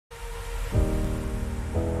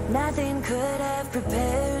Nothing could have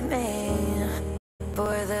prepared me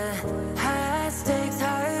for the high stakes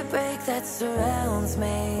heartbreak that surrounds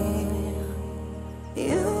me.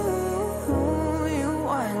 You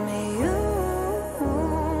want me, you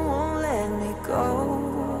won't let me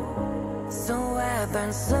go. So I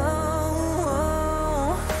burn so. I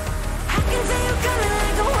can see you coming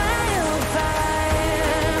like a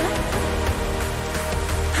wildfire.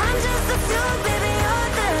 I'm just a fuel, baby, you're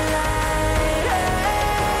the light.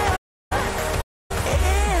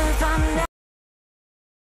 If I'm not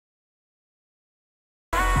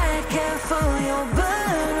careful, you'll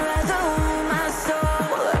burn right through my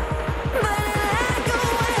soul. Burning like a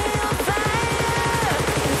wildfire,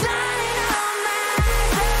 dying on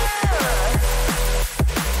myself.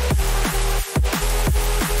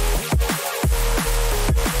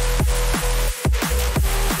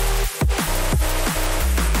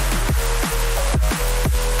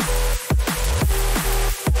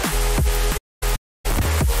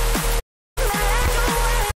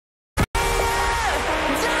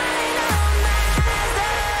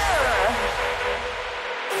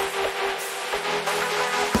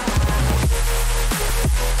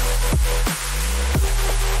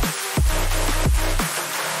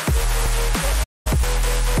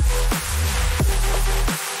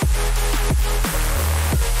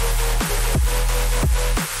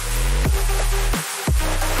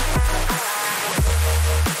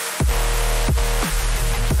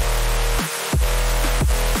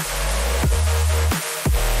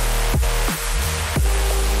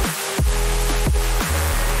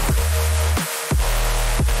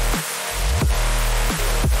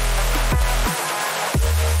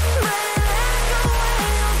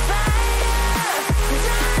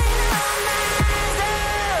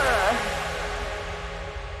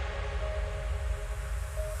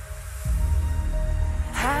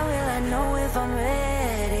 How will I know if I'm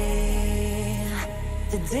ready?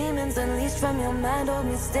 The demons unleashed from your mind hold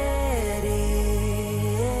me steady.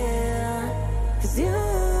 Cause you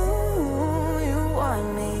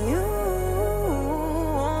want me, you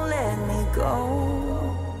won't let me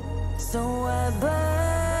go. So I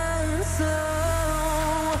burn slow.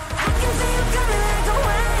 I can see you coming like a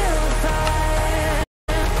wildfire.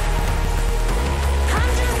 I'm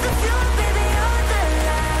just a fuel, baby, you're the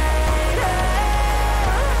light.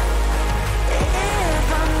 If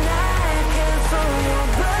I'm not careful,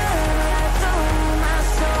 you'll burn right through my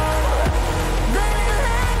soul. Burning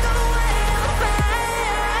like a wildfire.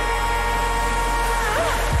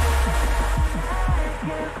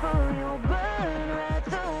 Careful, you'll burn right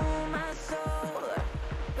through my soul.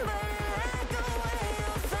 Burning like a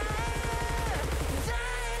wildfire,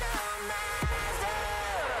 dying on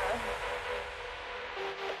myself.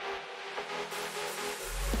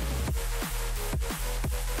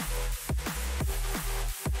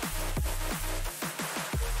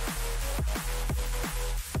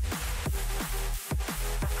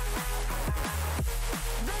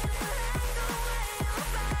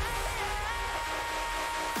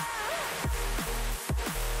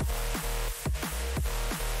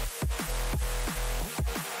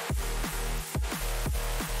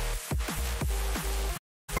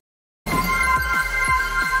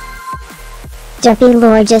 Derpy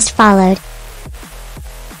Lore just followed.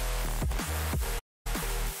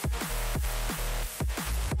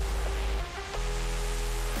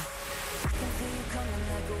 I can feel you coming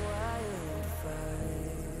like a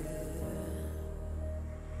wildfire.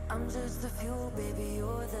 I'm just the fuel, baby,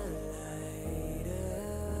 you're the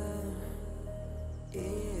lighter.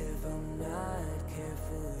 If I'm not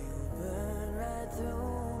careful, you'll burn right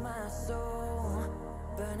through my soul.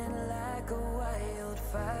 Burning like a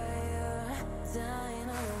wildfire, dying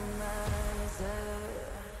on myself.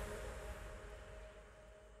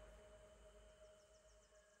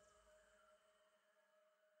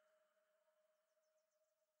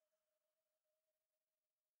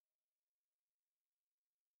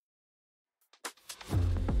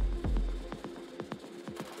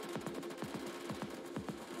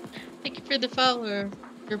 Thank you for the follow,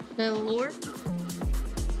 your Lord.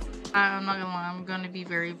 I'm not gonna lie, I'm gonna be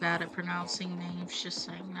very bad at pronouncing names, just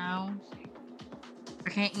saying now. I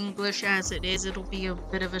can't English as it is, it'll be a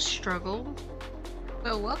bit of a struggle.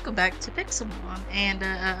 But welcome back to Pixelmon. And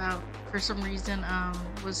for some reason,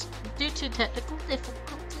 was due to technical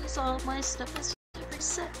difficulties, all my stuff is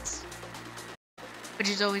reset. Which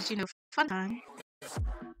is always, you know, fun time.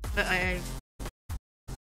 But I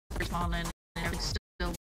small and everything's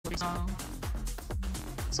still on.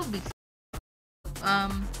 This will be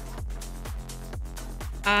fun.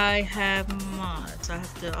 I have mods. I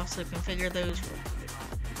have to also configure those real quick.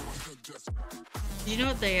 You know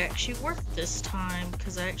what? They actually worked this time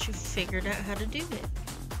because I actually figured out how to do it.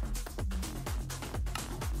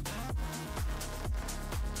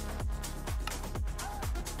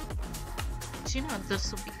 So you know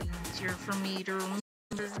this will be easier for me to remember.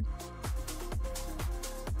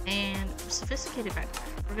 And sophisticated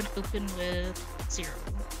backpack. We're gonna open with 0.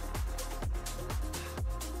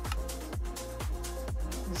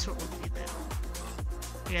 That's what we'll do now.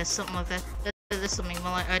 Yeah, something like that. This will mean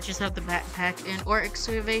I just have the backpack and or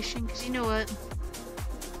excavation, because you know what?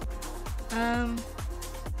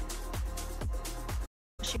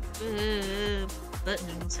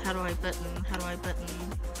 Buttons. How do I button? How do I button?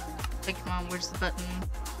 Like, come on, where's the button?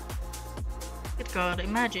 Good God,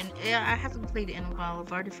 imagine. Yeah, I haven't played it in a while.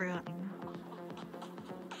 I've already forgotten.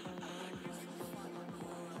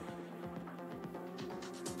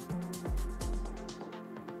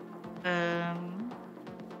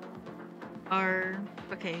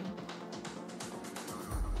 Okay.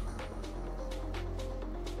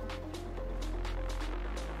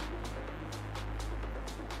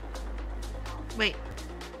 Wait.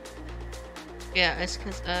 Yeah, it's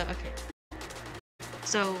because, okay.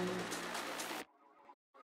 So,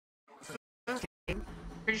 okay.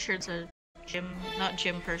 Pretty sure it's a not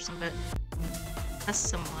gym person, but that's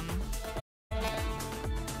someone.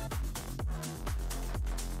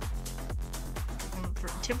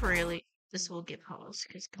 Temporarily, this will get paused,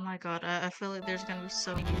 because, oh my God, I feel like there's gonna be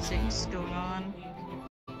so many musics going on.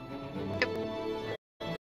 Yep.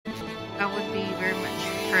 That would be very much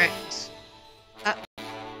correct.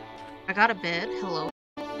 I got a bed, hello.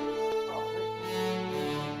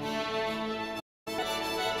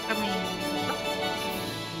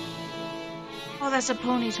 Oh, that's a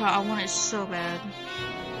ponytail. I want it so bad.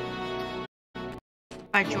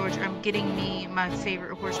 By George, I'm getting me my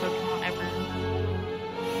favorite horse Pokemon ever.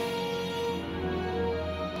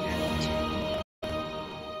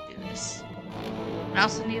 Do this. I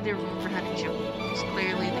also need to remember how to jump, because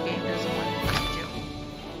clearly the game doesn't want me to jump.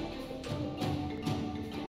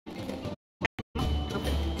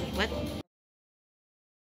 Open. What?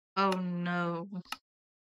 Oh no.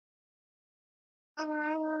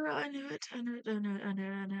 I knew it. I knew it. I knew it. I knew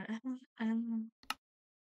it. I knew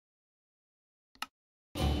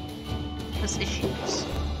it. Plus issues.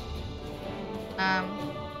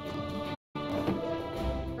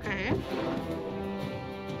 Okay.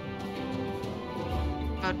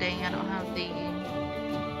 Oh dang, I don't have the...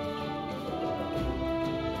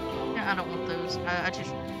 No, I don't want those. I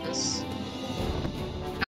just want this.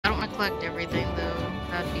 I don't want to collect everything though.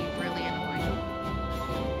 That'd be really annoying.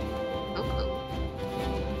 Oh, cool.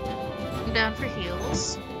 I'm down for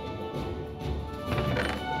heals.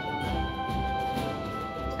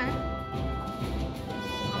 Okay.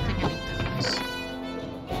 I don't think I need those.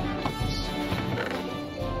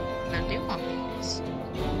 I do want these.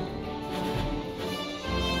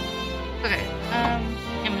 Okay,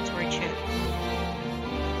 inventory check.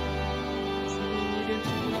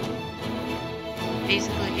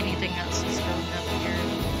 Basically anything else is going up here.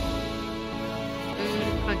 Food,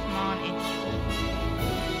 Pokemon, and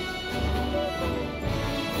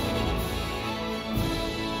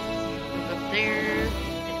move up there,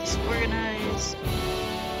 get this organized.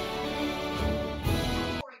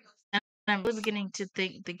 And I'm really beginning to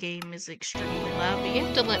think the game is extremely loud, but you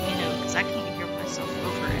have to let me know, because I can't hear myself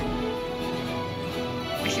over it.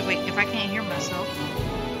 Actually, wait, if I can't hear myself,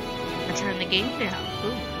 I turn the game down.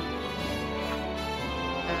 Ooh.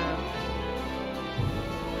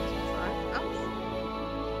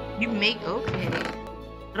 You make okay.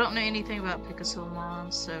 I don't know anything about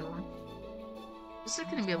Pixelmon, so this is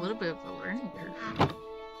gonna be a little bit of a learning curve.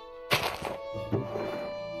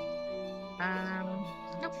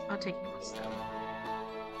 Nope, I'll take this though.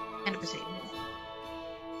 And a potato.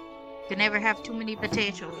 Can never have too many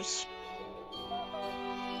potatoes.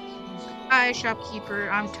 Hi, shopkeeper.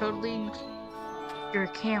 I'm totally... You're a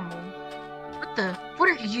camel. What the? What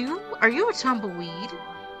are you? Are you a tumbleweed?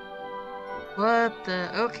 What the?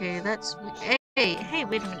 Okay, that's... Hey,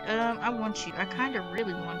 wait a minute. I want you. I kind of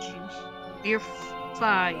really want you. You're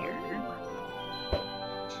fire.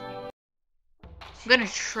 I'm gonna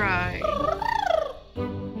try.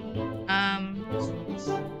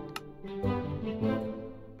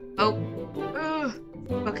 Oh.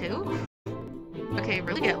 Okay, ooh. Okay,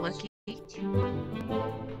 really got lucky.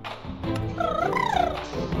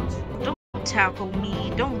 Don't tackle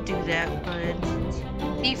me. Don't do that,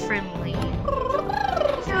 bud. Be friendly.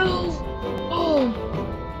 No. Oh.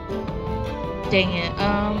 Dang it.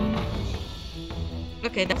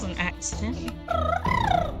 Okay, that's an accident.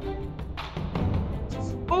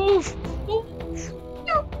 Oof. Oof.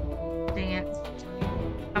 No. Dang it.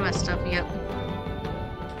 I messed up, yep.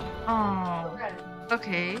 Oh,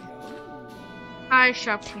 okay. Hi,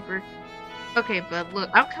 shopkeeper. Okay, but look,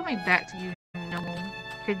 I'm coming back to you, Gnome,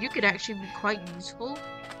 because you could actually be quite useful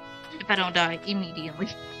if I don't die immediately.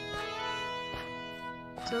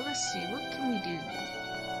 So let's see, what can we do?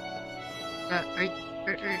 Are you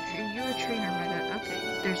a trainer, my god? Okay,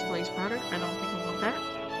 there's blaze powder. I don't think I want that.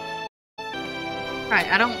 Alright,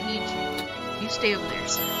 I don't need you. You stay over there,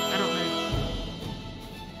 sir. I don't know you.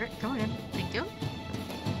 Alright, come on. Thank you.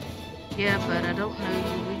 Yeah, but I don't know you.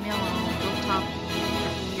 Leave me alone. Don't talk to me.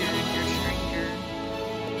 You're a stranger.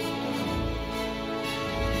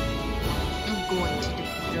 I'm going to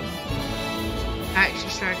defeat them. I actually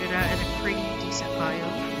started out in a pretty decent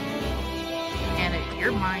biome. And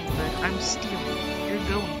you're mine, but I'm stealing. You're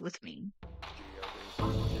going with me.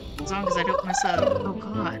 As long as I don't mess up. Oh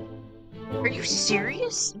god. Are you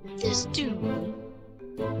serious? This dude.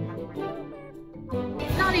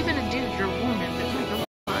 Not even a dude, you're a woman, but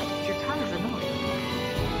my god, you're kind of annoying.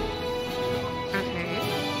 Okay.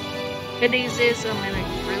 Good news is I'm in a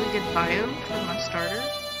really good biome for my starter.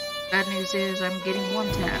 Bad news is I'm getting one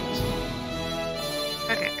tapped.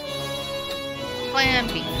 Okay. Plan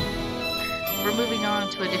B. We're moving on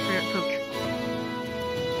to a different Pokemon.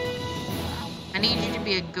 I need you to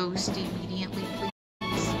be a ghost immediately, please.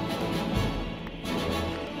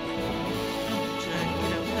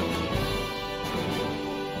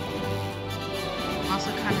 I'm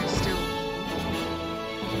also kind of still.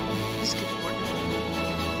 This could work.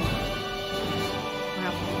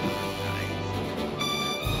 Well,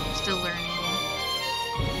 still learning.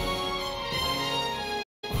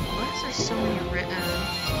 Why is there so many reds?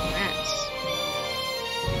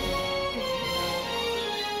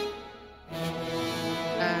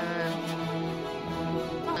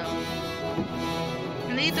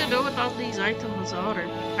 I need to know what all these items are.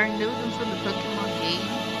 I know them from the Pokemon game,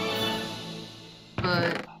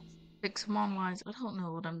 but Pixelmon wise, I don't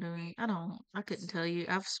know what I'm doing. I couldn't tell you.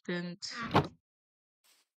 I've spent.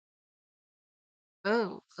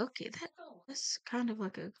 Oh, okay, that's kind of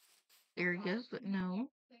like a area, but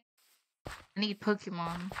no. I need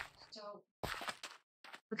Pokemon.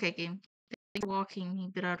 Okay, game. Thanks for walking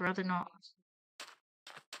me, but I'd rather not.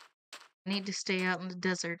 I need to stay out in the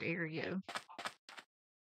desert area.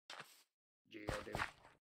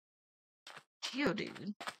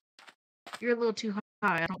 Geodude. You're a little too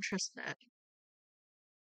high. I don't trust that.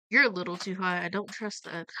 You're a little too high. I don't trust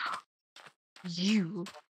that. You.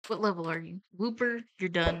 What level are you? Wooper, you're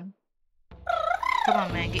done. Come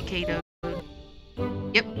on, man. Get KO'd.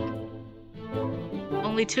 Yep.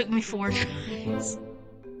 Only took me 4 tries.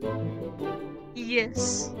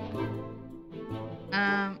 Yes.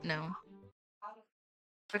 No.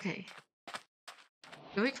 Okay.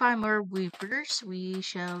 If we find more Woopers, we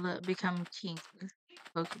shall become King of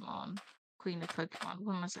Pokemon. Queen of Pokemon.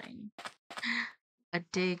 What am I saying? A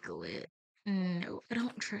Diglett. No, I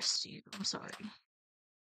don't trust you. I'm sorry.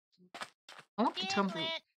 I want the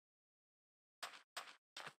Tumbleweed.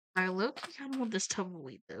 I low-key kind of want this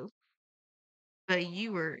Tumbleweed, though. But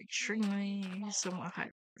you were extremely somewhat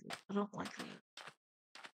high. I don't like that.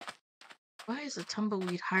 Why is a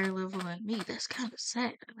Tumbleweed higher level than me? That's kind of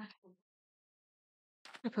sad.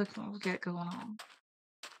 What Pokemon we got going on?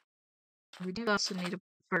 We do also need a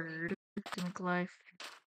bird to make life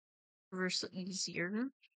easier.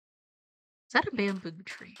 Is that a bamboo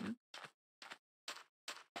tree?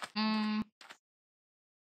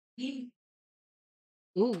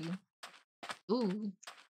 Ooh. Ooh.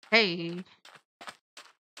 Hey.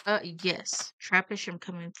 Yes. Trappish, I'm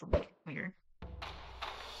coming from here.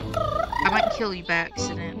 I might kill you by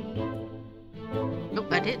accident.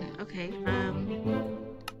 Nope, I didn't. Okay,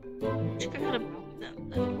 just go ahead and that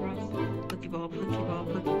rough. Pokeball, Pokeball,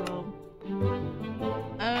 Pokeball.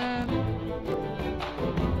 I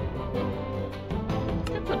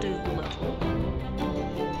think we'll do the level.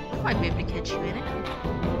 I might be able to catch you in it.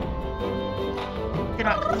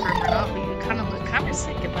 Cannot confirm or not, but you kind of look kind of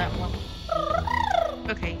sick in that one.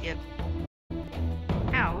 Okay, yep.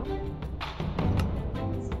 Ow.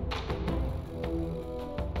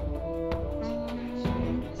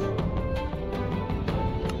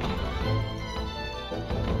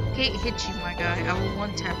 Can't hit you, my guy. I will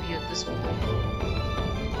one-tap you at this point.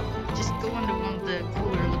 Just go into one of the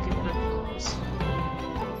cooler looking Pokeballs.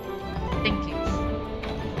 Thank you.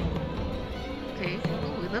 Okay.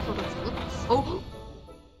 Ooh, we leveled up. Oh!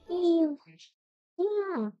 Ooh!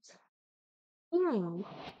 Ooh! Ooh!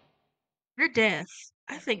 You're deaf.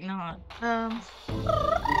 I think not.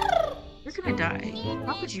 You're gonna die.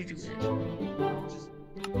 How could you do that?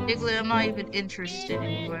 Diglett, I'm not even interested in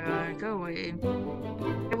you. Go away.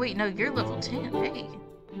 Hey, wait, no, you're level 10. Hey.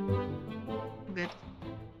 I'm good.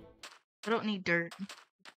 I don't need dirt.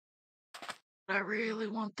 But I really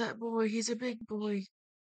want that boy. He's a big boy.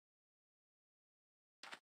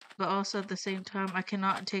 But also at the same time, I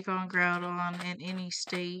cannot take on Groudon in any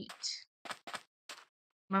state.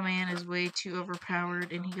 My man is way too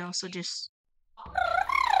overpowered, and he also just...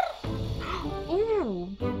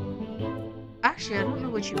 Ooh! Actually, I don't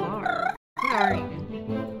know what you are. What are you?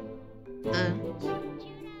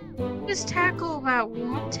 Just tackle about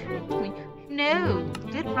one. Tackle me. No!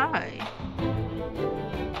 Goodbye.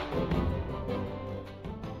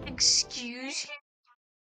 Excuse you?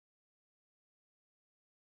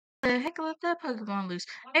 The heck, let that Pokemon loose.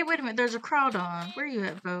 Hey, wait a minute, there's a Groudon. Where you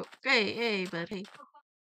at, Bo? Hey, bud, hey.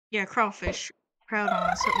 Yeah, crawfish.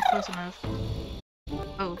 Groudon, something close enough.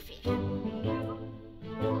 Oh.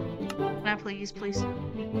 Can I please?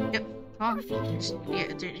 Yep, come on.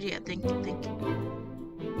 Yeah, thank you.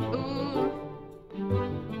 Ooh.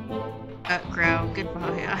 Ground,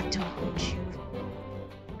 goodbye. I don't want you.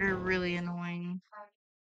 You're really annoying.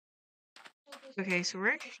 Okay, so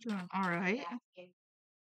we're actually doing alright.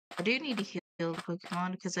 I do need to heal the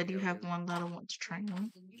Pokemon because I do have one that I want to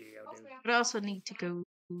train. But I also need to go.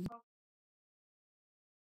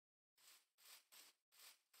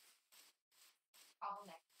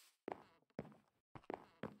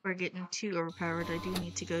 We're getting too overpowered. I do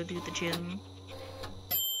need to go do the gym.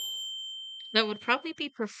 That would probably be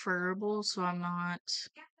preferable, so I'm not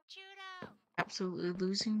absolutely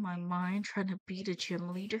losing my mind trying to beat a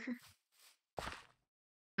gym leader.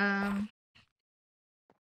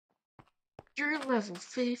 You're level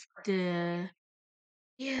 50.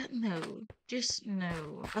 Yeah, no. Just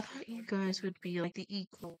no. I thought you guys would be like the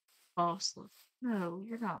equal boss level. No,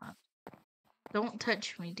 you're not. Don't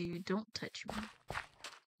touch me, dude. Don't touch me.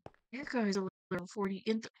 You guys are level 40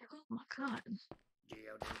 in the... Oh my god.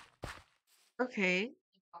 Okay.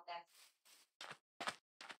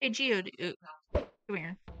 Hey, Geodude. Come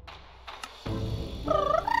here.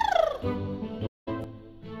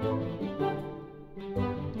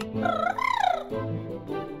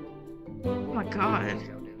 Oh my god.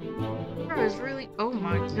 That was really... Oh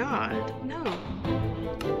my god. No.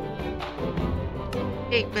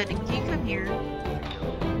 Hey, buddy, can you come here?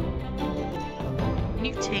 Can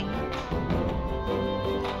you tank?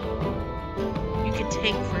 You can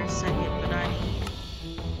tank for a second, but I need...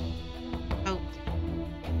 Oh.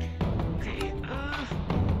 Okay,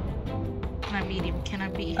 Can I beat him? Can I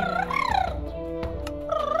beat him?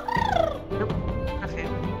 Nope. Okay.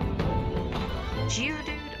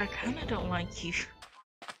 Geodude, I kinda don't like you.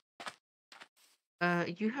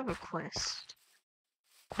 You have a quest.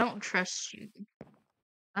 I don't trust you.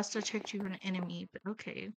 Last I checked, you were an enemy, but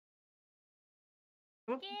okay.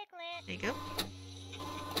 Oh, there you go.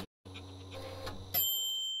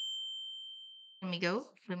 Let me go.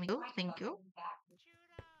 Thank you.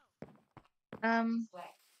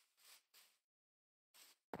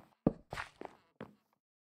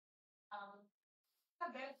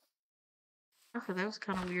 Okay, that was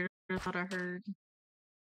kind of weird. I thought I heard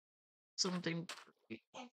something.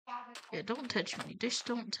 Yeah, don't touch me. Just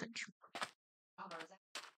don't touch me.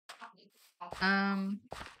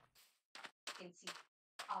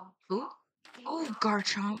 Ooh. Oh,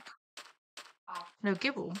 Garchomp. No,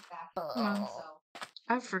 Gibble. Come on.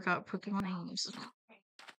 I forgot Pokemon names.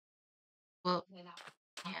 Well,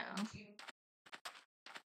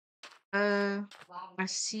 yeah. I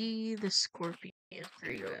see the Scorpion.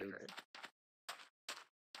 Where you at?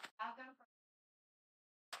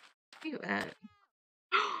 Where you at?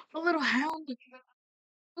 A little hound.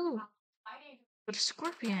 Ooh. But a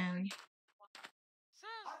Scorpion.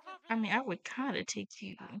 I mean, I would kind of take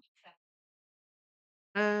you.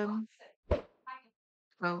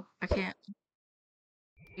 Oh, I can't.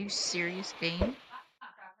 Are you serious, game?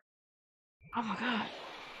 Oh my god.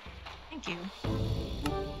 Thank you.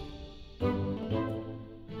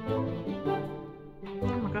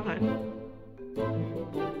 Oh my god.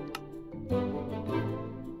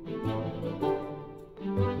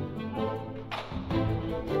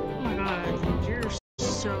 Oh my god. You're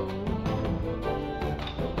so...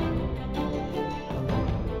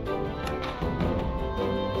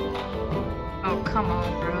 Oh, come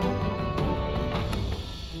on, bro.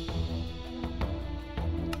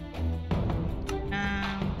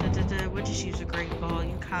 We'll just use a great ball.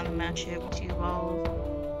 You kind of match it with 2 balls.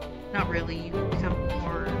 Not really. You become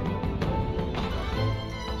more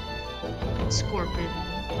Scorpion.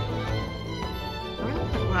 I really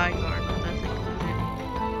like Zygarde, but I think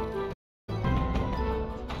about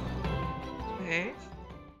it. Okay.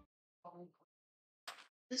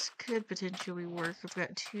 This could potentially work. I've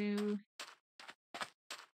got 2.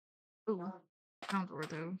 Ooh, Houndour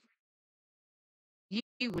though.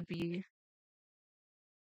 You would be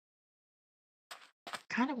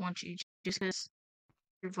kind of want you just because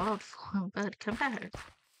you're volatile, but come back.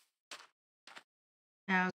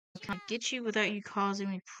 Now, can I get you without you causing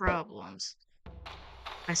me problems?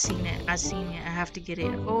 I seen it. I seen it. I have to get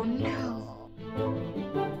it. Oh no!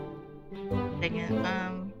 Dang it.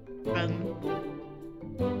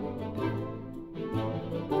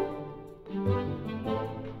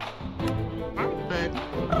 Alright,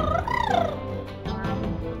 bud.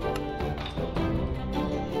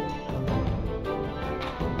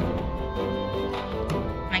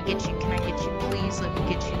 Can I get you? Can I get you? Please let me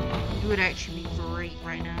get you. You would actually be great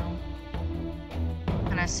right now.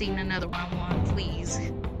 And I seen another one I want. Please.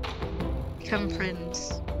 Become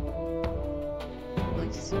friends.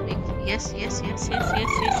 Please. Yes, yes, yes, yes, yes,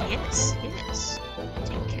 yes, yes, yes.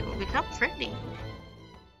 Thank you. Become friendly.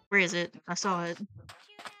 Where is it? I saw it.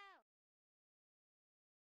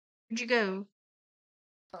 Where'd you go?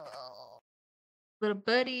 Little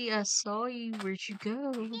buddy, I saw you. Where'd you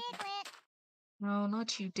go? No,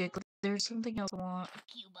 not you, Dick. There's something else I want.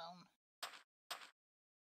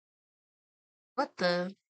 What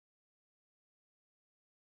the?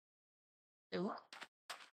 Ew.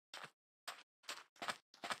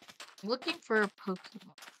 Looking for a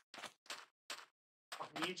Pokemon.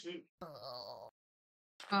 Me too.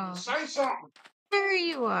 Oh, Say something. there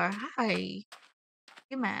you are. Hi.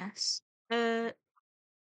 UMass. Wait,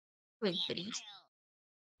 buddy.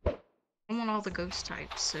 I want all the ghost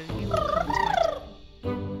types, so you will come to my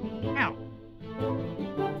team. Ow.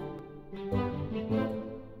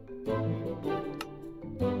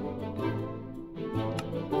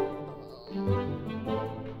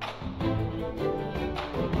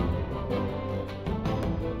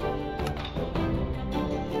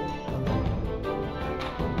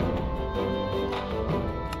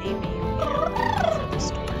 Maybe we have things at the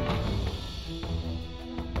store.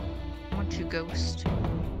 I want you, ghost.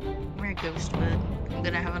 Come here, ghost bud. I'm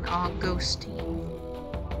gonna have an all ghost team.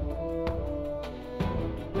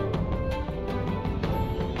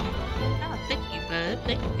 Oh, thank you, bud.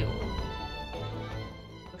 Thank you.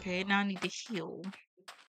 Okay, now I need to heal.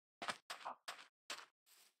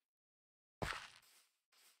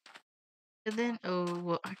 And then, oh,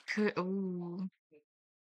 well, I could. Oh,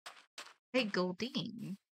 hey,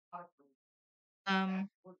 Goldine. Um,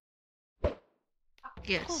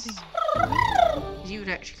 yes. You would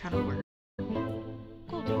actually kind of work.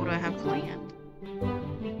 What do I have planned?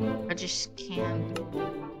 I just can't.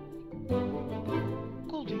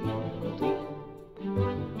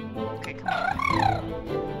 Okay, come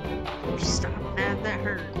on. Stop that. That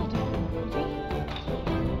hurt.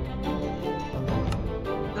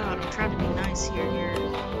 God, I'm trying to be nice here. You're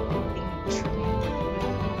being tricky.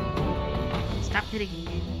 Stop hitting me.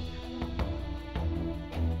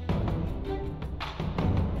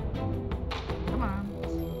 Come on.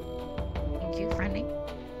 Thank you, friendly.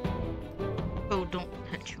 Oh, don't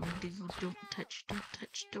touch me, dude. Don't touch, don't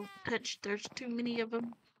touch, don't touch. There's too many of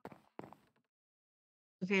them.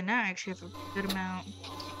 Okay, now I actually have a good amount.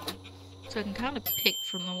 So I can kind of pick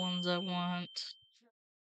from the ones I want.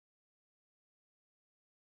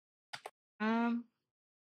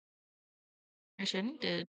 Actually, I need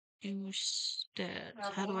to do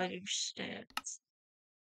stats. How do I do stats?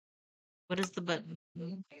 What is the button?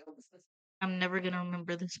 I'm never gonna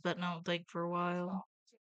remember this button, I don't think, for a while.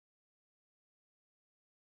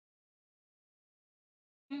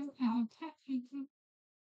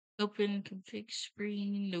 Open config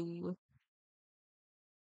screen, no.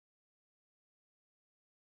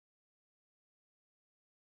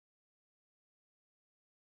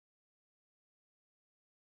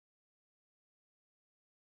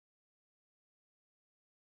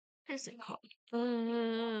 What is it called?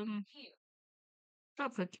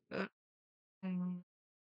 Stop it. Um,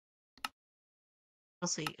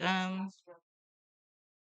 let's see.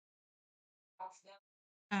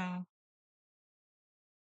 Oh,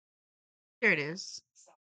 there it is.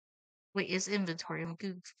 Wait, it's inventory. I'm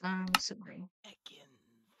goof. Sorry.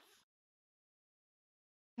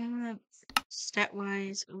 Uh, stat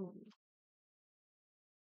wise, ooh,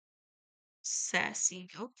 sassy.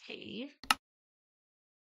 Okay.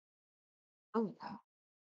 Oh,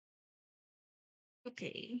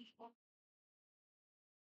 okay.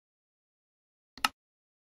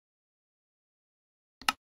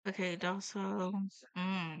 Okay, docile.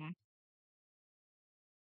 I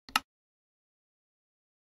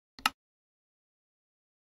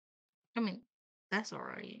mean, that's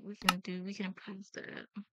alright. We can improve that.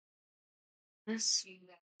 This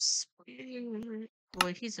spirit.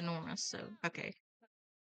 Boy, he's enormous, so, okay.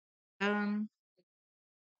 Um,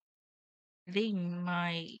 they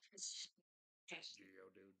might.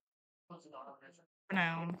 For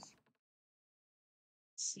now.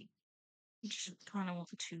 see. I just kind of want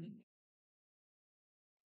to.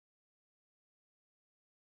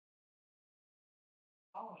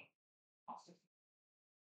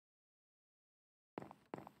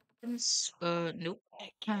 Nope.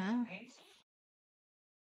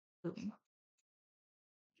 Boom.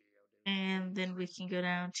 And then we can go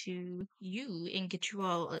down to you and get you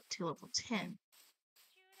all up to level 10.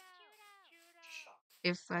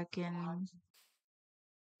 If I can.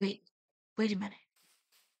 Wait a minute.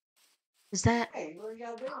 Is that.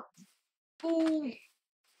 Oh!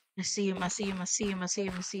 I see him, I see him, I see him, I see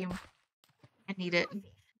him, I see him. I need it.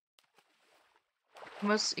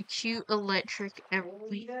 Most acute electric ever.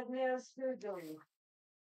 Wait.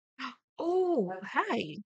 Oh,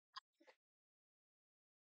 hi.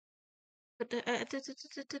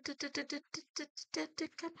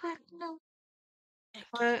 No.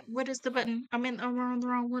 What is the button? I'm on the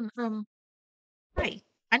wrong one. Hi.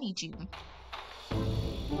 I need you.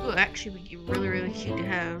 Oh, actually would be really, really cute to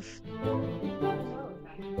have.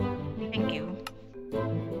 Thank you.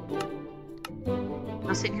 I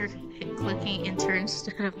was sitting here clicking enter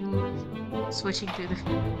instead of switching through the.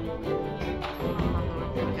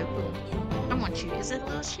 Oh, there we go. Boom. I want you. Is it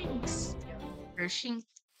little Shinx? Or Shinx?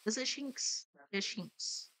 Is it Shinx? It's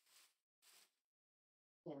Shinx.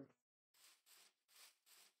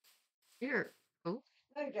 Here. Oh.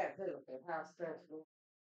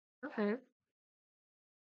 Okay.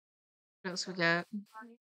 What else we got?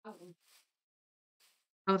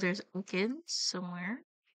 Oh, there's Ekans somewhere.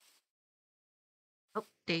 Oh,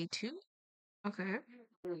 day 2. Okay.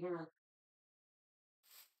 Do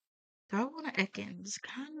I want an Ekans?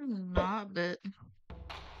 Kind of not, but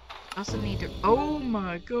I also need to. Oh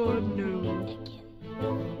my god, no.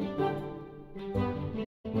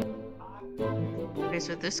 Okay,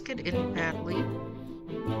 so this could end badly.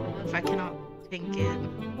 If I cannot tank it,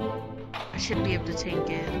 I should be able to tank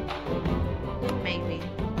it. Maybe.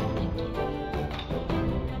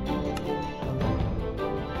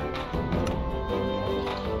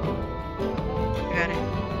 Got it.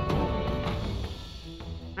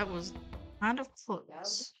 That was kind of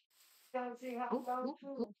close.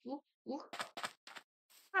 Ooh.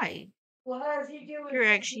 Hi. You're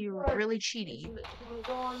actually really cheaty.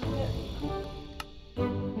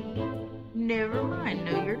 Never mind.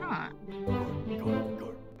 No, you're not.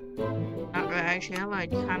 Actually, I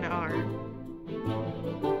lied. You kind of are.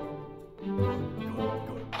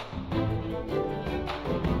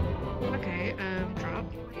 Okay, drop.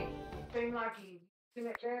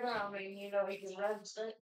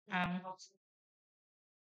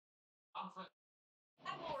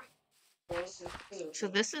 So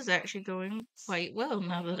this is actually going quite well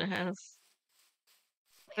now that I have.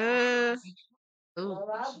 Oh.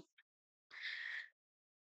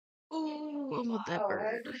 Oh, I want that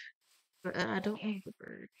bird. But I don't need the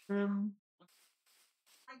bird.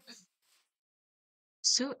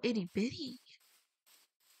 So itty bitty.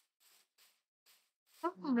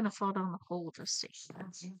 I'm gonna fall down the hole just to.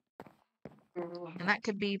 And that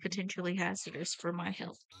could be potentially hazardous for my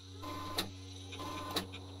health.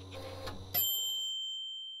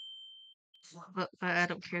 But I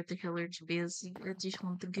don't care if the killer to be as I just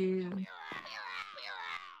want the goo.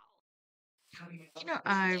 You know,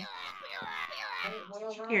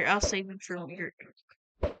 here, I'll save it for later.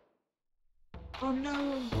 Oh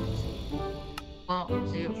no! Well,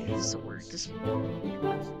 this will work.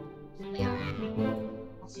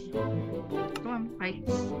 Come on, fight.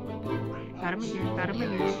 Got him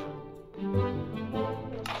again.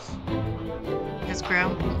 This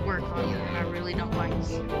ground won't work on you, and I really don't like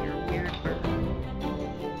you. You're a weird bird.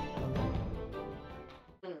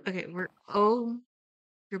 Okay, oh,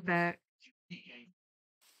 you're back.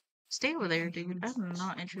 Stay over there, dude. I'm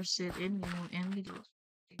not interested in you in the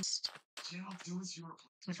least.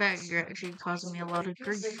 In fact, you're actually causing me a lot of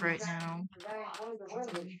grief right now.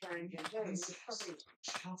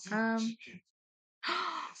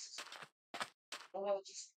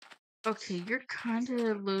 Okay, you're kind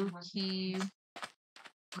of low key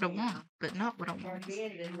what I want, but not what I want.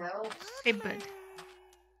 Hey, bud.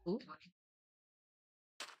 Ooh.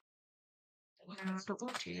 No, I don't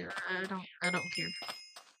want you. I don't care.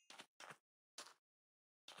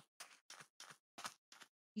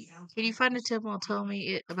 Can you find a temple and tell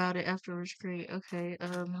me about it afterwards? Great. Okay.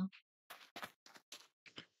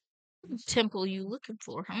 Temple you looking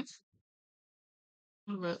for, huh?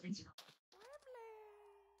 Look.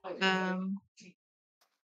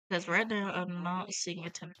 Because right now I'm not seeing a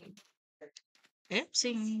temple. I'm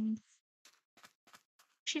seeing.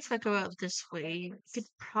 Actually, if I go out this way, you could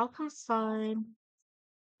probably find.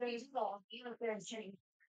 This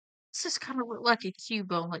just kind of look like a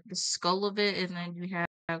cubone, like the skull of it, and then you have.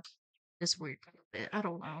 this weird bit. I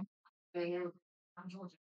don't know.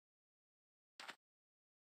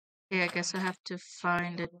 Yeah, I guess I have to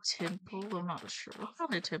find a temple. I'm not sure what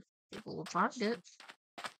kind of temple will find it.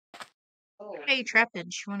 Hey,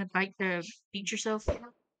 Trapinch, you want to beat yourself?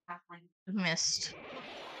 Missed.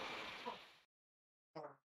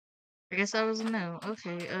 I guess that was a no.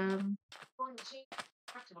 Okay,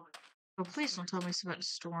 oh, please don't tell me it's about to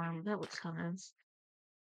storm. That would kind of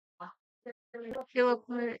heal up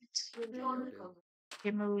it.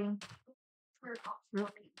 Demo.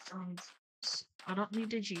 I don't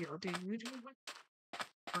need a geo, dude.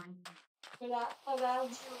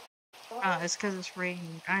 Ah, it's because it's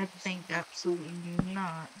raining. I think absolutely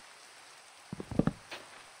not.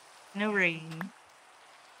 No rain.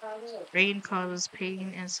 Rain causes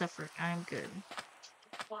pain and suffering. I'm good.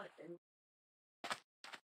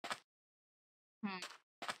 Hmm.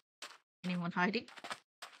 Anyone hiding?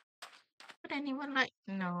 Would anyone like?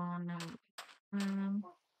 No, no.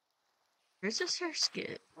 There's a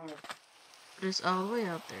skit. But it's all the way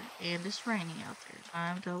out there, and it's raining out there.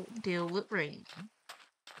 I don't deal with rain.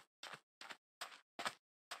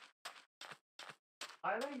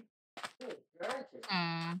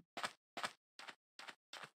 Hmm.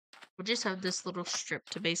 We'll just have this little strip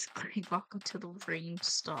to basically walk until the rain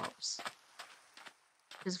stops.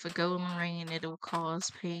 Because if I go in the rain, it'll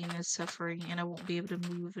cause pain and suffering, and I won't be able to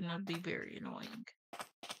move, and it'll be very annoying.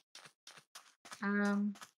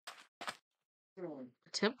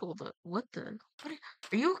 Temple, what the? What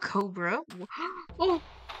are you a cobra? Oh!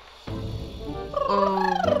 Oh.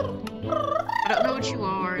 I don't know what you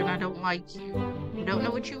are, and I don't like you. I don't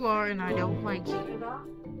know what you are, and I don't like you.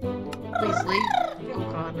 Please leave. Oh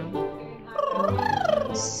god,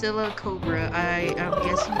 no. Scylla Cobra. I am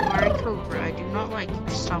guessing you are a cobra. I do not like you.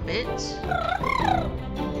 Stop it.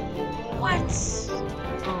 What?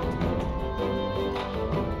 Oh.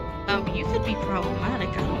 You could be problematic.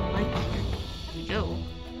 I don't like you. Yo.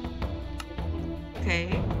 Okay.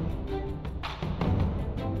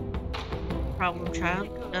 Problem child.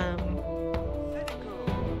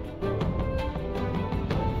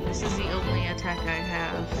 This is the only attack I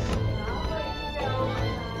have.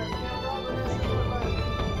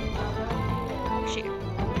 Shit.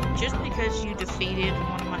 Just because you defeated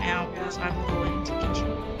one of my owls, I'm going to get you.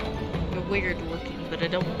 You're weird looking, but I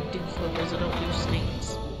don't do clovers, I don't do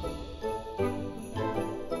snakes.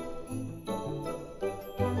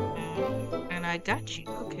 And I got you,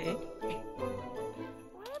 okay.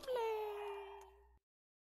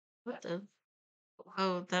 What the?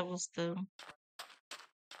 Oh, that was the...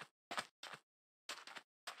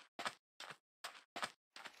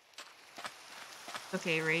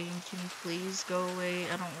 Okay, Rain, can you please go away?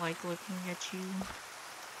 I don't like looking at you.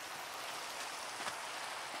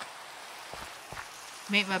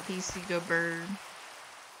 Make my PC go burn.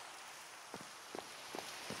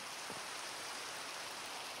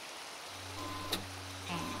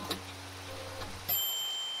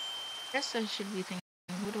 Guess I should be thinking,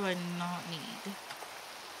 what do I not need?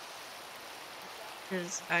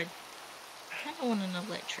 Because I kind of want an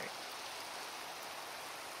electric.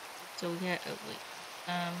 So we got, oh wait,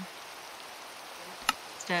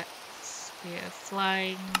 stats, we have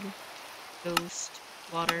flying, ghost,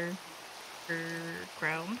 water, or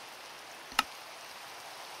ground,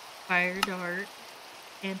 fire dart,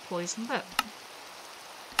 and poison bug.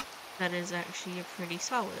 That is actually a pretty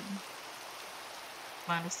solid.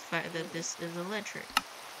 Minus the fact that this is electric.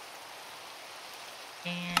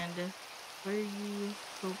 And where are you,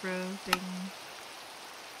 Cobra thing?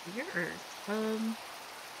 Your Earth.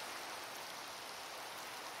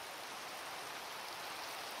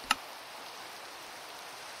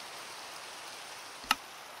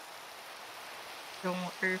 Don't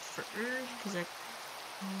want Earth for Earth, because I...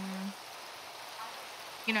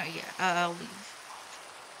 you know, yeah, I'll leave.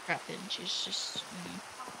 Trapinch is just...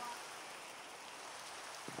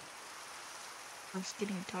 Oh, it's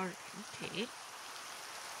getting dark, okay.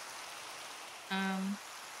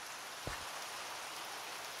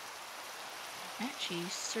 Actually,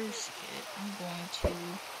 Surskit, I'm going to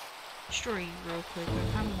destroy you real quick. I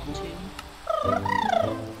kind of want to.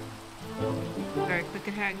 Alright, quick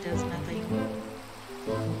attack does nothing.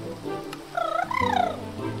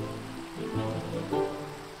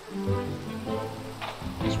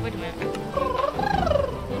 Just wait a minute. Oh,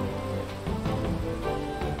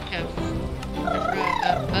 I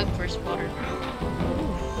forgot bug first water.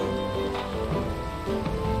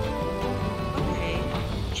 Okay,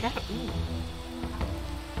 chat. Ooh.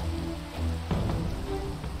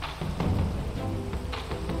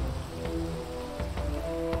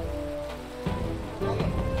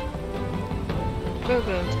 Go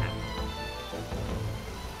attack.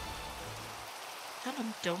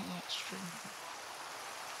 don't want string.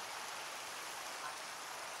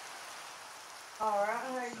 Alright,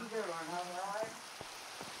 how you doing? Alright?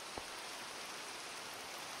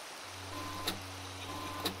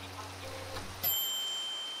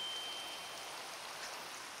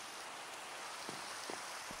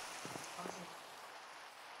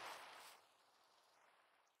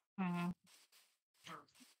 Hmm.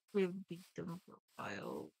 We've beat them for a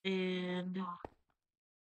while, and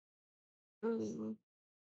ooh,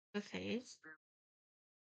 okay,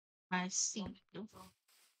 I see.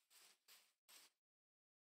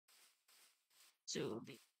 So the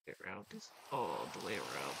way around is all the way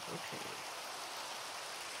around. Okay.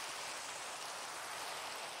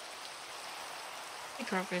 Hey,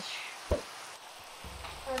 crawfish.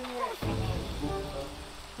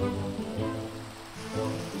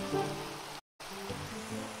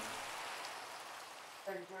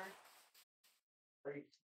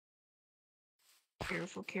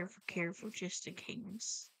 Careful, careful, careful, just in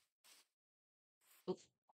case. Oh,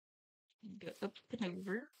 go up and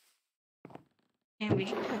over. And we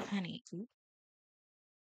do have honey.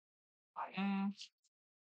 Mm,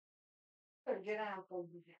 Get out of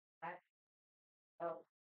Oh,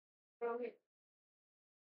 go here.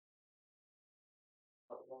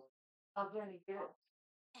 I'm gonna get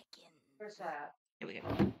it. Where's that? here we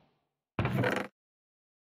go.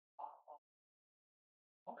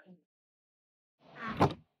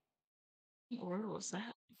 Where was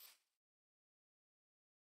that?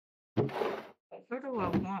 Where do I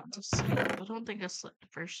want to sleep? I don't think I slept the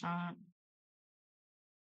first time.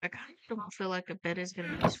 I kind of don't feel like a bed is gonna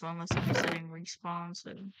respawn unless I'm setting respawn,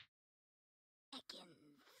 so.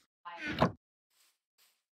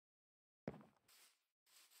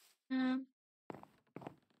 Um,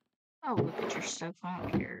 oh, look at your stuff on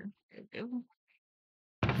here. There you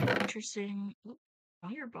go. Interesting. Ooh,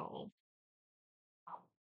 fireball.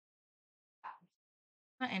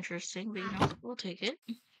 Not interesting, but you know, we'll take it.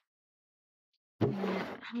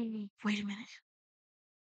 Wait a minute.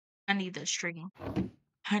 I need that string.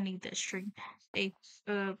 I need that string. Hey,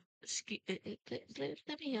 let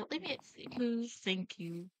me out. Let me move. Thank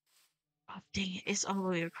you. Oh, dang it. It's all the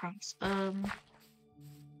way across. I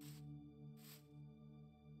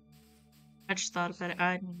just thought about it.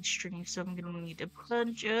 I need string, so I'm gonna need a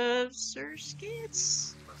bunch of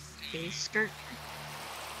skits. Okay, skirt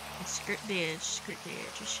the edge, skirt the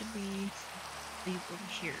edge. It should be labeled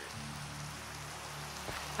here.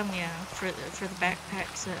 Yeah, for the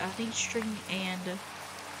backpacks, I need string and I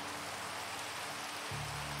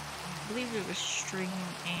believe it was string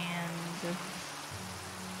and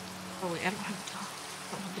oh wait, I don't have the top.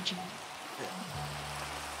 I don't have the G.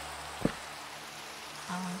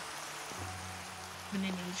 I'm gonna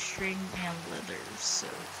need string and leather, so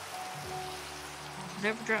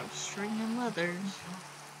never drop string and leather.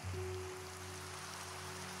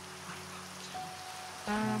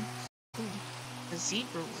 Ooh, the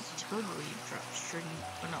zebra would totally drop string,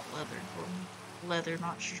 but not leather. Or leather,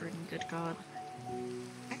 not string. Good God.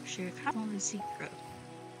 Actually, I kind of want a zebra.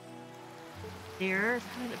 Their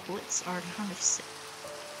kind of blitz are kind of sick.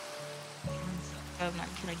 I'm not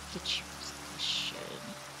gonna get you shit.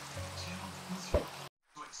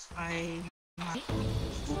 I might.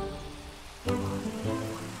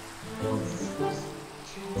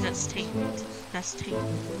 That's tamed. That's tamed.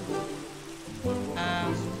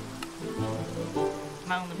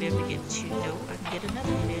 Might only be able to get 2. No, I can get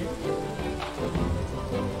another hit.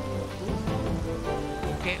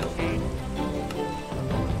 Okay, okay.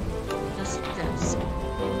 Let's do this.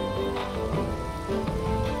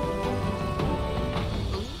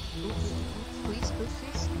 Please, please,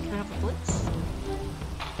 please. Can I have a blitz?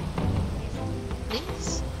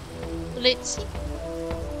 Please? Let's see.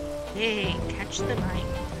 Hey, catch the knight.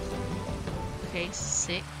 Okay,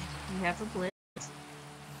 sick. We have a blitz.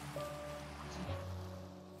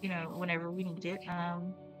 You know, whenever we need it.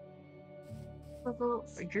 Level,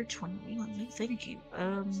 you're 21. Thank you.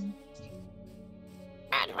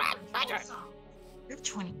 You're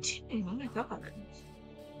 22. Oh my god.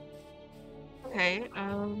 Okay,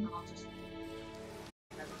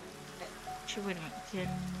 actually, wait a minute. Can.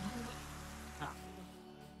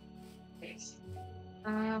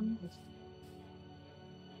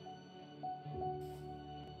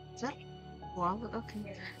 Is that lava?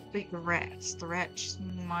 Okay. But the rats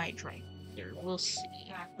might drink there. We'll see.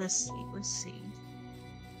 Let's see, let's see.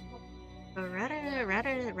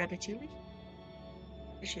 Ratatouille?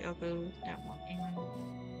 Actually, I'll go that one.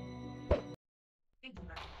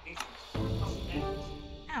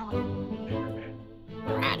 Ow.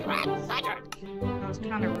 That was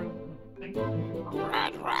kind of rude.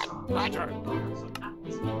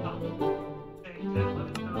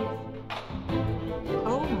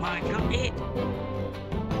 Oh my god, it.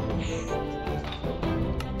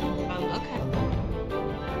 Oh, okay.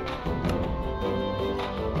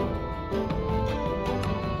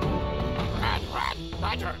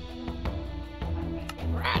 Roger.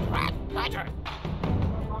 Roger.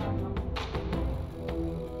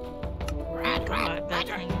 Oh god, that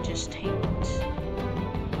thing just tanked.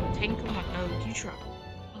 Tank on my. Oh, you dropped.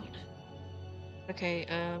 Okay,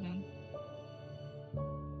 oh,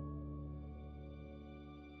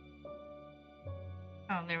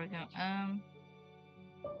 there we go.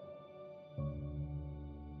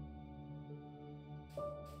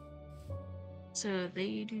 So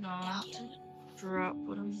they do not drop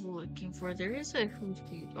what I'm looking for. There is a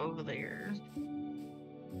hoofy over there.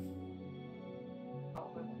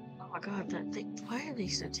 Oh my god, that thing. Why are they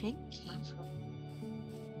so tanky?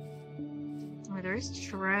 Oh, there is a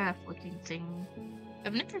giraffe looking thing.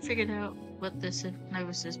 I've never figured out what this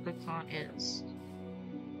hypnosis Pokemon is.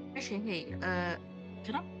 Actually, hey,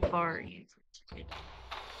 can I borrow you for a second?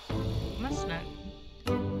 You must know.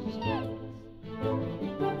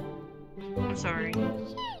 I'm sorry.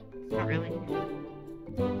 Not really.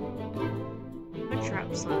 A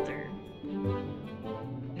trap's leather.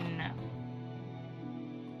 No.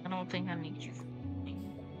 I don't think I need you for anything.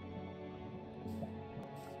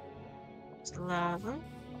 It's lava.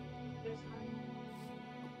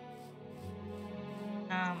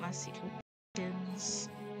 I see tokens. Is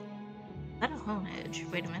that a home edge?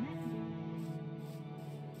 Wait a minute.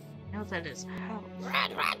 No, that is a house.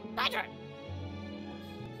 Roger.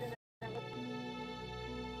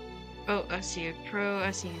 Oh, I see a crow.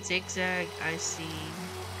 I see zigzag. I see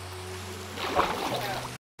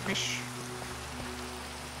fish.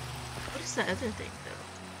 What is the other thing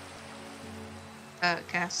though?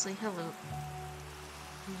 Ghastly. Hello.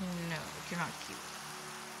 No, you're not cute.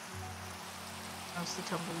 That's the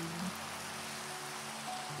tumbleweed.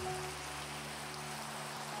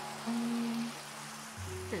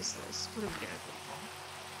 What is this? What do we got going on?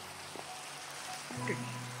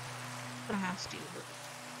 Underneath. Gonna have to deal with it.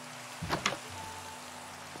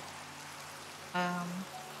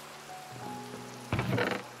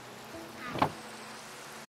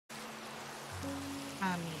 I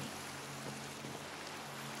mean,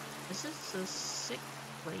 this is a sick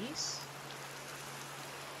place.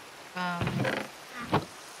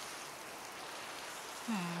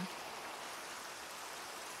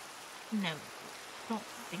 No, don't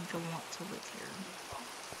think I want to live here.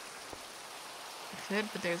 I could,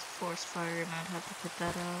 but there's a forest fire and I'd have to put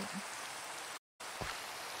that out.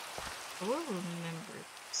 I will remember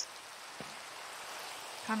this.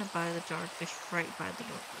 Kind of by the darkfish, right by the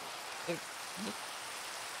door.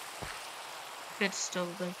 Could still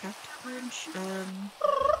like afterwards. Are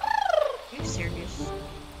you serious?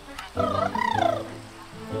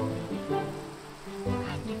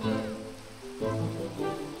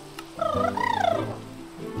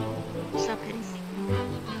 Stop hitting me.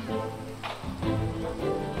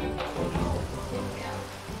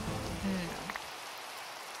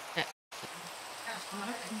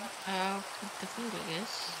 I'll keep the food, I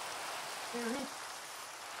guess.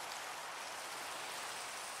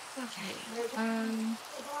 Okay,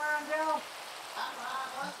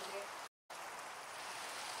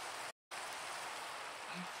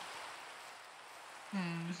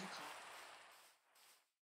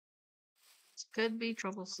 this could be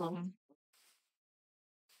troublesome.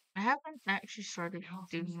 I haven't actually started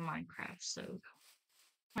doing Minecraft, so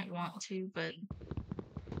might want to, but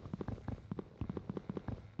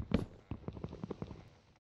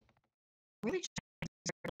really just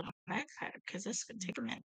a backpack because this could take a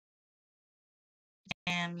minute.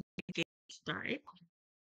 And get started.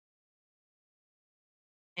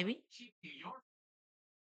 Maybe.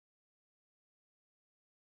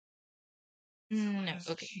 No,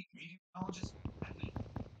 okay.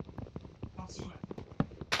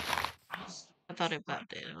 I thought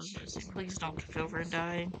about it. I was gonna say, please don't kick over and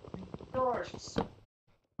die.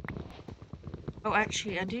 Oh,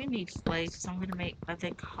 actually, I do need clay because I'm gonna make, I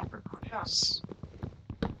think, copper parts.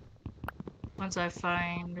 Once I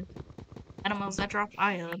find animals that drop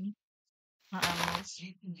iron. Not animals.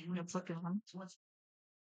 No Pokemon.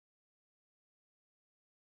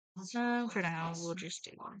 For now, we'll just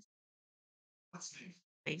do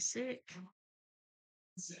basic.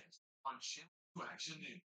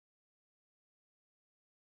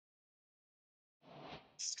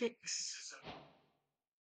 Sticks.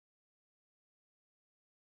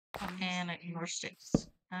 And more sticks.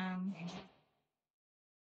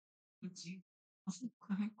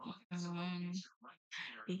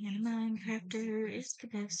 Being a Minecrafter is the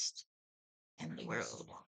best in the world.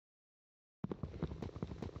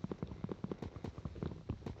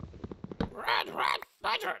 Red,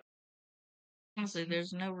 my turn. Honestly,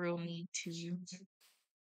 there's no real need to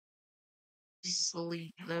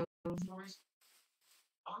sleep though.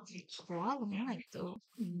 It's a lot of night though.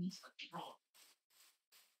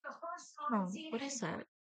 Oh, what is that?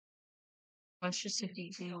 Let's just if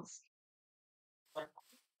you do. I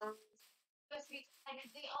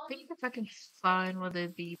think if I can find whether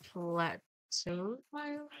it be plateau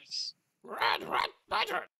files, Red, my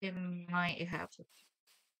turn. it might happen.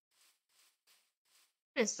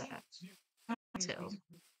 What is that? Plateau.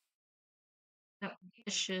 No,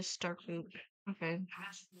 it's just dark poop. Okay.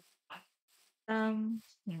 Hmm.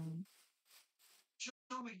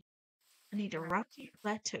 I need a rocky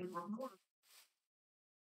plateau.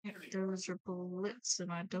 Those are bullets,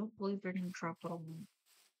 and I don't believe they're gonna drop it on me.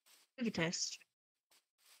 Take a test.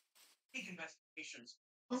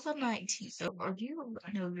 Level 19. Oh, are you?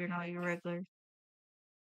 No, you're not. You're regular.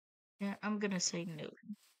 Yeah, I'm gonna say no.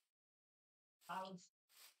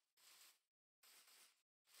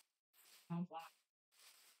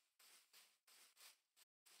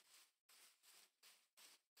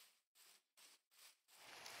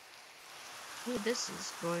 Hey, this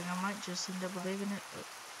is going. I might just end up leaving it.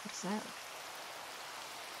 What's that?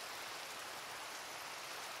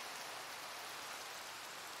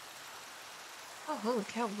 Oh, holy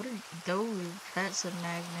cow! What are those? That's a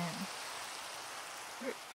magnet.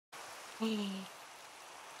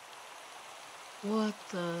 What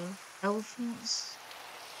the elephants?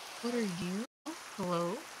 What are you?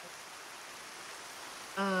 Hello?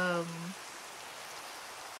 Um,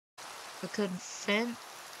 I couldn't fence.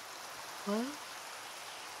 What?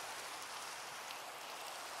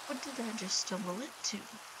 What did I just stumble into?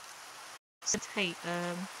 Said, hey,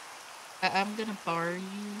 I'm gonna borrow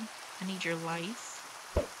you. I need your life.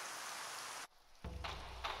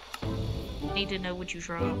 Need to know what you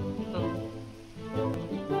draw. Oh,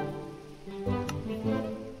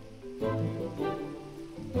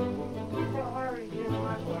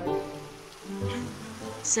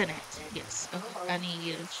 Senate. Yes. Okay. I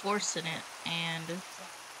need 4 Senate, and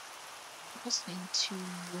I just need to.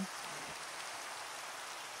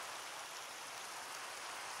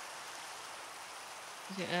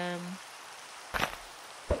 Okay,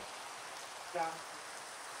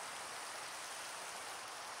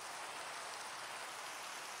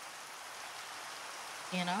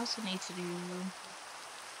 and I also need to do.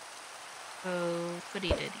 Oh, footy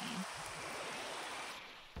diddy.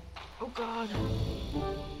 Oh god.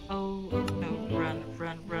 Oh no, run.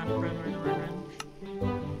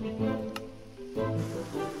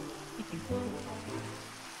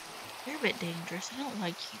 You're a bit dangerous. I don't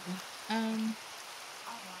like you.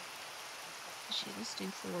 Actually, let's do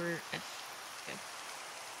 4F. Okay.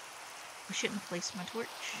 I shouldn't place my torch.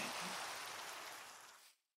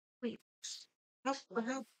 Wait. What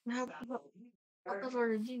level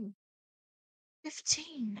are you?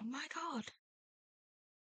 15. Oh my god.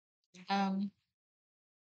 I'm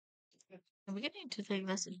beginning to think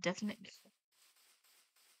that's a definite.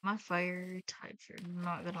 My fire types are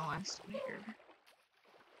not gonna last here.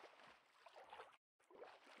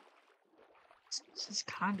 This is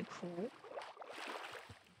kind of cool.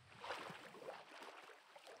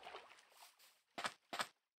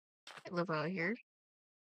 I live out here.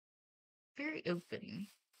 Very open.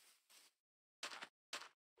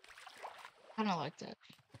 I don't like that.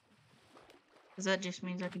 Because that just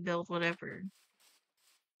means I can build whatever.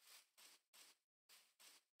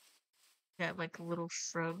 Got like little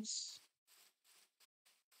shrubs.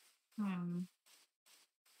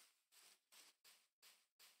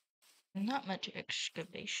 Not much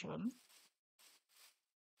excavation.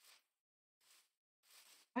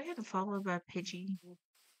 I get followed by Pidgey.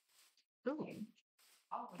 Ooh.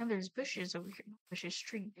 And there's bushes over here. Bushes,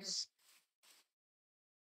 trees.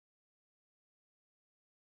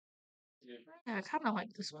 Yeah, I kind of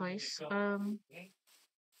like this place.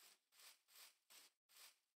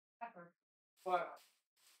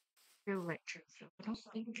 You're electric. I don't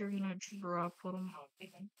think you're gonna drop them.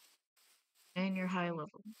 And you're high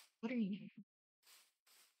level. What are you?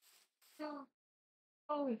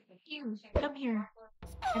 Oh, you. Come here.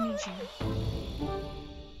 I need you.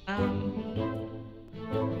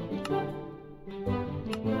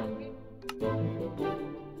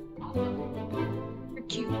 You're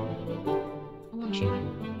cute. I want you.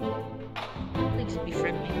 Please be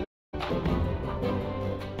friendly.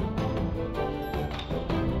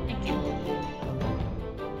 Thank you.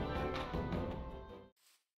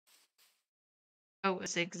 Oh, a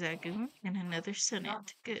zigzagoon and another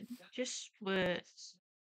Senate. Good. Just what?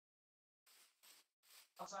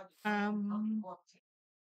 Um.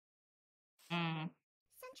 Mm.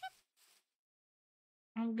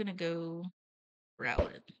 I'm gonna go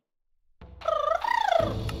Rowlet.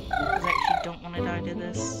 Because I actually don't want to die to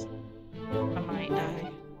this. I might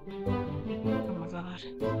die. Oh my god.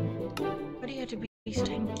 Why do you have to be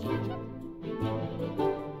stinky?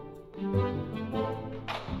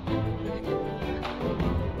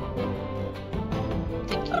 I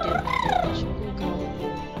think you did more damage. Oh god.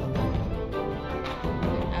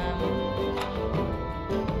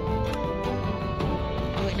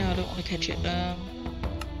 Oh wait, no, I don't want to catch it.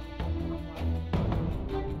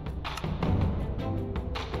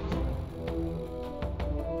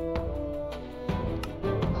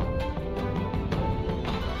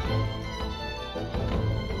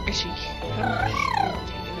 Actually, how much health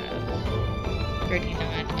do you have? 39.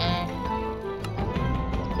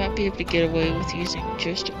 Might be able to get away with using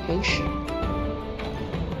just a potion.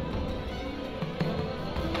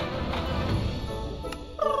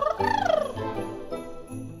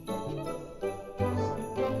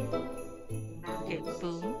 Okay,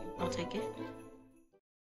 boom. I'll take it.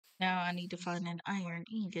 Now I need to find an iron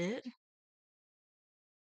ingot.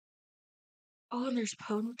 Oh, and there's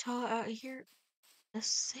Ponyta out here. That's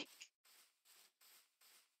sick.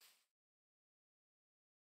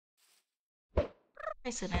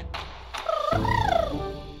 Isn't it? Oh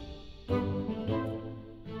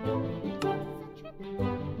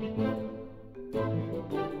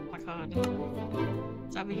my god.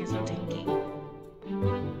 Stop being so tinky.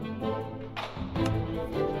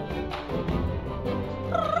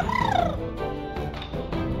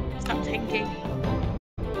 Stop tinking.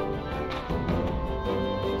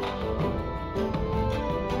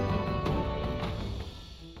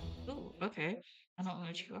 Ooh, okay. I don't know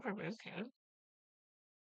what you are, but okay.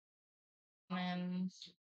 And then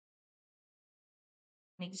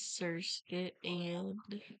make Surskit and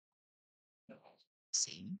let's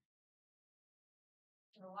see.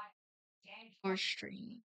 4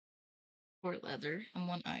 string, 4 leather, and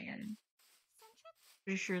 1 iron.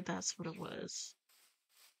 Pretty sure that's what it was.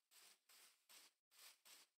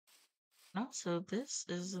 And also, this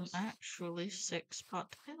is an actually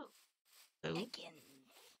 6-pot tile. So,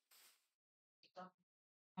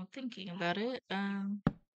 I'm thinking about it.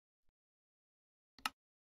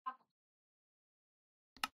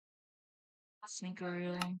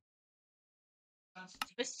 Sneaker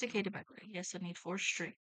sophisticated background. Yes, I need 4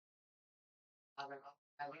 string.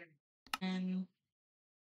 And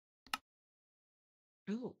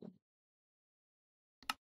ooh.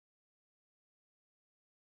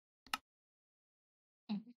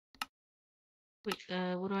 Wait,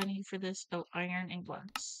 what do I need for this? Oh, iron and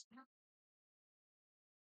glass.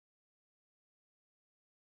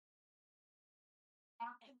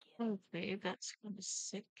 Okay, that's kind of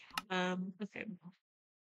sick. Okay.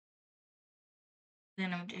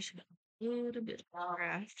 Then I'm just gonna a little bit of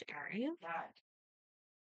craft area.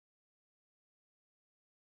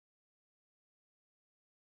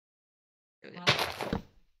 There we go.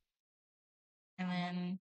 And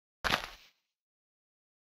then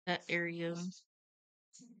that area.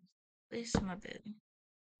 Place my bed.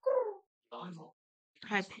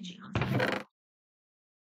 Hi, pigeon. And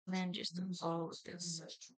then just all of this.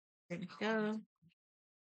 There we go.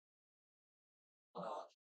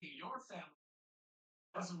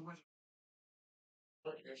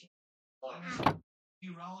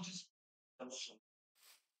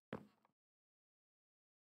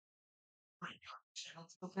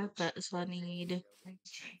 Okay, that is what I need.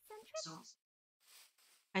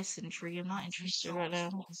 High Century, I'm not interested right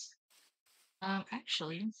now.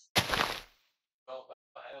 Actually, oh,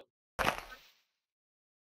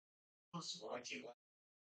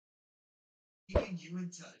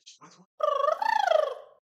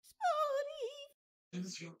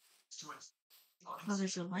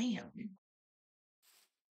 there's a lamb.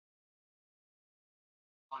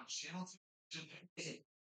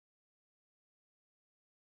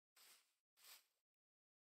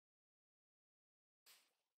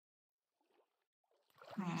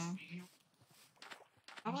 Hmm.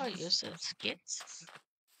 How about use it? Skits?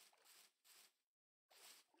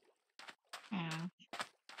 Hmm.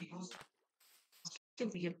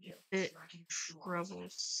 Could be a bit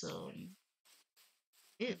troublesome.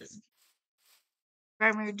 Ew.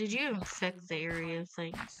 Primer, did you infect the area?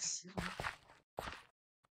 Thanks.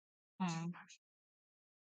 Hmm.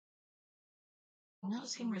 Not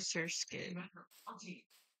seeing research skin.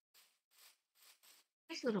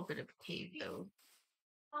 There's a little bit of cave though.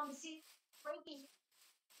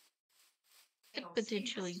 Could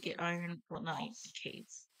potentially get iron, well, not in cave.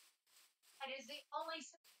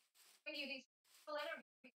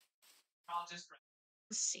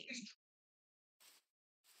 Let's see.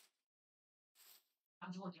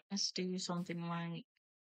 Let's do something like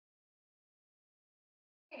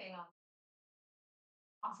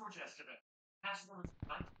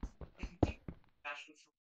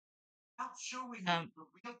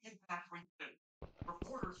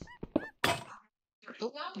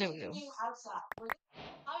Oh, there we go.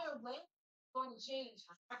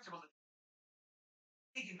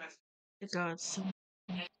 It got some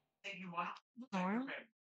more.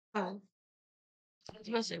 Oh, I was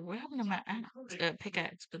about to say, what happened to my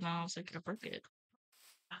pickaxe? But then I was like, I broke it.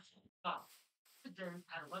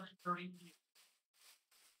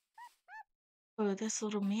 Oh, that's a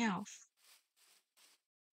little meowth.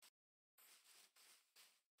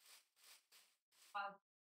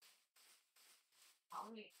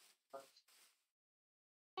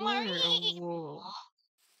 You're a wolf.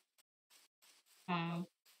 Hmm.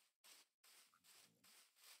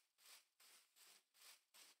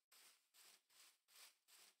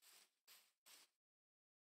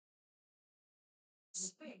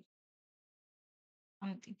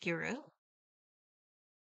 I'm the hero.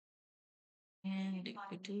 And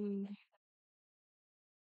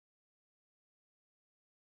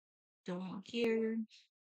doing gear.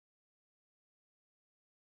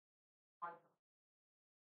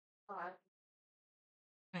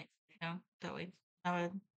 Wait, no, that way. I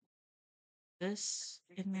would this,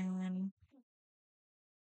 and then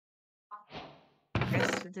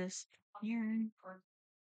rest of this here.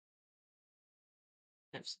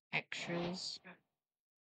 Have some extras.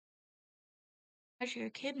 Actually, I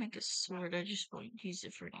can make a sword. I just won't use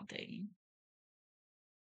it for anything.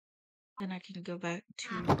 Then I can go back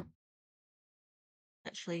to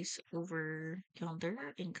that place over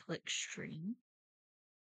yonder and collect string.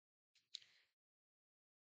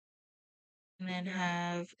 And then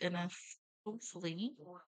have enough, hopefully,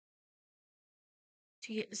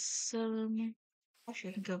 to get some.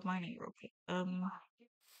 Actually, I can go mining real quick.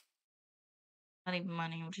 Not even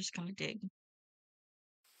mining. I'm just gonna dig.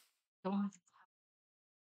 Go on,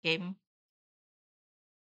 game.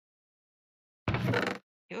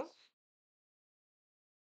 Go.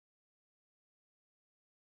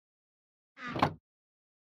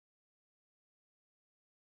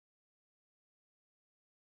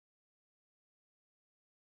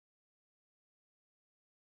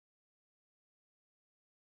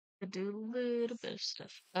 I do a little bit of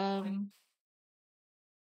stuff.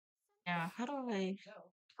 Yeah. How do I?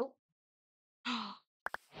 Oh.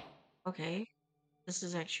 Okay. This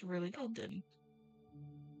is actually really good then.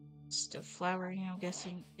 Still flowering, I'm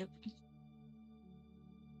guessing. Yep.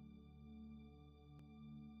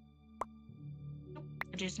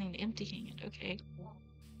 I just need emptying it. Okay.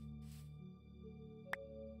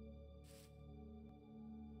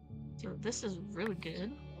 So this is really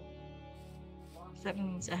good. That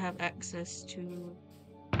means I have access to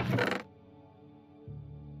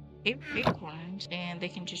acorns, and they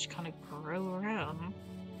can just kind of grow around.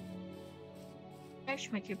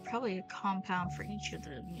 Actually, make it probably a compound for each of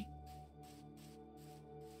them.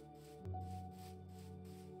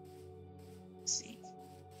 Let's see.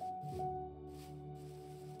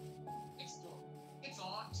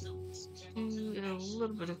 Do a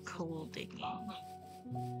little bit of coal digging.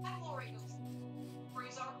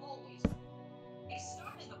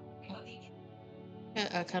 Yeah,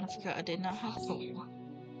 I kind of forgot I did not have coal.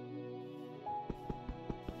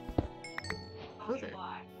 Oh, there.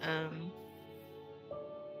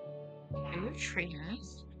 Are you a trainer?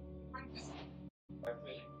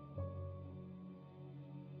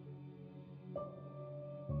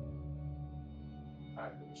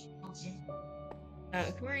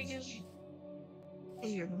 Who are you? Oh,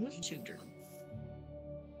 you're a move tutor.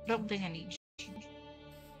 Don't think I need you.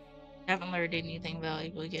 Haven't learned anything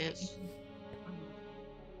valuable yet.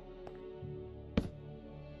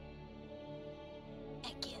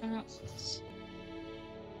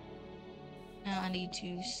 Now I need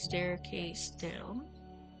to staircase down.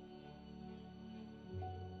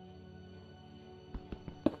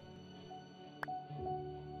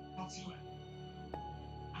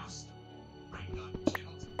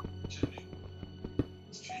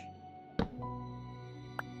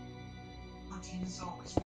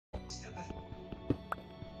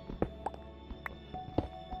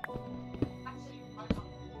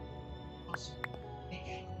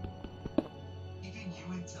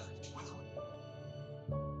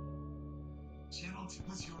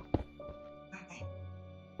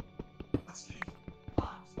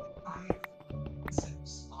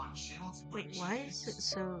 Wait, why is it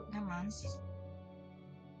so? Never mind.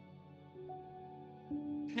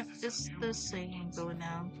 Nope, it's the same going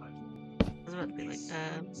down. I was about to be like,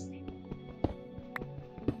 oh.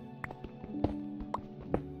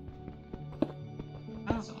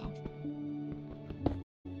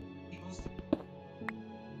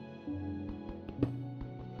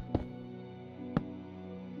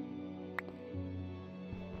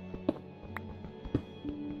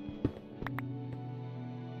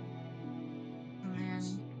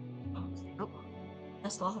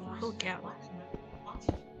 That's a lot of hook out.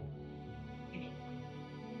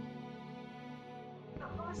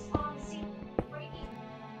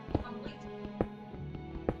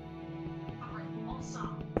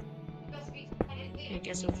 I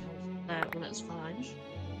guess if that well, that's fine.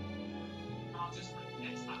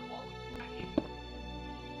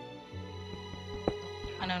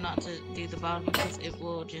 I know not to do the bottom because it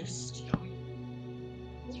will just.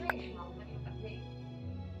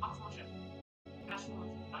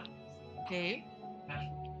 Okay.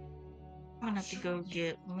 I'm gonna have to go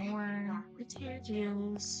get more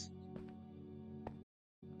materials.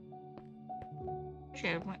 Actually,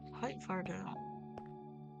 I went quite far down.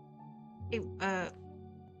 Hey,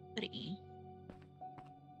 buddy.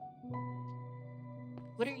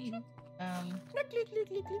 What are you? Click, click, click,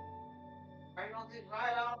 click, click. Right on this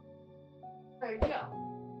right off. There you go.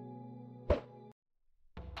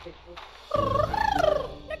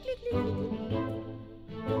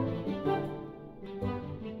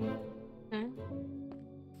 Okay.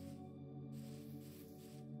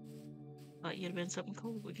 Thought you'd have been something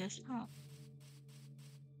cool, but guess not.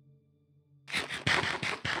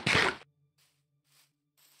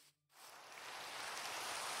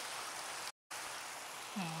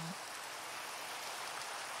 Hmm.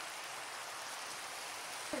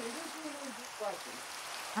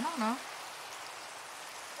 I don't know.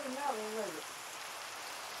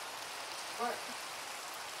 What?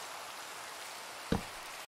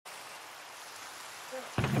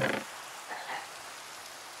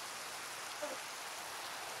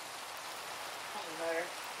 Better.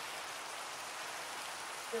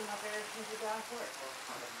 Still not there since you got off work.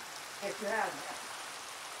 If you haven't.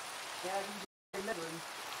 Yeah, you remember.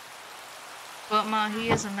 But Ma, he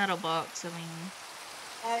is a metal box. I mean,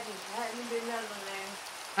 Hadn't been none of them.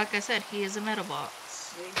 like I said, he is a metal box.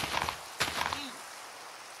 See?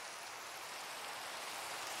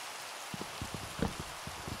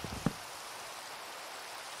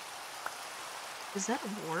 Is that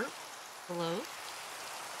a warp? Hello?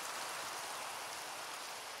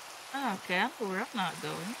 Oh, okay, I know where I'm not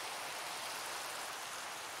going.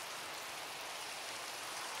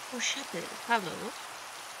 Oh, shut it. Hello.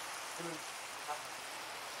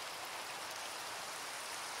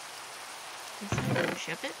 Hello,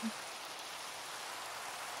 ship it.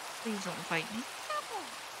 Please don't fight me.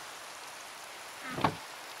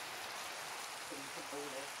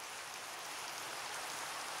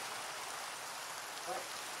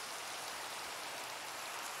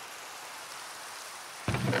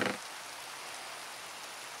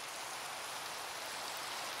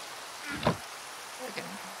 Okay.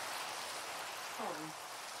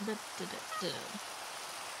 Da, da, da, da.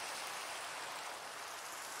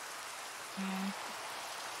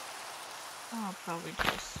 I'll probably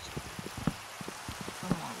just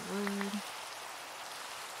some more wood.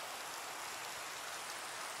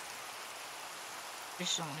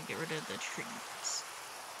 Just don't want to get rid of the trees.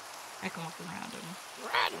 I can walk around them.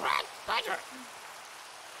 Red badger.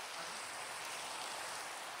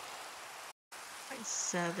 Like I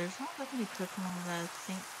said, there's not that many Pokemon that I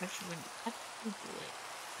think actually when I Google it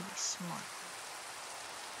to be smart.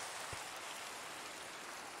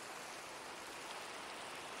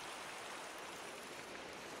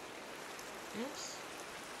 Yes.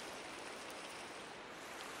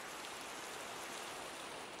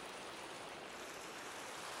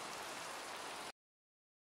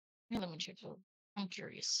 Yeah, let me check it. I'm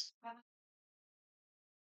curious.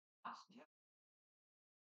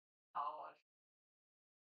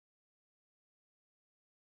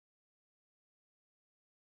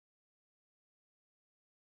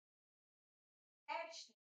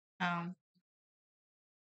 Um.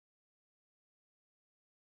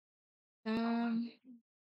 Um.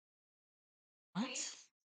 What?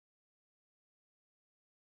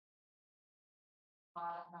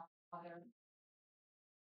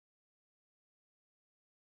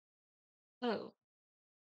 Oh.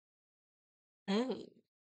 Oh.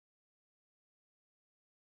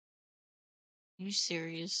 You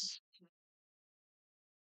serious?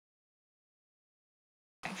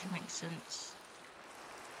 Actually makes sense.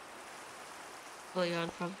 Well, yeah,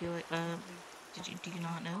 I'd probably be like, do you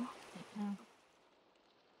not know? No.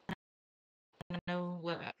 I know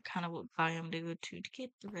what kind of what biome to go to get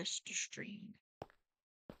the rest of stream.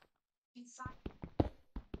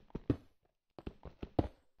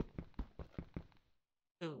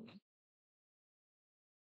 Oh.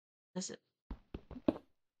 That's it.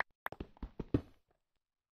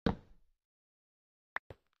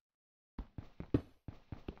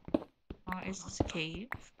 Is this a cave?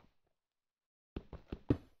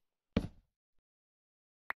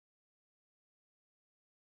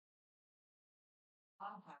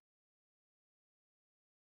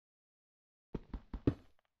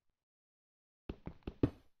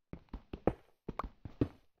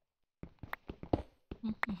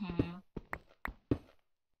 Mhm.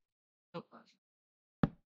 Oh.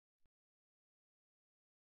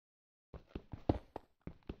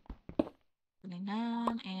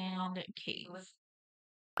 29 and cave.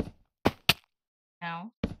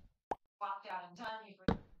 Now. Walked out in time.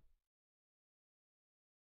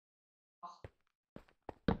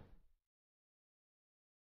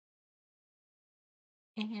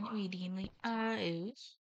 And immediately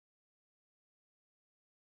eyes.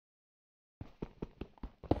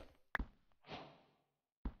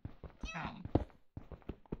 Um.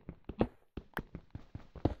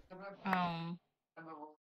 Um. I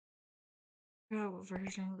forgot what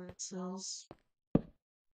version this is.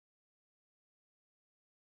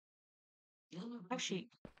 Actually,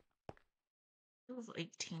 it was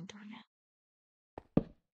 18, darn it.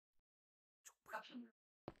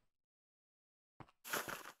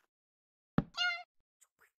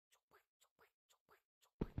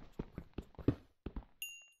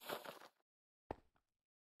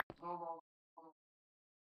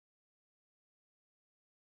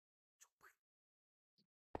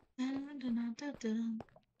 Dun, dun, dun, dun, dun.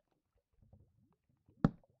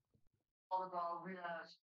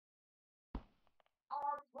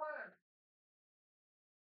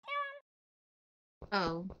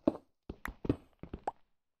 Oh.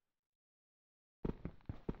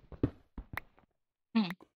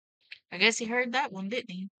 Hmm. I guess he heard that one,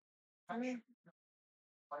 didn't he?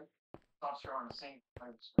 Thoughts are on the same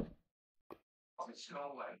place. It's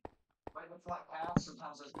no way. But the flat path,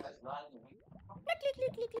 sometimes those guys run.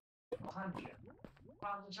 Behind you.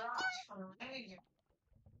 On the jobs.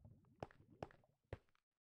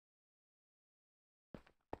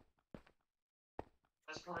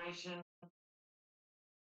 Desperation.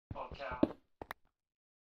 Okay.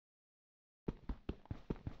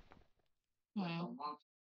 Hmm.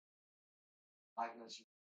 Like this.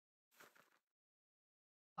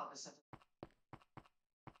 Opposite.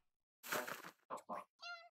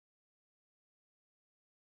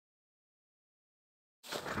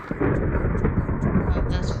 Oh,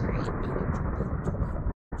 that's great.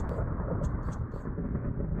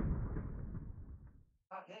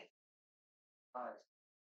 Okay. Alright.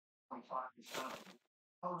 25%.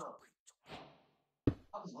 Oh no.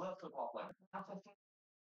 I was left football player. How 15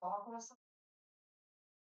 ball for us?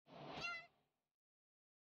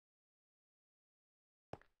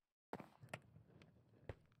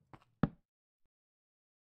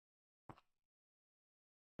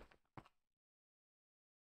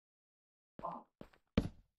 Oh.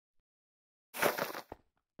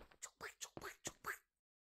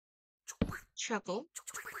 Chuckle.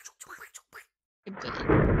 Good.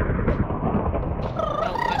 Oh,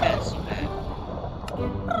 I got some back.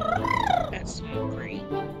 That's great.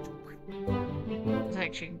 It's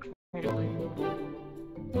actually incredibly.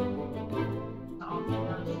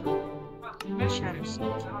 My shadows.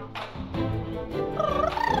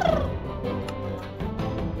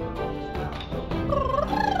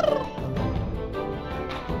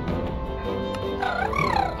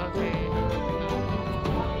 Okay.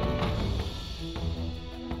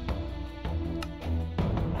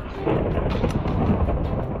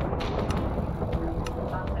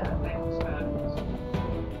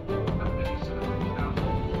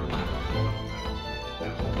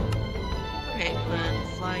 Okay, but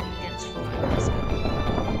flying against flying. Let's go.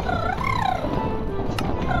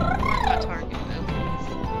 Not my target though.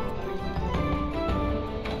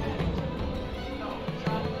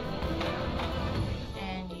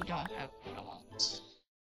 And you don't have what I want.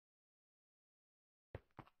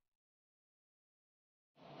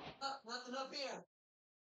 Nothing up here.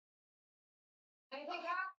 Anything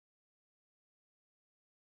out?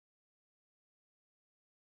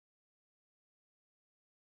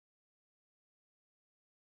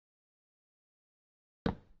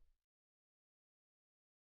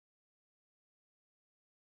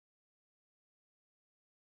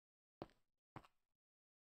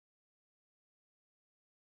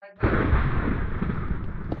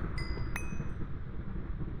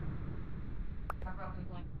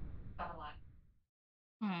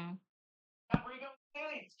 Hmm. Where you go?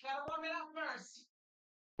 Aliens. Gotta warm it up first.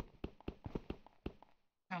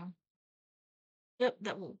 Yep,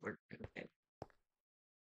 that will work. Okay.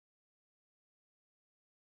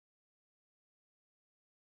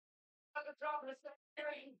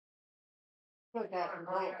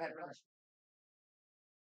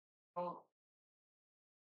 Oh.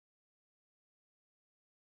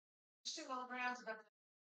 Still on ground.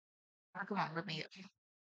 Oh, come on, let me.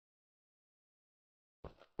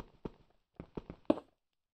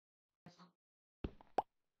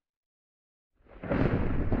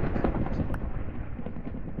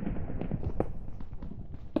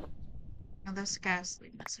 Oh, that's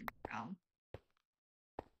ghastly messing around.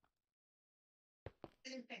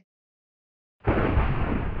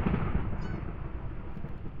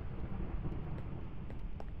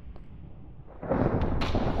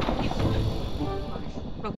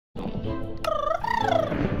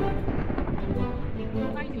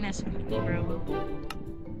 Why are you messing with me, bro?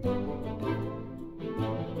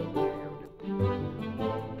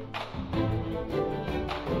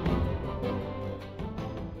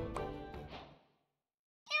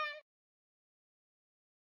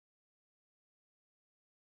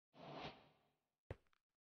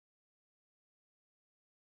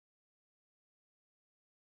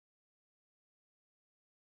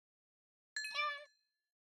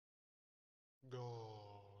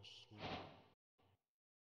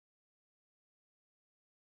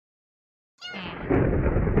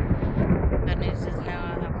 Good news is now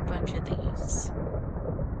I have a bunch of these.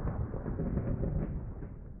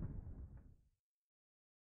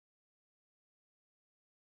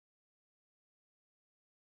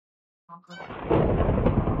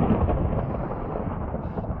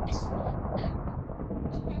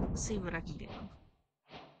 Let's see what I can do.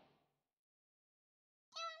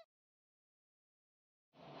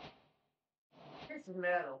 Here's the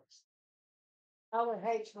metal. I would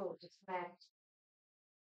hate for it to smash.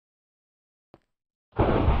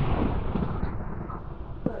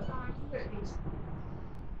 Look,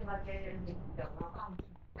 like I didn't need to go. I'm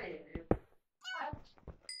ready.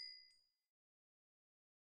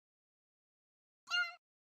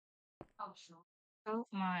 Oh, sure. Oh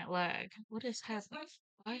my lag. What is happening?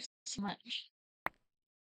 Why so much?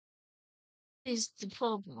 What is the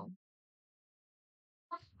problem?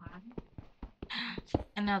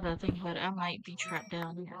 Another thing, but I might be trapped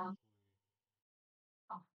down here.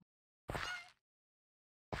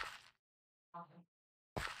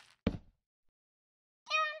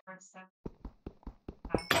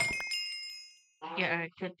 Yeah, I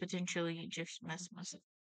could potentially just mess myself.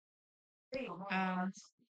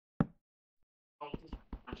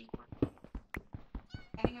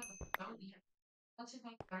 What's it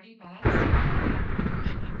like 30 minutes?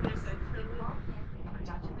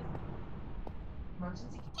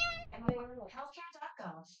 Emergency and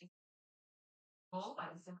healthcare.gov. Full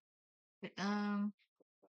license. God,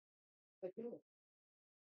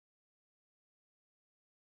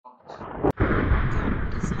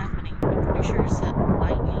 what is happening? I'm pretty sure it's that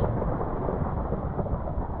lightning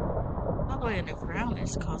all the way underground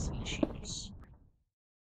is causing issues.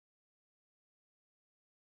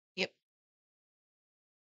 Yep.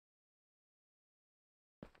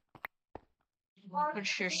 Pretty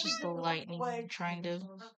sure it's just the lightning trying to.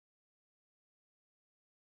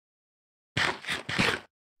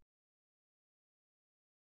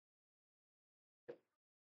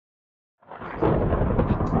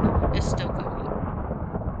 It's still going.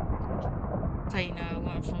 So you know, I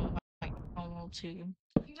went from like normal to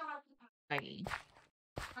laggy.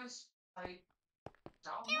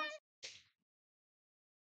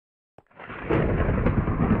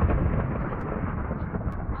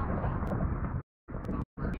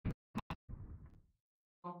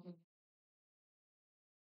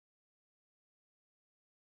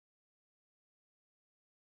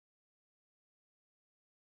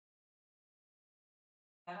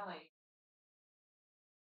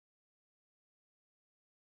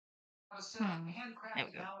 There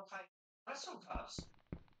we go.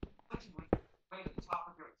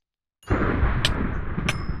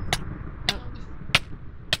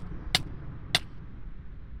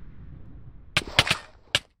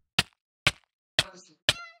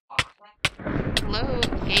 Hello,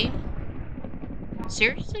 game?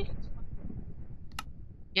 Seriously?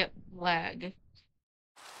 Yep, lag.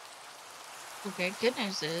 Okay, good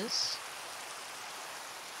news is.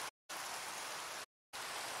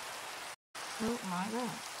 Oh my god.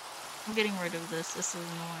 I'm getting rid of this. This is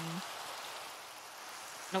annoying.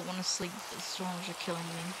 I don't want to sleep. The storms are killing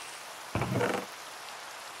me.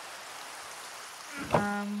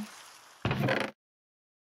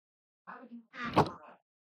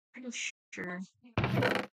 Pretty sure.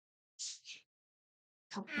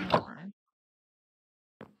 Couple more.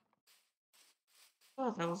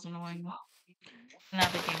 Oh, that was annoying. Now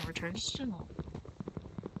the game returns to normal.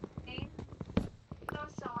 So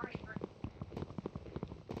sorry.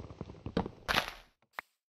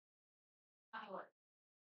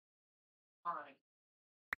 All right.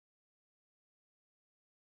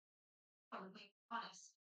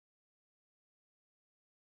 Honest.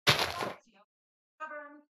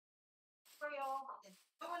 Stubborn. Real.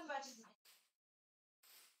 No one budges.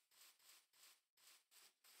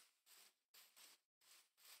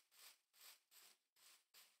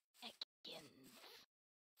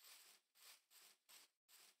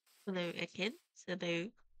 Hello, a kid. Hello.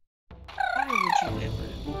 Why would you ever?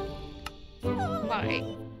 Why?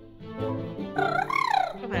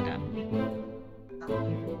 What have I done?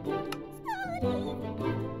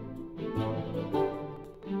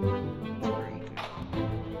 Sorry, girl.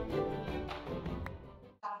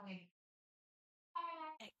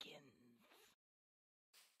 Again.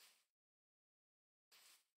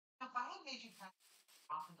 If I had made you kind of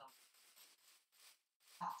off and on,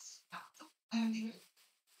 that's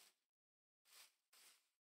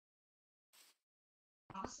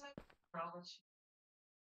honestly, probably.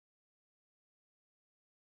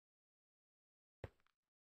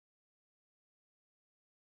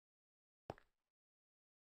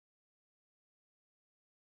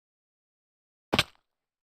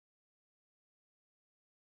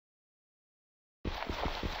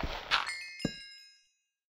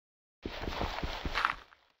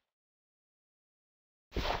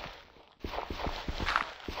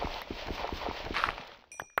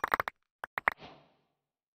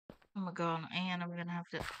 Oh my god, and I'm gonna have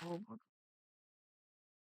to. Oh my,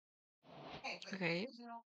 okay.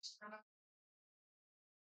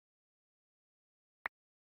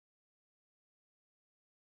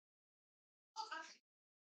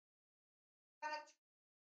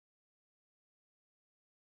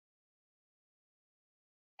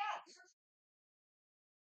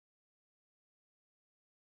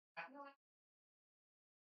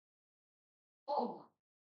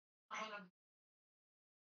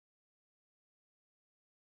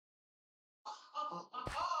 Oh,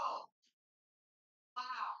 oh,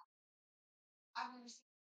 wow. I've never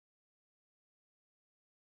seen that.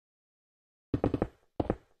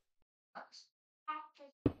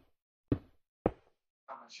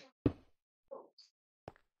 I'm not sure.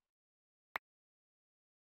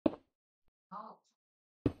 Oh,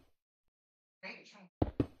 great.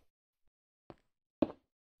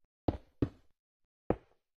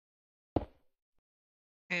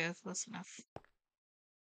 Okay, that's close enough.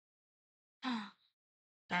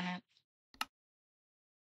 Darn it.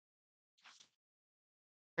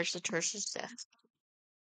 Where's the Tertius death?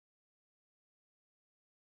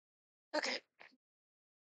 Okay.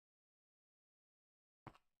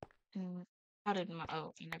 And how did my.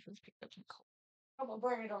 Oh, I never picked up some coal. Come on,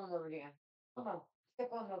 bring it on over here. Come on,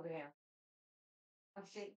 step on over here. I'm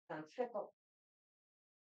sitting on triple.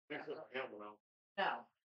 No.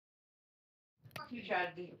 You tried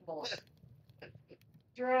to be smart.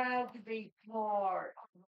 Tried to be smart.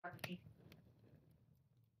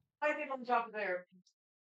 I get on top of there.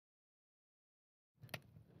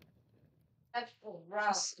 That's the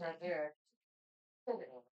rouse right there. Put it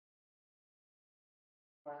on.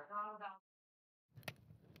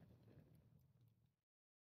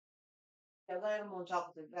 Yeah, lay them on top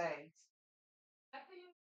of the bags.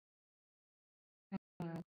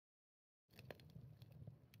 Mm.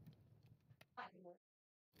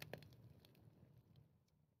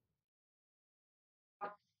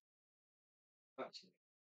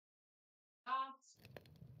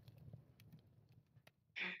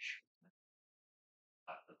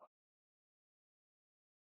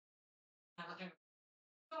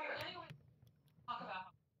 So anyway, talk about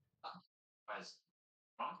guys.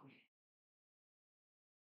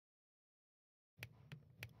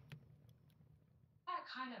 That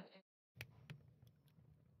kind of.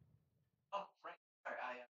 Oh, right. Sorry,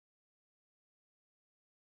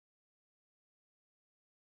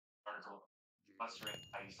 article. Mustering.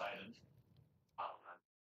 I decided.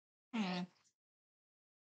 Hmm.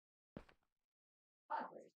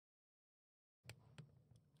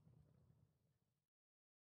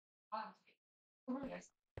 Yes,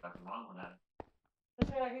 nothing wrong with that.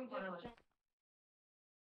 That's what I can do.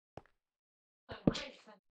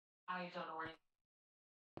 I don't know where.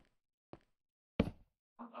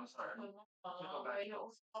 I'm sorry. Go back. Yes.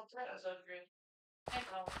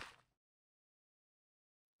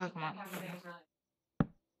 Oh, come on.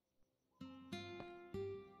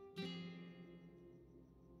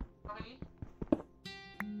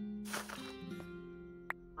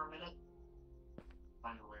 For a minute.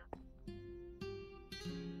 Find a way.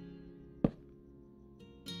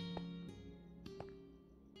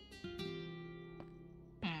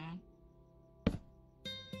 Hmm.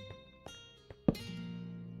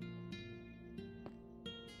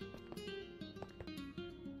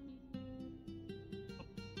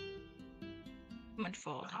 Image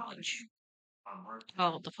fold image.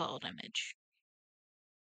 Oh, the fold image.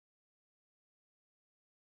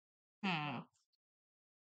 Hmm.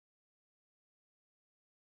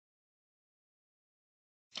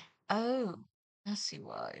 Oh, I see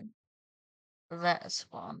why. That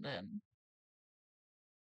spawned in.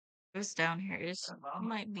 This down here is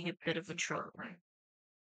might be a bit of a trouble.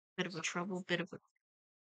 Bit of a trouble, bit of a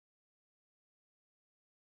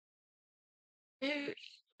Eh,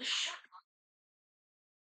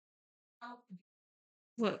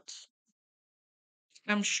 what?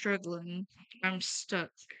 I'm struggling. I'm stuck.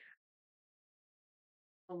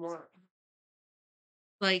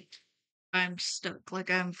 Like I'm stuck. Like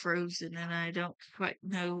I'm frozen and I don't quite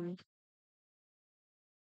know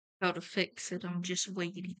how to fix it. I'm just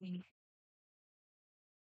waiting.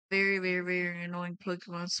 Very, very, very annoying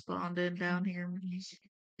Pokemon spawned in down here.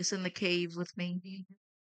 It's in the cave with me.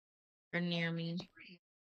 Or near me.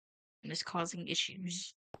 And it's causing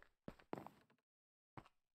issues.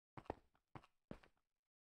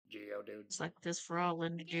 Geodude. It's like this for all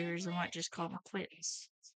Lenders. I might just call them quits.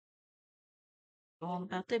 Go on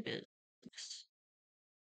about their business.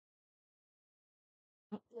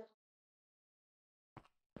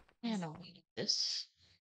 And I'll eat this.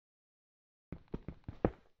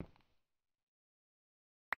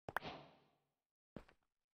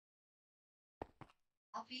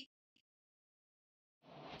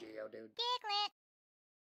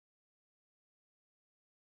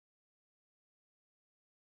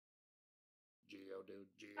 Geodude.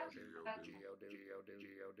 Geodude. Geodude. Geodude.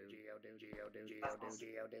 Geodude. Geodude. Geodude.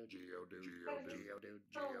 Geodude. Geodude. Geodude.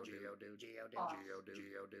 Geodude. Geodude.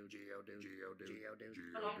 Geodude. Geodude. Geodude.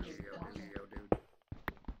 Geodude.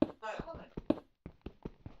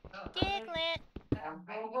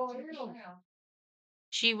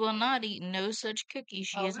 She will not eat no such cookies.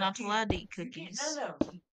 She is not allowed to eat cookies.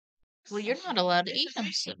 Well, you're not allowed to eat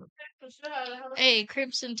them, so. Hey,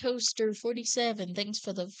 Crimson Toaster 47, thanks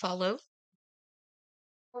for the follow.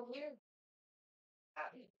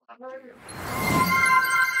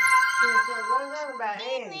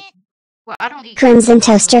 Well, I don't eat Crimson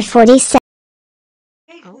Toaster 47.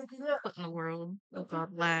 Oh, what in the world? Oh god,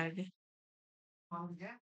 lag.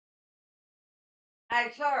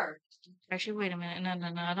 Hey, sir. Actually, wait a minute. No,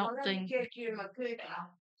 I don't think. Catch you in my cookie.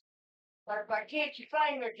 But if I catch your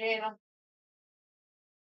fingers in them,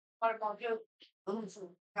 what am I gonna do? What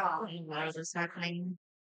in the world is happening?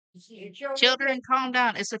 It's your Children, calm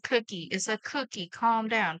down. It's a cookie. It's a cookie. Calm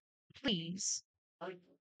down. Please. That's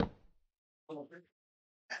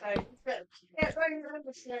why you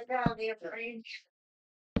understand down there, friend.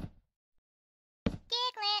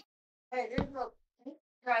 Hey, there's no.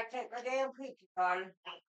 Try to take my damn cookie, darling.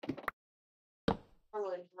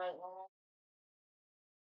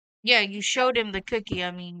 Yeah, you showed him the cookie.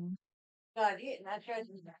 I mean, No, I didn't. I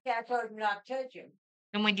told him not to touch him.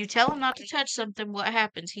 and when you tell him not to touch something, what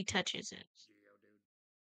happens? He touches it.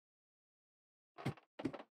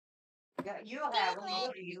 Yeah, you'll have them.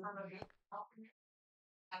 What do you?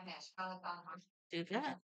 Do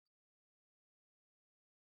that.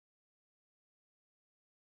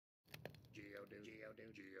 Geodude.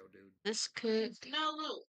 Geodude. Geodude. This cook. Now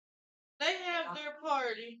look, they have their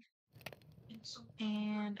party.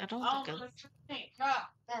 And I don't On think the I.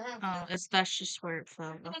 13th. Oh, that's just where it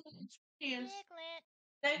fell. Yes.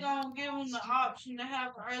 They gonna give them the option to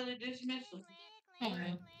have early dismissal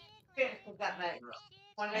Hmm.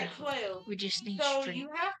 when they're 12. We just need So strength. you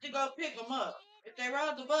have to go pick them up. If they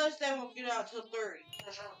ride the bus, they won't get out till 3.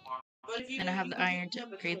 But if you And do, I have you the can iron pick to them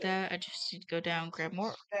up at upgrade 12. that. I just need to go down, grab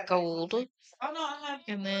more gold. Oh no, I have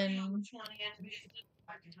And then. which one is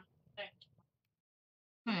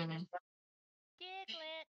Hmm.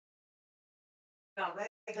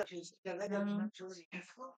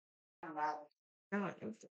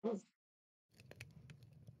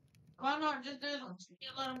 Why not just do them? You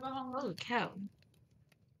let them go home. Holy cow.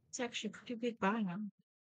 It's actually a pretty big biome.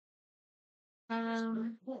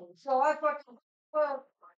 So I thought, well,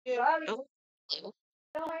 Oh.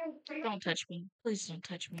 Don't touch me. Please don't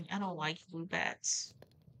touch me. I don't like blue bats.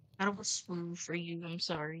 I don't swoon for you. I'm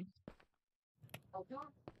sorry.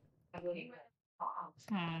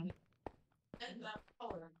 Hmm.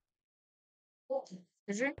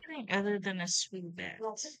 Is there anything other than a smooth bat?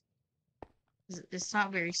 It's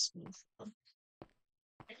not very smooth.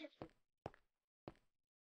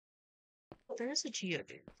 There's a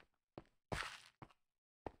Geodude.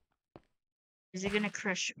 Is he gonna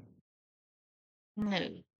crush me?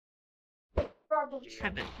 No.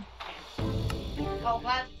 Heaven.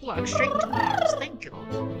 Walk straight to Mars. Thank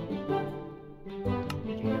you.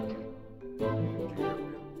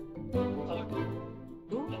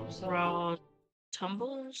 Ooh, raw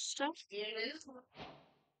tumble stuff?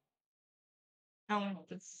 I want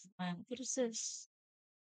this. What is this?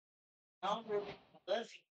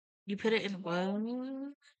 You put it in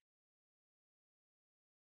what?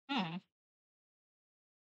 Hmm.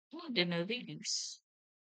 I didn't know the use.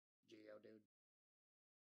 Geodude.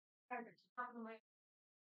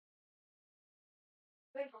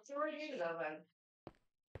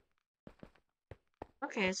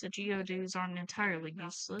 Okay, so geodudes aren't entirely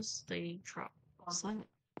useless. They drop slime.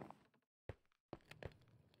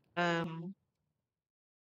 Um,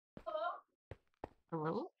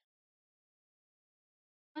 hello?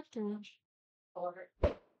 What the?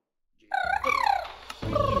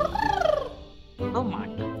 Oh my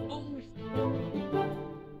god.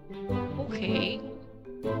 Okay.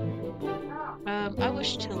 I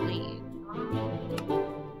wish to leave.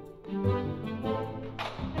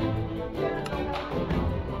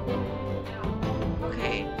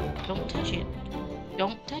 Okay. Don't touch it.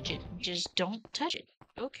 Don't touch it. Just don't touch it.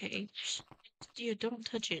 Okay. Yeah, don't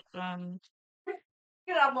touch it.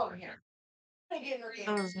 Get out over here. Get in her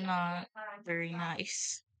That was not very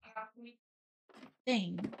nice.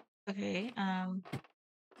 Thing. Okay, no.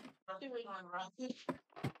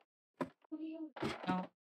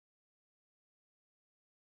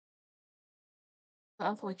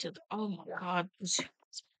 Halfway to the, oh my god.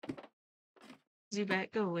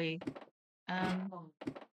 Zubat, go away.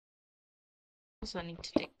 Also I need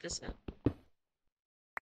to take this out.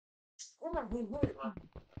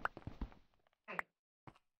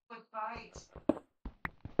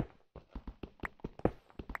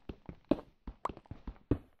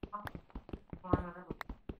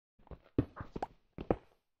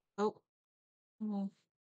 Oh. Oh.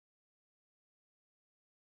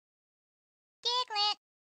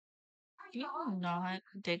 You not,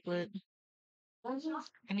 Diglett.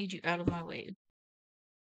 I need you out of my way.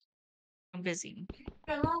 I'm busy.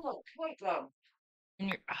 And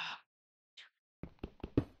you're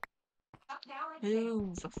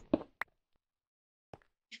move.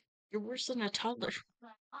 You're worse than a toddler.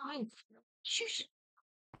 Move. Shush.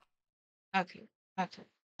 Okay. Okay.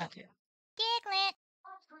 Okay.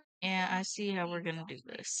 Yeah, I see how we're gonna do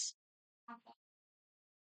this.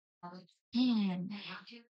 Hmm.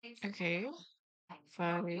 Okay.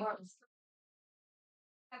 5.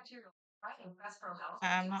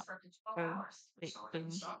 I'm not. Oh, wait, boom.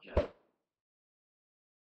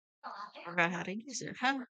 Forgot how to use it,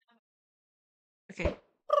 huh? Okay.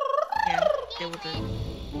 Yeah, deal with it.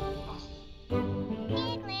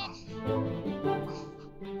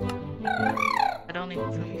 I don't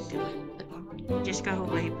even fucking do it. Just go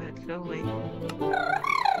away, bud. Go away.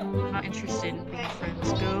 I'm not interested in being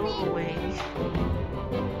friends. Go away.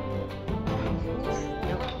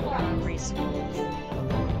 Nope, reasonable.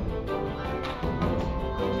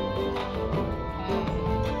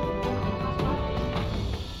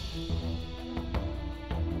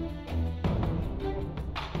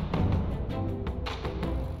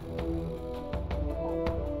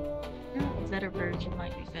 Better version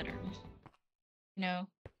might be better. You know,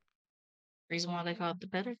 reason why they call it the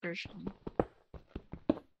better version.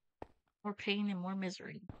 More pain and more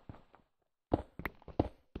misery.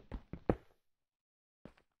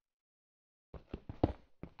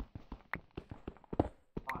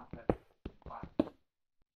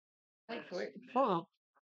 Oh.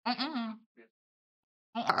 Mm-mm.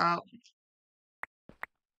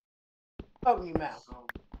 Open your mouth.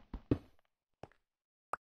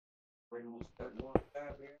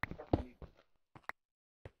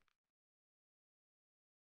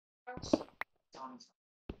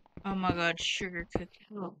 Oh my god, sugar cookie.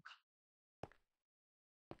 Oh.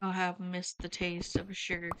 I have missed the taste of a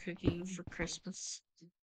sugar cookie for Christmas.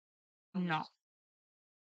 No.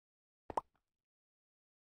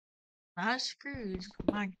 Not Scrooge.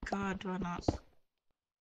 My god, do I not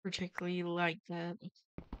particularly like that.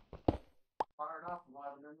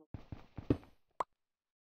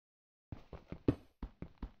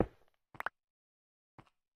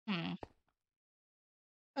 Hmm.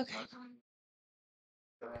 Okay.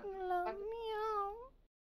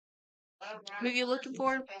 Who are you looking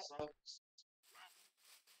for?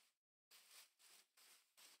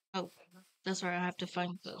 Oh, that's right, I have to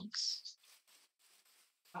find bugs.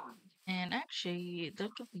 And actually,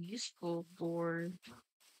 that could be useful for.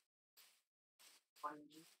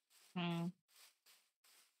 Hmm.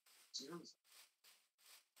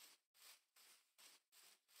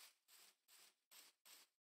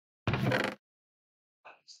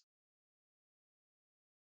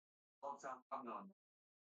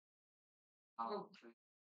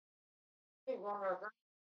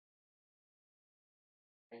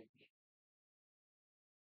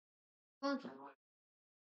 Oh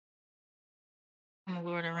my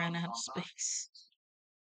lord, I ran out of space.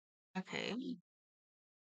 Okay.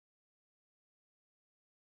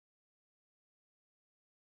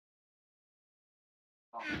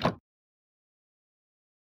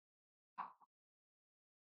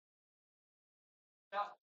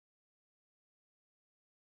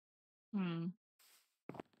 Hmm.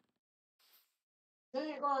 Where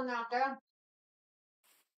you going out there?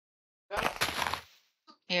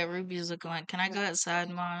 Yeah, Ruby's looking like, can I go outside,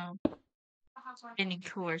 Mom? And of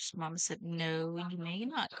course, Mom said, no, you may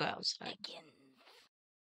not go outside.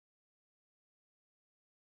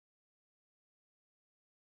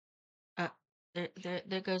 Uh,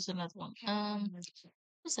 there goes another one.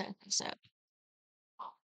 What's that? What's that?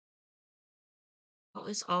 Oh,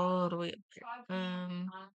 it's all the way up there.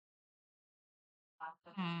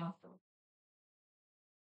 Hmm.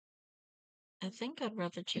 I think I'd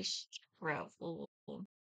rather just travel.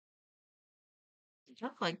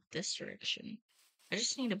 Not like this direction. I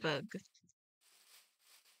just need a bug.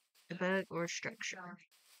 A bug or a structure.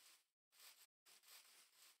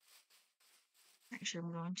 Actually,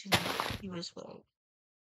 I'm going to need you as well.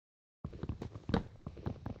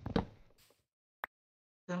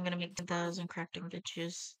 So I'm gonna make 10,000 crafting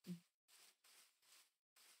bitches.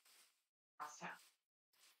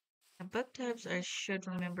 The bug types I should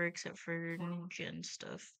remember except for ninja and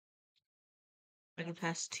stuff. Like the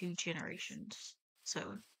past 2 generations.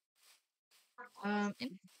 So, and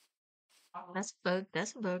that's a bug,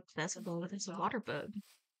 that's a bug, that's a bug, that's a water bug.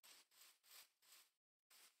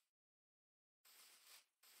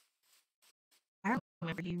 I don't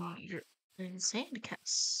remember you're in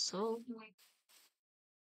sandcastle.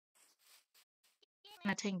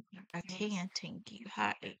 I can't tank you.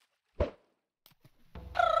 Hi.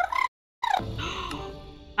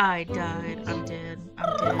 I died. I'm dead.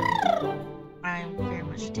 I'm dead. I'm very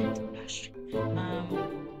much dead. Gosh.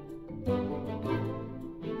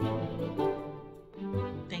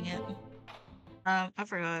 Dang it. I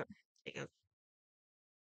forgot. Take it.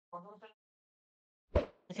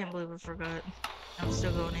 I can't believe I forgot. I'm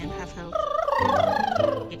still going in half health.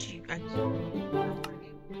 Get you. Okay.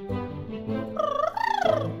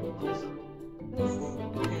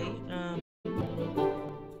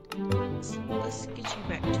 Let's get you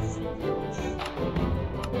back to full health.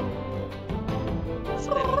 That's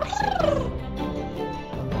a bit more safe.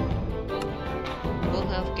 Full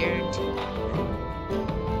health guaranteed.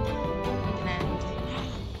 And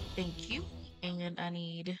thank you. And I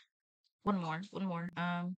need one more. One more.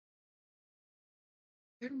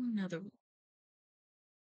 There's another one.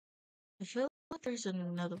 I feel like there's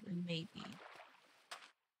another one, maybe.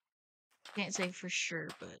 Can't say for sure,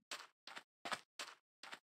 but.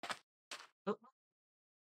 Oh.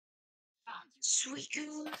 Sweet.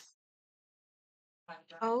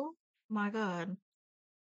 Oh my god.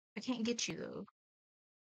 I can't get you though.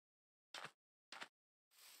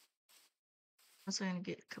 I'm also gonna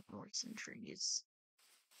get a couple more centuries.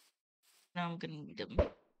 Now I'm gonna need them.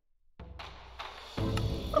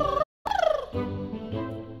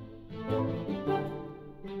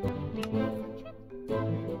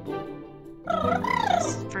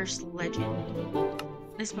 This first legend.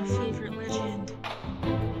 It's my favorite legend.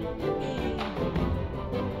 Yay.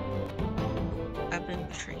 I've been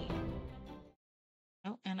betrayed.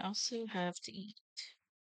 Oh, and I also have to eat.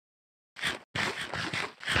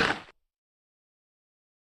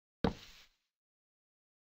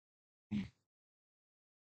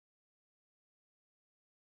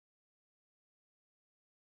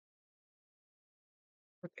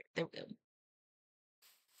 Okay, there we go.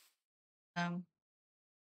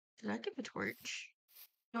 Did I give a torch?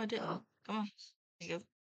 No, I didn't. Come on. There you go.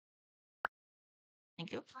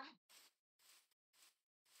 Thank you.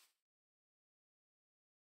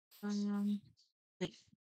 Wait.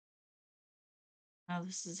 Now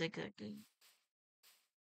this is exactly.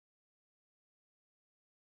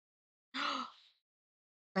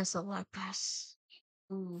 That's a lapis.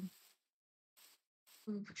 Ooh.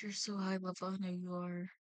 Ooh, but you're so high level. I know you are.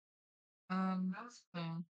 Hmm.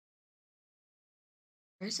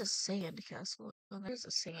 There's a sand castle. Oh, there's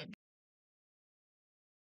a sand.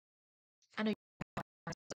 I know.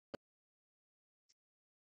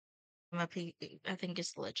 I think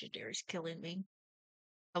it's legendary's killing me.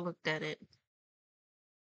 I looked at it.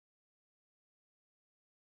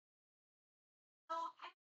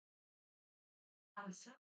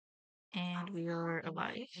 And we are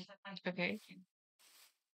alive. Okay.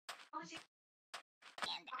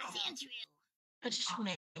 I just want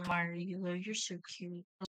to admire you, though. You're so cute.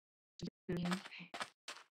 No, okay.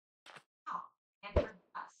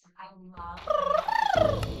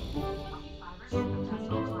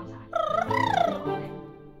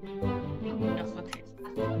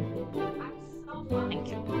 Thank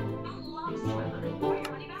you. Here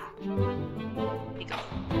you go.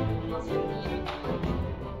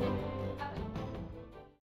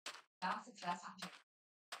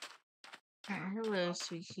 Alright, hello,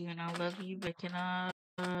 sweetie, and I love you, but cannot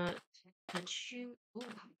But shoot. Ooh.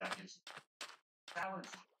 That was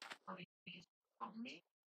pretty easy for me.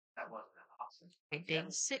 That wasn't an option. Day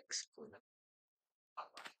 6.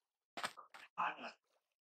 I'm not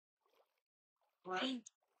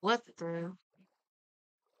What the?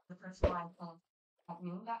 The first line of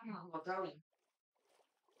you got your going.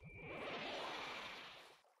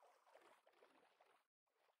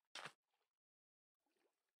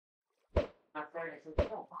 My friend is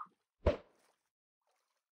cool.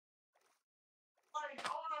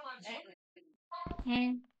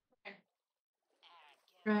 Hmm.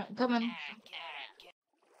 Right, coming.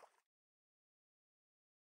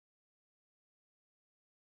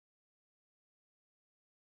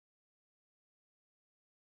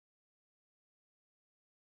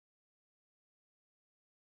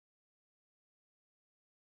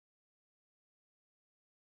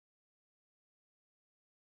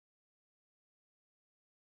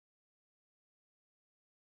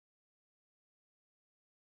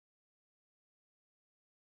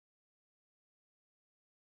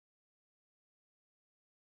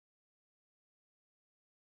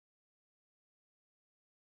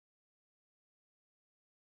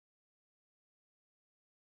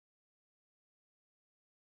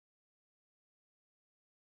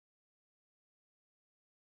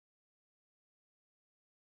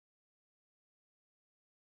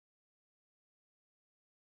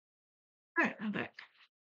 Alright, I'm back.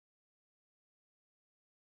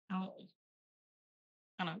 Oh.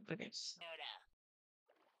 I don't know, okay.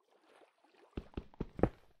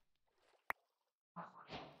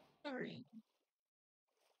 Sorry.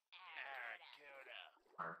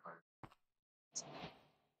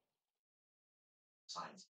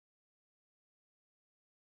 science.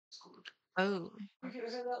 Oh. You hear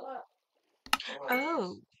that loud?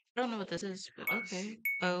 Oh. I don't know what this is, but okay.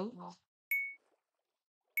 Oh.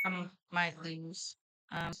 I might lose.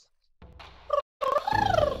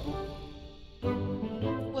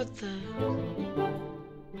 What the?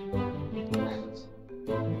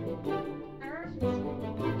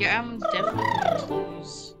 Yeah, I'm definitely going to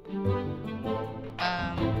lose.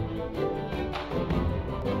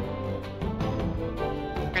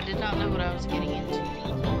 I did not know what I was getting into.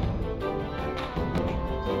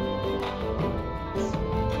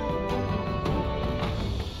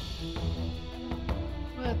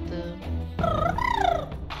 What the?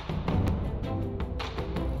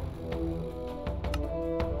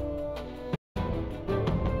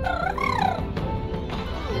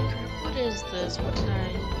 Holy crap, what is this? What did I...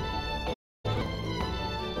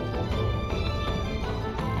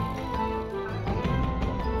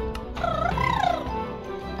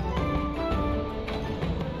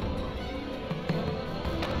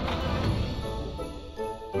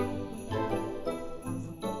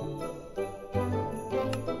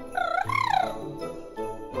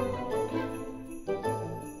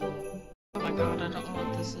 Oh my god, I don't know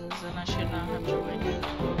what this is, and I should not have joined it.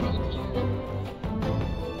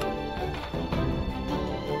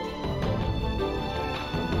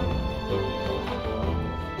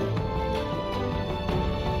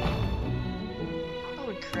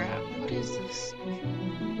 Holy crap, what is this? Come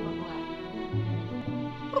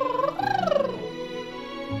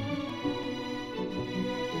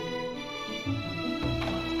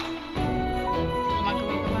on, come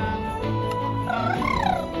on, come on.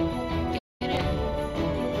 Get it.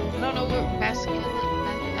 I don't know where basket is. I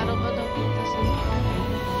don't know what this is.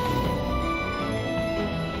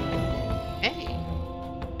 Hey.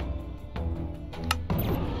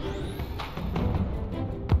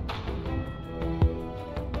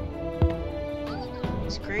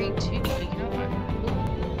 It's grade 2, but you know what?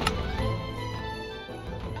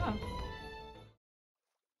 Oh.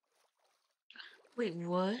 Wait,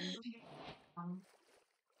 what?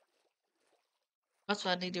 That's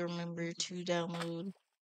what I need to remember to download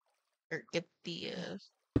or get the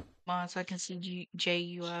mod so I can see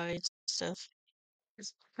JUI and stuff.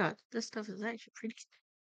 'Cause, God, this stuff is actually pretty.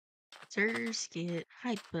 Sir Skit,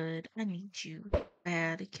 hi bud, I need you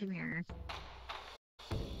bad. Come here.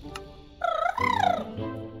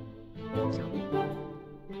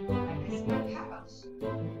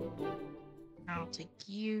 I'll take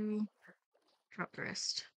you. Drop the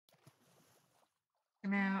rest.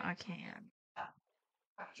 And now I can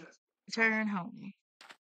return home.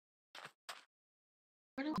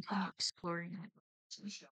 Where do we continue exploring it?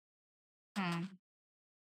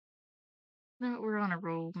 No, we're on a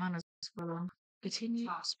roll. Might as well continue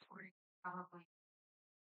exploring. Probably.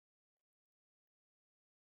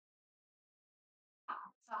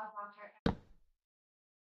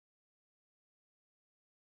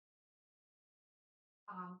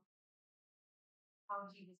 How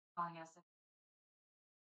would you just calling us?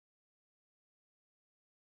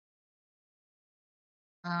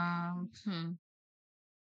 Hmm.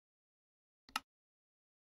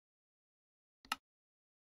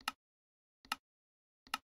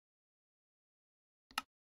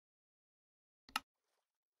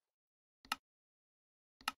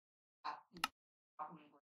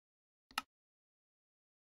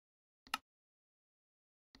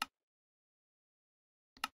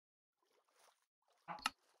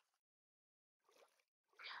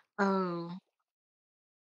 Oh.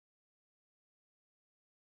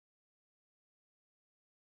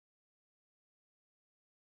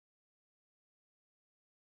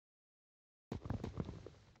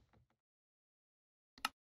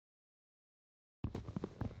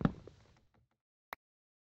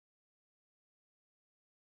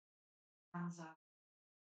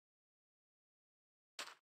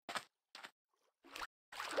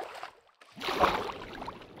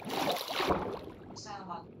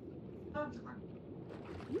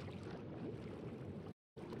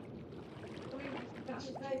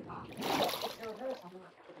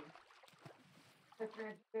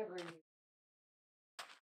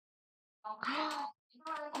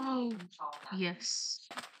 Oh. Yes.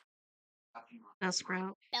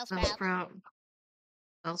 Bellsprout. Bellsprout. Bellsprout.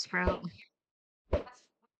 Bellsprout.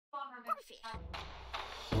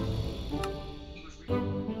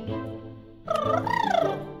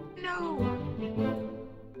 No.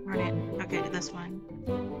 Darn it. Okay, that's fine. I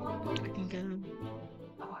can go.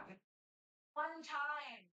 One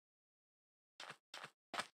time.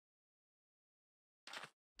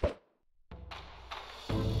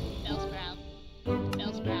 Bellsprout.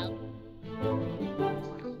 Bellsprout.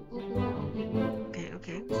 Okay,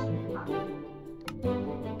 okay.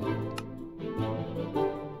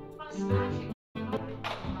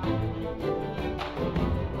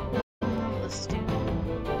 Let's do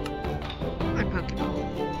my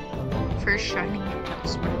Pokeball. First shining at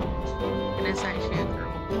Bellsprout. And it's actually a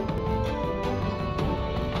girl.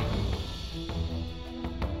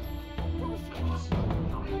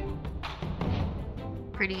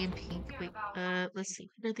 Pretty in pink. Wait, let's see.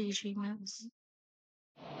 What are the achievements?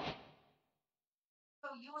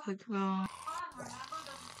 Pokeball.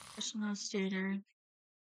 Personal standard.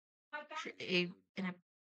 In a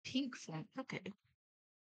pink font. Okay.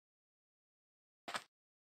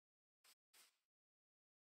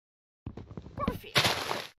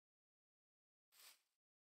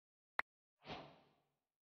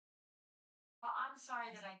 Well, I'm sorry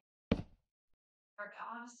that I.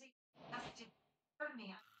 Honestly, that's did hurt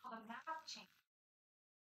me. All the map change.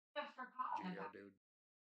 I've forgotten about. Geodude.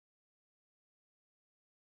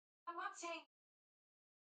 I'm not saying.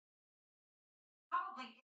 Probably.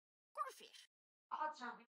 Odds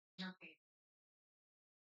are your favorite.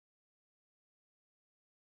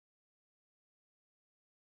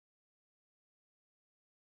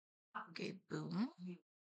 Okay, boom.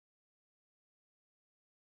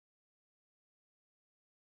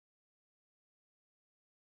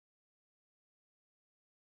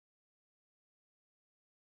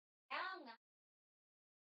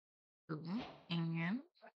 Boom. And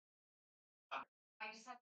I just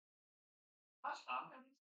said.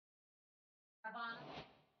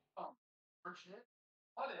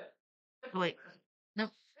 oh, wait.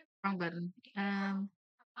 Nope. Wrong button.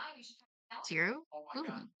 0? Ooh,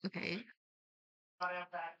 okay.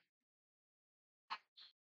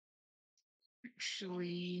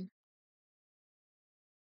 Actually,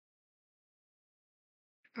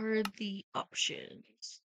 are the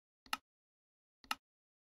options.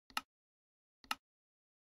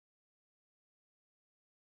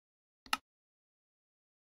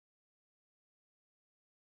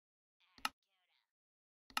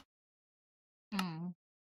 Hmm.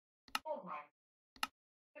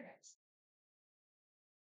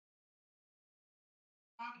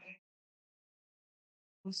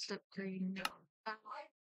 What's the green?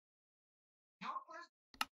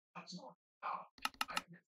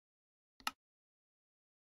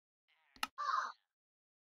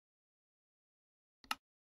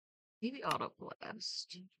 Maybe Auto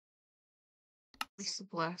Blast. At least the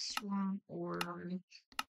blast one, or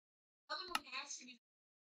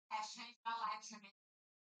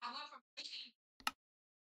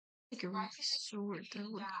like a ruby sword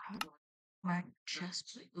that would have my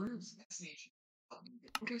chest plate. Ooh.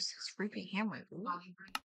 What is this ruby hammer? Ooh.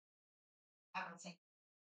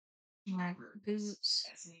 My boots.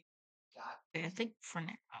 Okay, I think for now,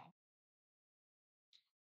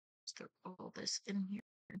 let's throw all this in here.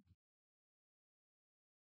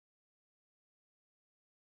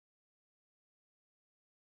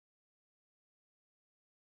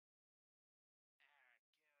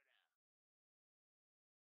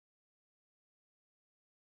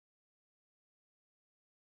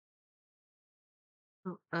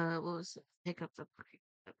 What was it? Pick up the break.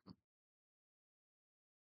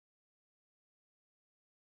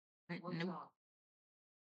 Wait, nope.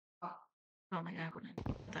 Don't think I wouldn't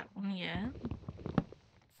do that one yet.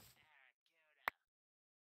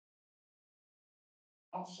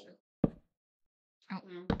 Oh, shit. Oh,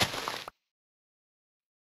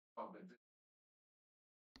 Oh, but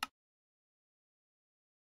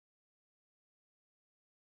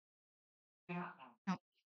yeah. no.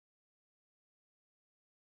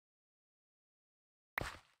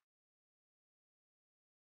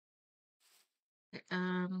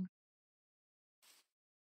 Um,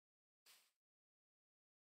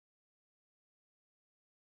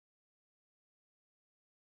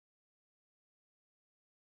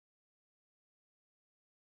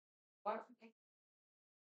 What?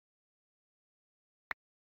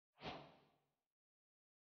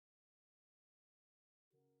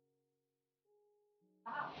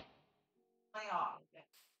 Wow. Play off.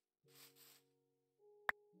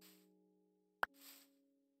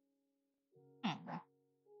 hmm.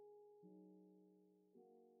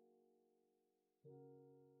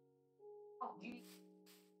 Oh, you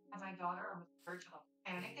have my daughter on the verge of a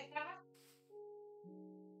panic attack?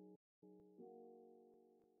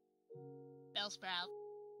 Bellsprout.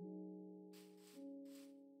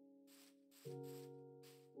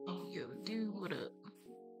 Yo, dude, what up?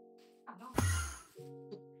 I know.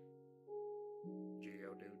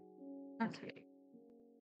 Geodude. Okay.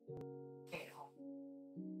 Stay at home.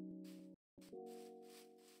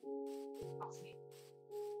 I'll see.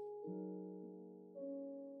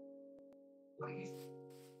 Please.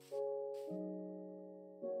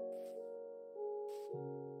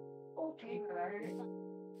 Okay, right.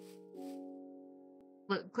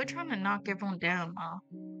 Look, quit trying to knock everyone down, Ma.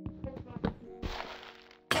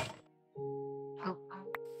 Oh,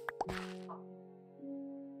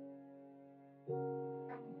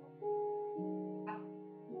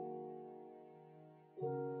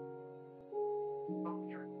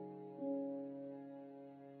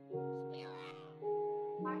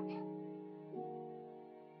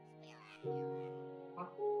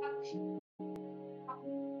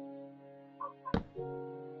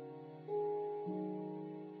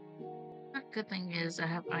 the good thing is I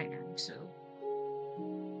have iron, so.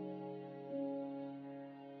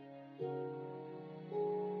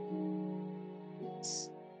 Let's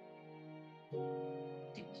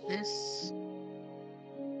do this.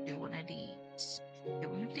 Do one of these. Do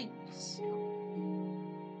one of these.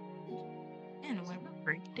 And when I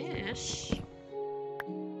break this.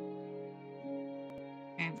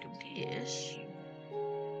 And do this.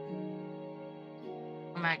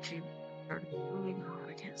 I'm actually vertically.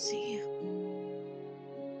 I can't see.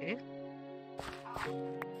 Okay.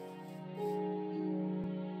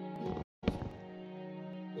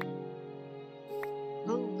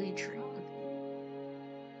 Holy tree.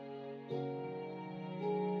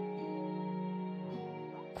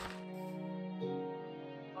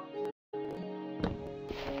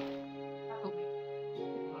 Oh,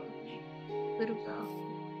 little go.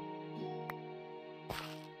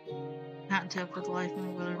 Can't tell for the life of me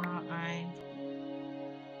whether or not I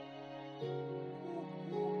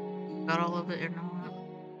got all of it or not.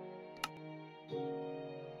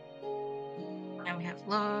 Now we have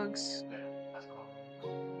logs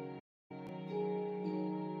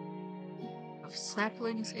of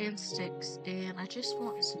saplings and sticks, and I just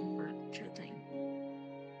want some furniture thing.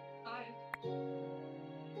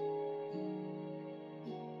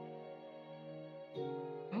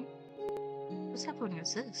 Hmm? What sapling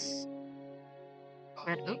is this?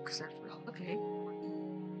 Red oak sapling. Okay.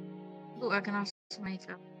 Oh, I can also make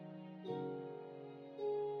a.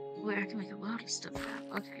 Wait, I can make a lot of stuff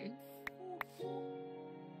now. Okay.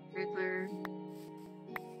 Regular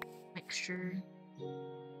mixture.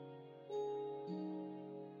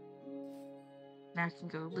 Now I can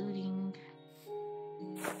go looting.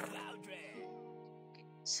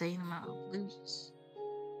 Same amount of loot.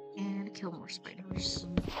 And kill more spiders.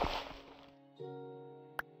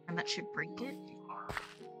 And that should break it.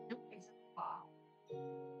 Nope.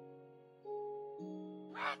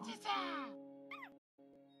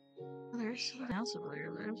 Oh, there's something else over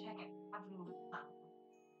there, though.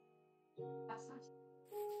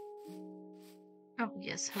 Oh,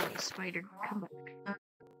 yes. Hello, spider. Come back.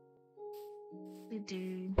 We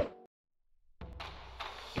do.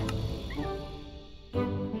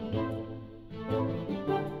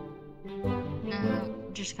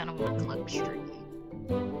 Just kind of want to collect string.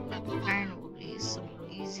 Iron will be some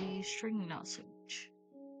easy. String, not so much.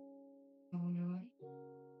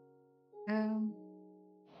 Um.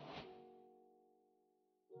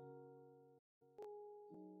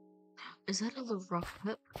 Is that a little rock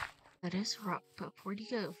pup? That is a rock pup. Where'd you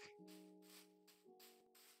go?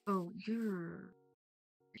 Oh, you're.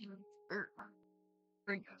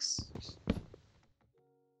 Yes.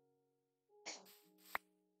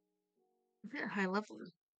 You're high level.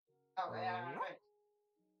 Oh, yeah.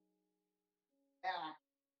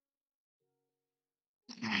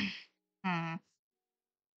 Yeah. Hmm.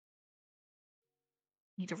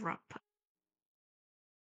 Need a rock pup.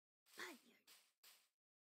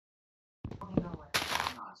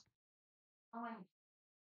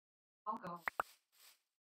 I'll go.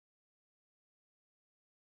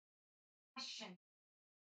 Question.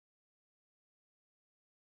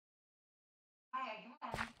 I again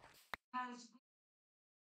has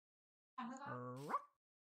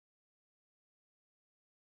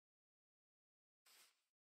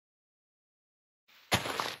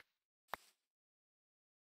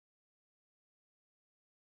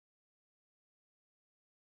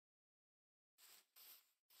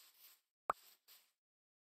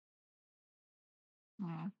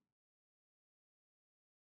Hmm.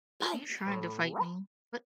 Are you trying to fight me?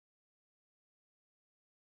 What?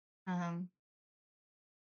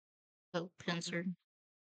 Oh, pincer.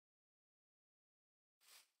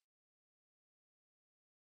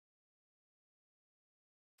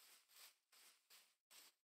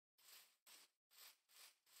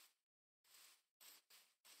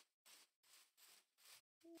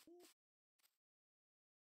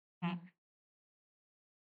 Hmm.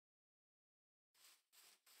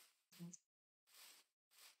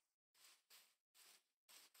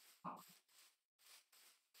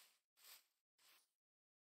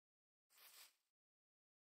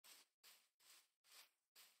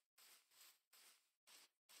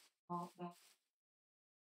 all the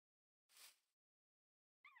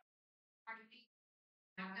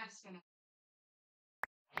I'm just gonna.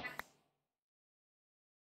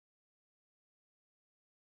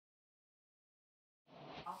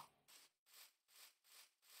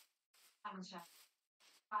 I'm gonna check.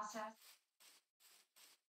 Process.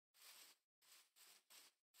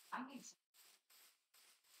 I need some.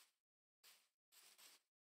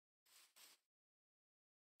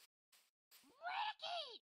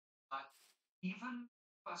 Even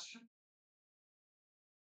question.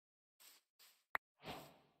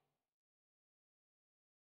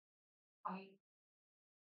 I.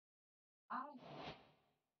 Oh.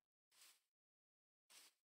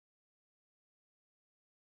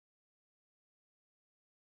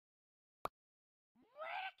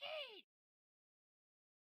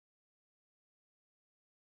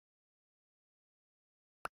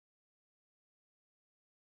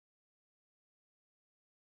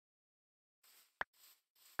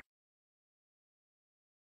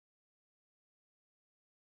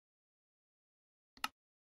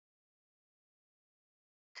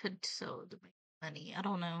 Could sell to make money. I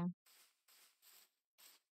don't know.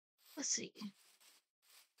 Let's see.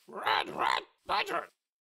 Red button.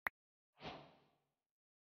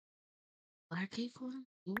 Black acorn?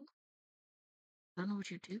 Ooh. I don't know what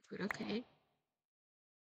you do, but okay.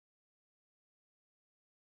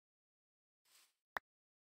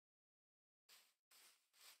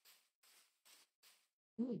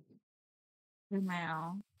 Ooh.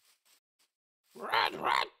 Now. Red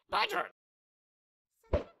button.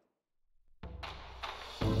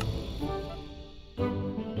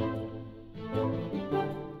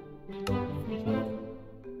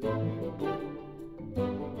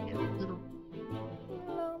 Yeah, little.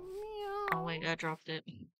 Oh wait, I dropped it.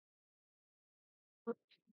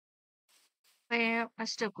 Well, I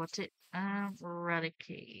still got it.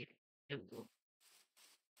 Eradicate. Ooh.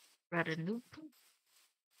 Radanoop.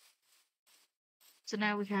 So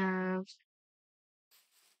now we have,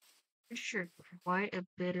 pretty sure, quite a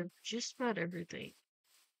bit of just about everything.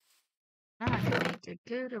 Now I can make a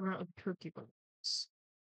good amount of Pokeballs.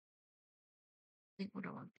 I think what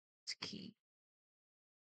I want is key.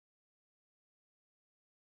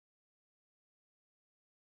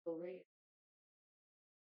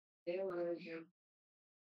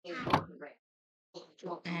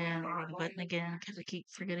 And wrong button again because I keep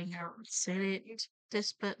forgetting how to set it.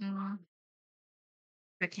 This button.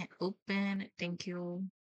 I can't open it. Thank you.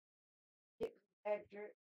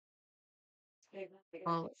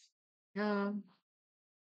 Oh, yeah.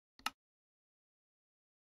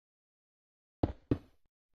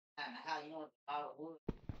 And how you know about wood?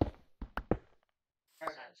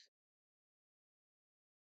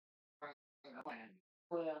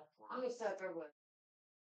 Well, I'm gonna start there with.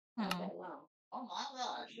 Not Hmm. that long. Oh my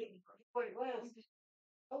gosh. What it was.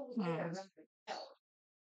 Oh, yeah.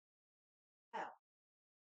 Out.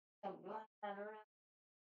 Some blind around.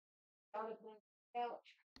 Out of the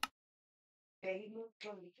couch. Yeah, he moved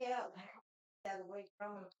from the cow that away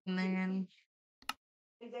from him. And then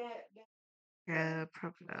Is that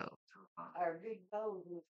probably about our big bow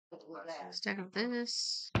was that? a stack of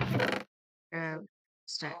this. Grab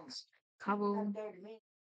stacks cobble. 30 minutes.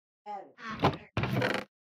 Had it.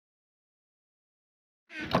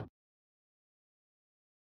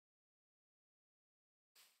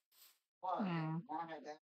 Hmm.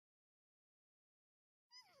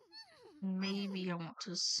 Maybe I want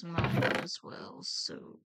to smelt it as well,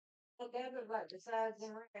 so But that was like the size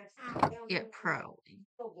and rest. yeah, probably.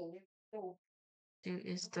 Do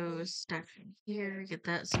is those stacked in here, get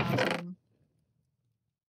that smelting.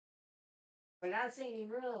 When I seen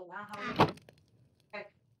him run, I hold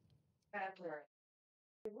back there.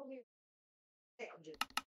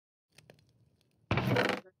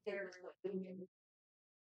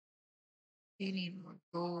 You need more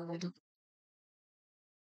gold.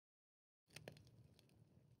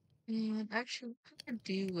 And actually, what can I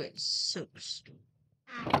do with soapstone?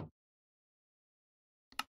 I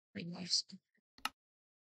used to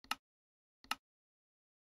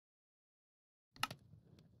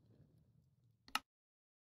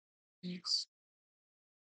use.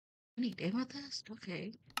 I need amethyst?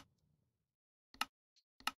 Okay.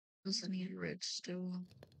 Does I need redstone?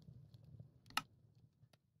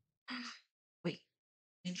 Wait,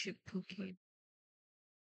 ancient Pokemon.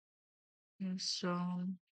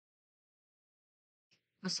 Stone.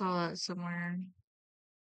 I saw that somewhere.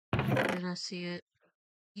 Did I see it?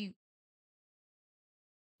 You.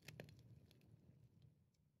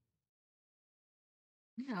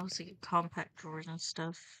 Yeah, I was thinking compact drawers and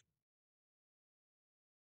stuff.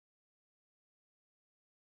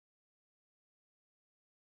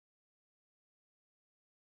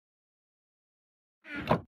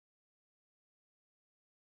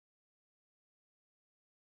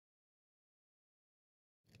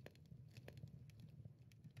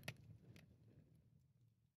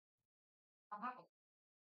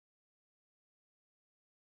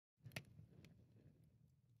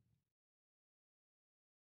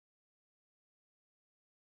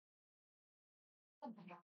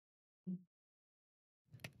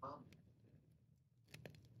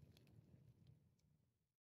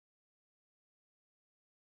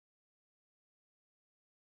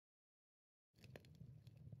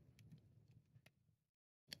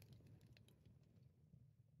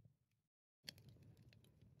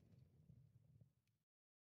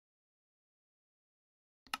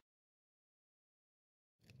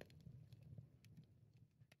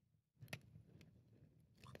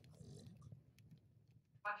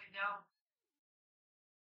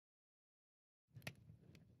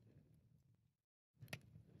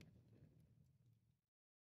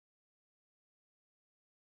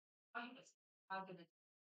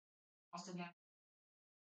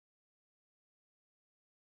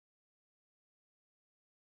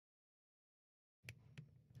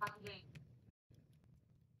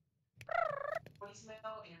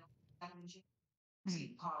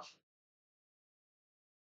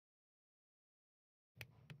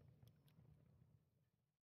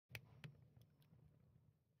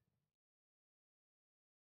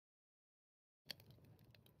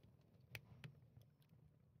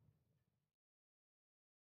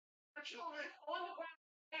 Children on the ground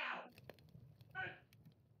now.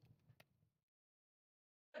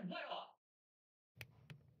 Well,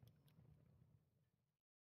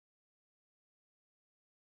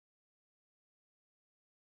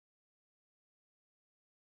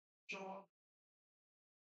 John,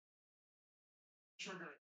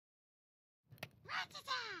 trigger.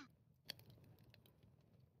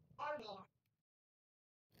 I will.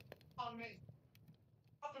 On me.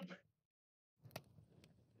 Up a bit.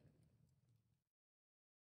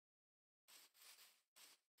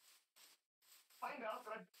 Find out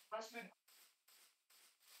that I've rested.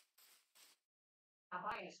 I'm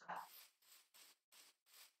buying stuff.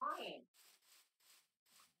 Buying.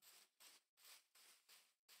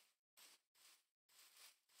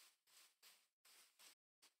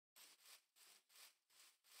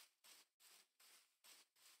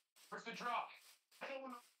 Where's the drop? I don't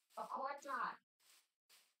want to. Of course not.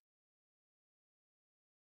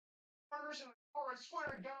 Murders in the car. I swear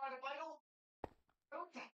to God, if I don't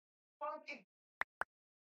fucking.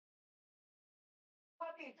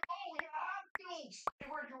 Oh, yeah, I have to. Stay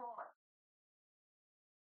where you are.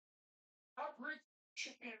 I'll break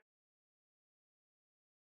shit in.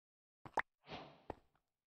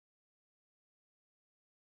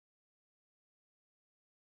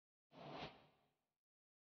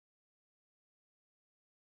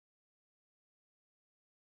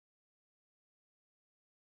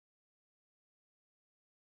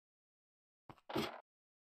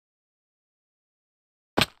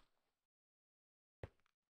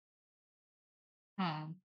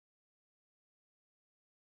 Hmm.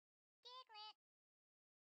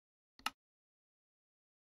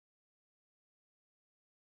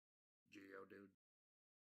 Geodude.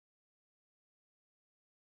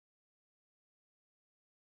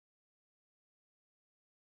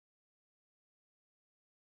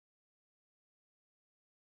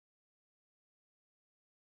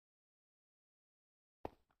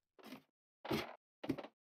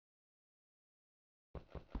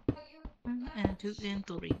 One and two and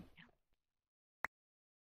three.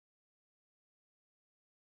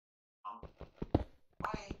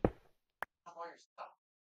 Why? All your stuff.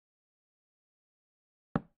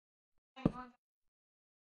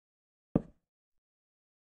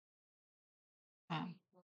 Hmm.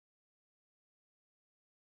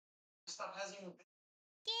 Stuff hasn't even been.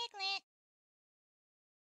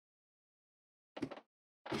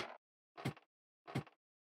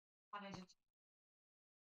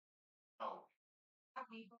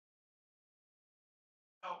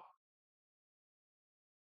 No.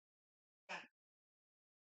 No.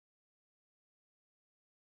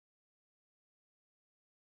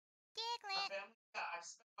 My family, yeah, I've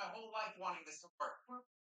spent my whole life wanting this to work.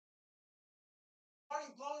 Why are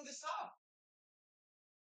you blowing this up?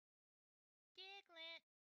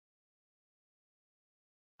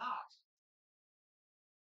 Not.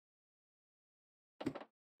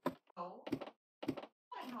 No.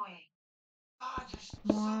 Annoying. God, you're so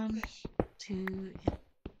One, selfish. two,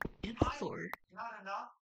 and I four. not enough.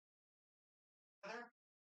 Brother,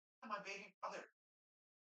 my baby brother.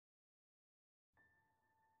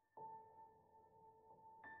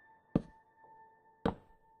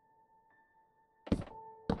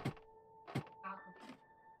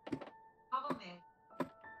 Problem is,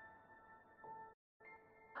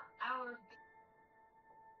 our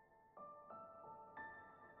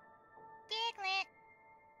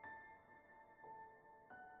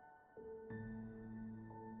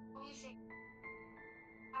music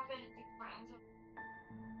happened to be friends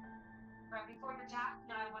right before the attack,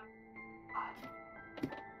 and I went.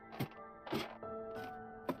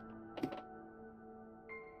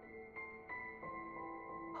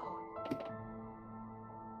 Oh,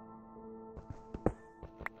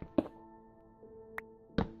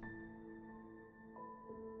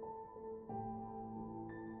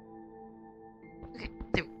 Okay,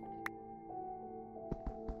 there.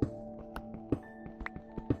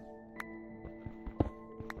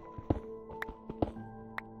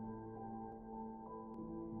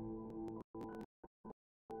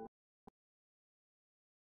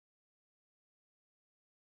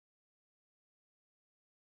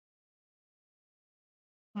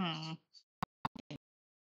 Hmm.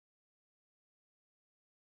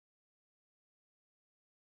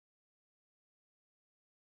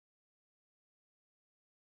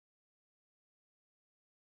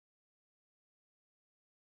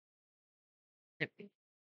 There.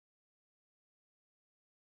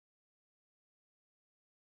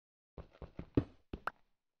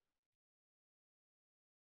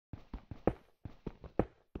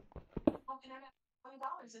 how can I get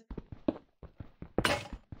 $20?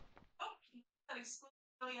 Oh, that excludes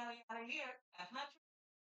yada yada here. That's not true.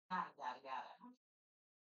 Yada yada yada.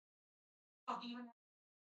 Oh, even.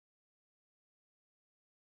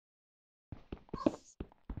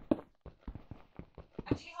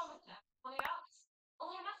 I take all of that. $20.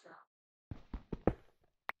 Only enough for.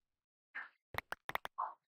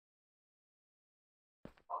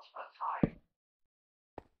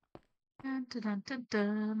 Dun, dun, dun,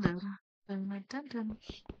 dun, dun, dun, dun, dun, dun.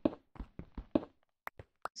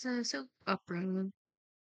 It's a soap opera.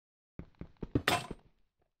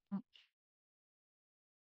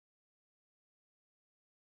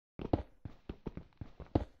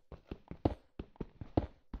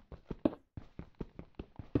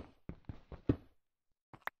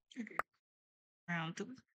 Okay. Round two.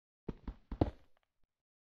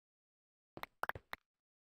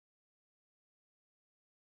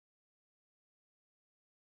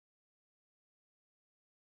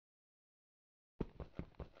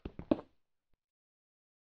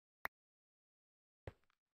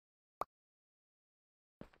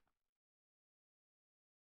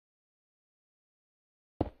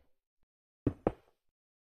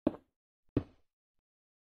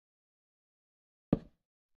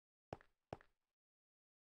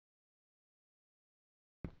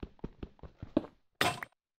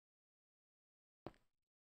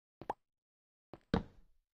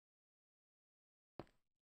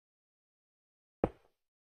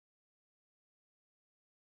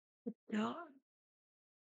 Yeah.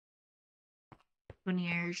 20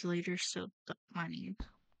 years later, still got money.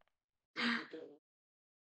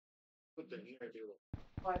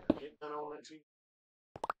 What?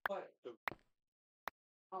 What?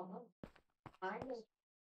 Oh, no. Mine is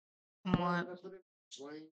What?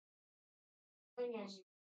 cleaning.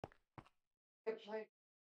 It's like,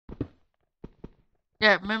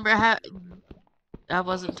 Yeah, remember how I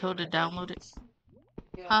wasn't told to download it?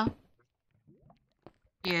 yeah. Huh?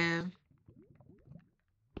 Yeah.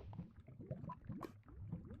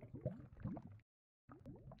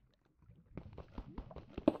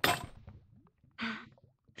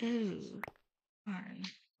 Ooh. Darn.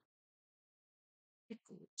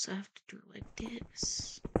 Pickles. I have to do it like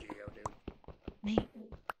this. Man.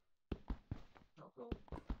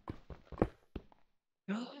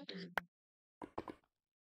 God.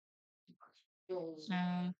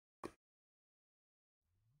 No.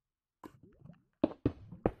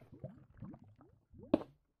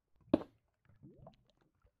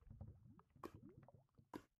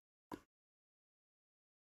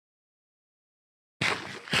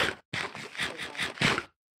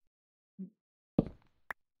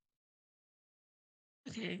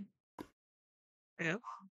 Okay. There you go.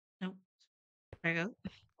 Nope. There you go.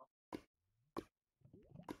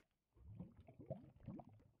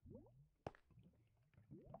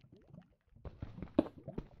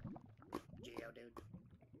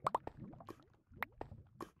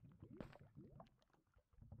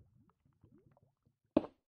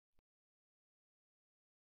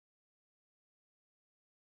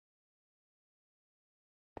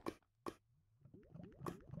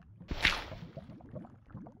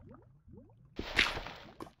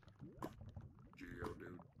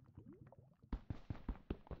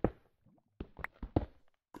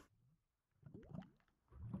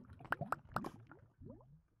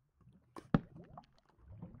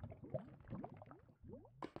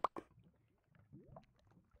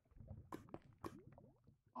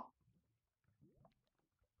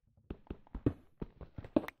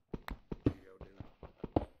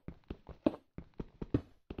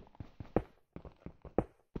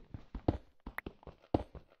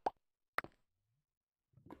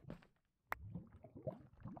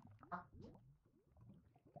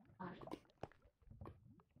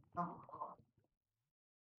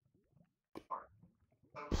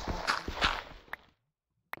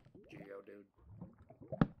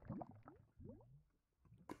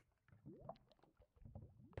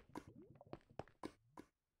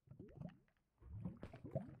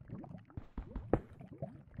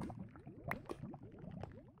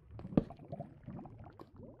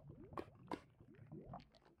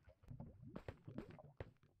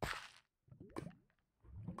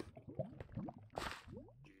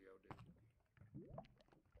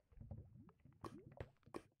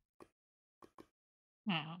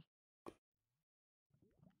 Hmm.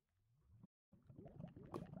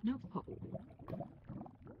 No pole.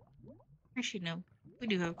 Actually, no. We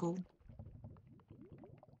do have gold.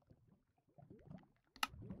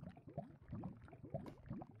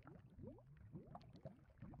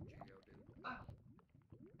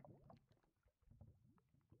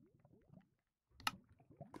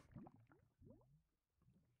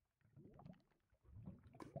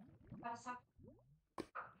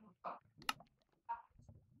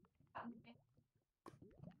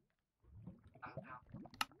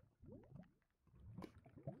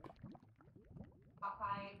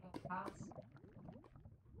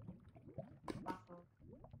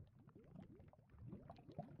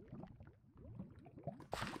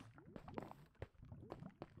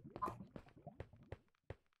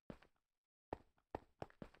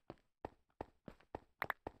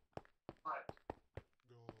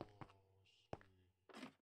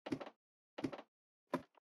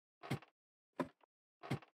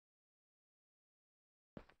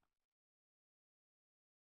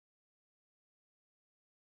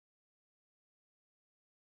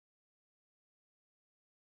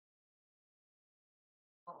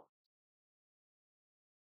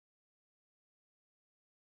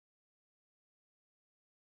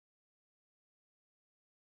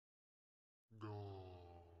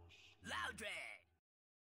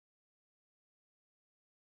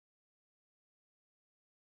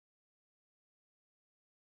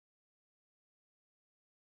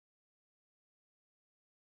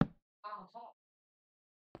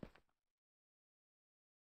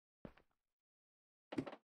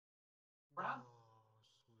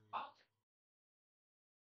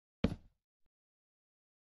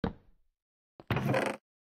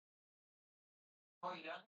 Oh, you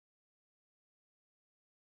done?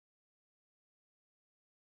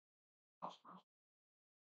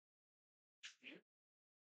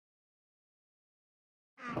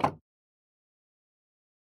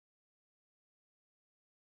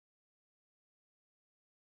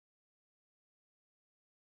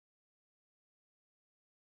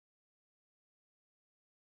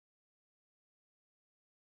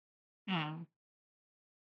 Hmm.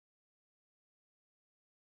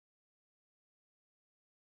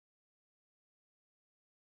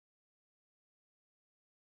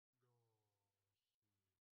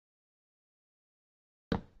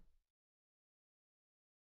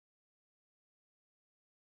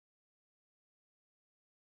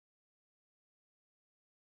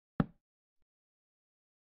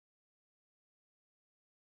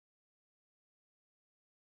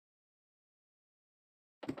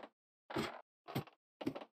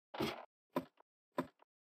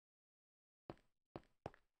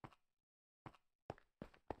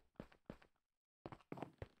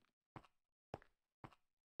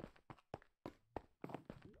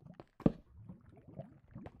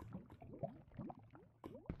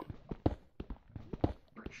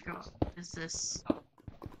 What is this?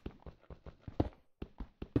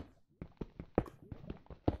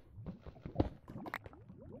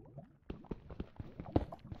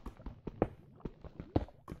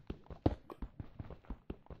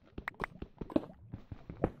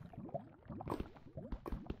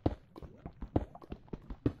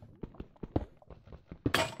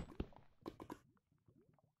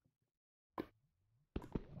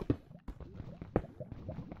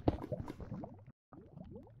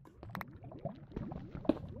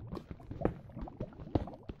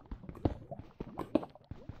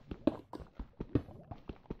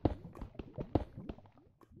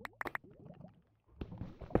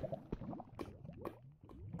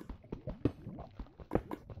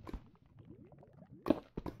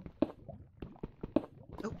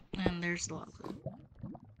 Oh, and there's the lava.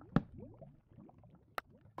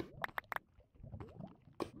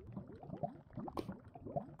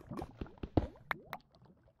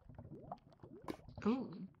 Ooh.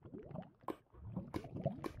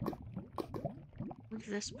 Look at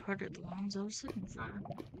this part of the lines I was looking for. On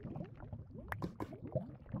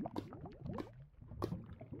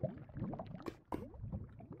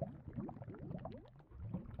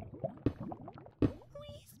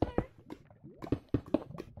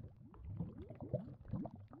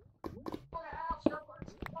the house, you're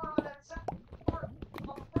putting more on that second floor of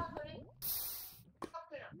the property. Up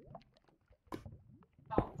there.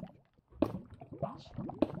 No.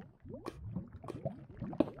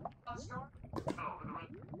 Let's go.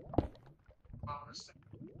 No, that's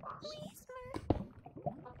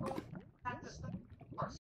the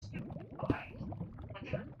first. Right. But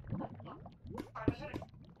here. Try to hit it.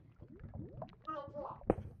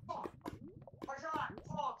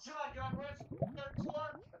 John, you're on third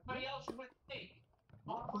floor. Everybody else is with me.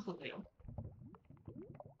 Oh,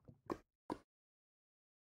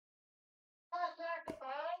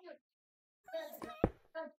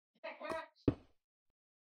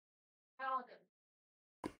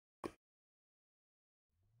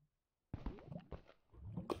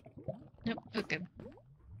 Yep, okay.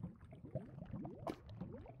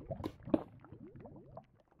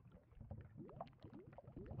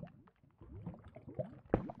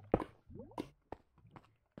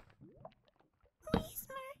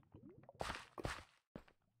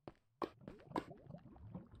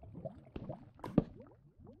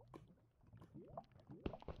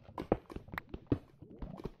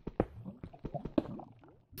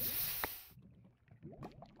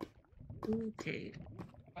 Okay.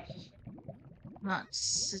 Not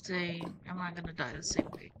today. I'm not gonna die the same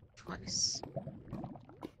way twice.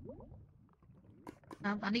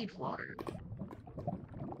 I need water.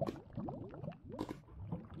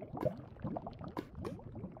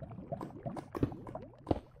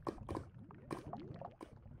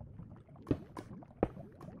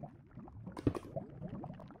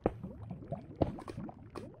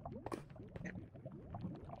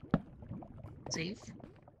 Save.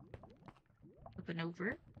 Up and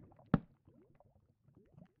over.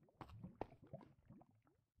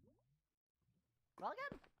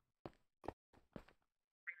 Welcome.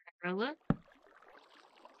 Umbrella.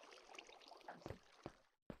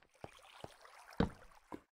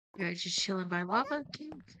 You guys just chilling by lava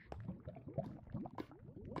king?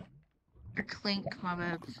 Or Clink, my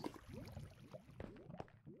bad.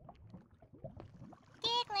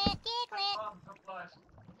 Gigglet, gigglet.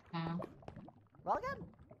 Welcome.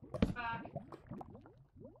 back.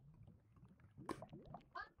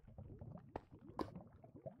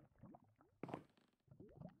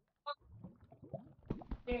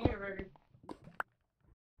 Here, baby.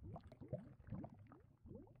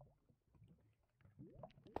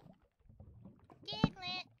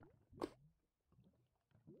 Gigglet.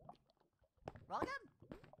 Welcome.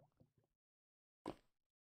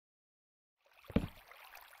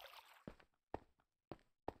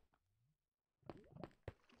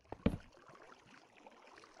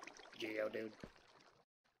 Geo, dude.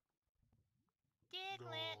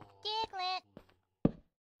 Giglet. Giglet.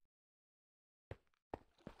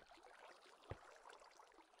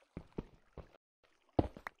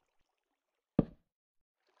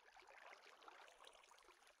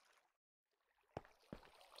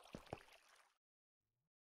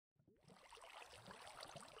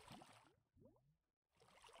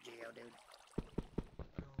 Geo, dude.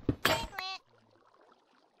 Giglet.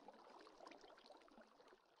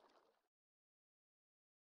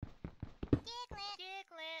 Giglet.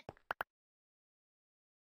 Giglet.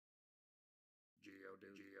 Geo,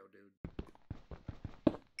 dude. Geo, dude.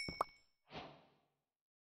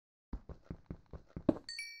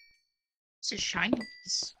 It's a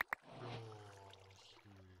shinies.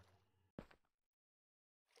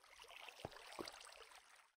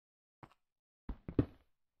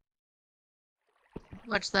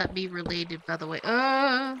 Watch that be related, by the way.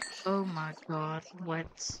 Oh my god,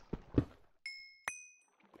 what?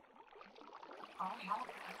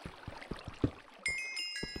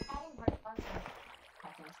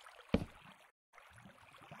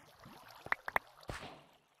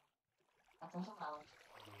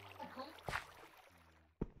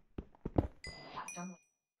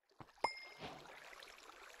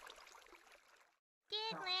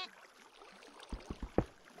 Giglet.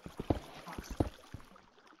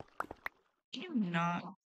 Do you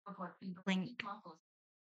not blink?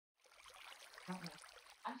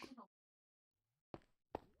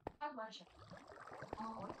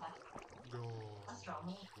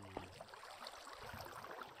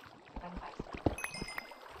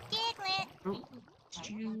 Giglet. Oh, did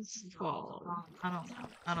you fall? I don't know.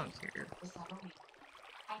 I don't care.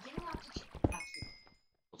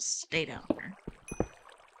 Stay down there.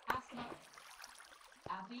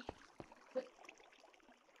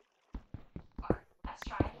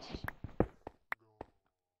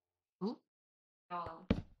 Ooh,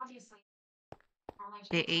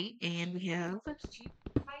 day 8, and we have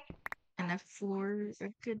enough for a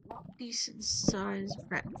good, decent size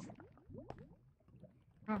rat.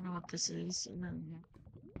 I don't know what this is.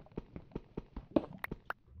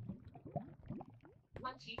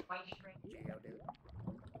 Geo, dude.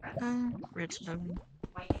 Redstone.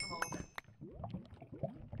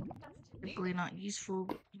 Hopefully not useful,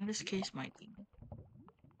 but in this case might be.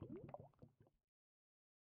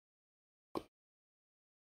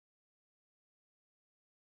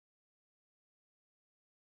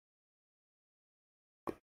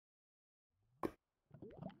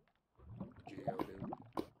 Geo, dude.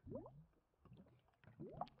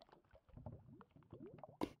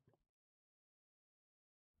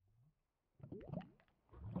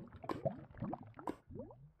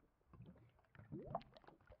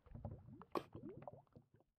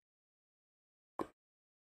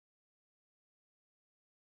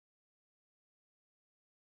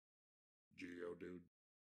 Geo, dude.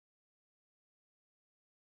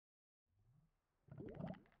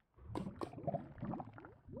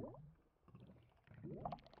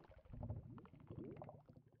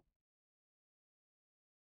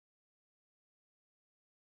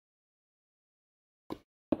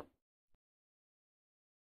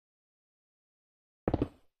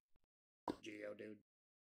 Geo, dude.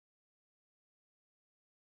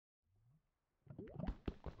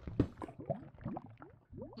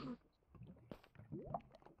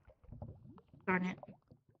 Darn it.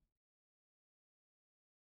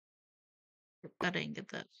 I didn't get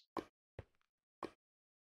that.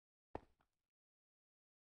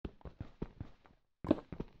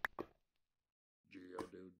 Geo,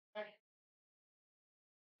 dude.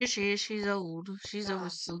 Here she is. She's old. She's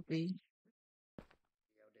always sleepy.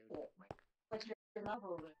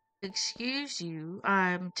 Excuse you.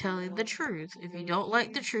 I'm telling the truth. If you don't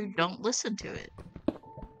like the truth, don't listen to it.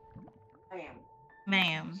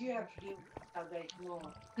 Ma'am. You have to deal with how they know.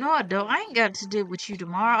 No, I don't. I ain't got to deal with you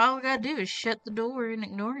tomorrow. All I gotta do is shut the door and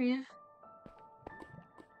ignore you.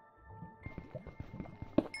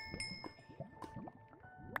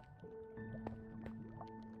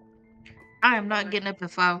 I am not getting up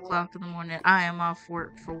at 5 o'clock in the morning. I am off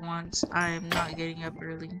work for once. I am not getting up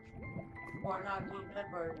early. Or not getting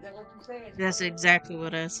up early. That's what you said. That's exactly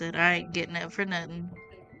what I said. I ain't getting up for nothing.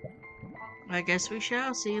 I guess we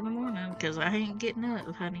shall see in the morning, because I ain't getting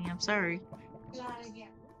up, honey. I'm sorry.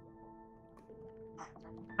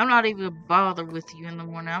 I'm not even bothered with you in the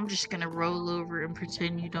morning. I'm just gonna roll over and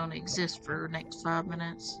pretend you don't exist for the next 5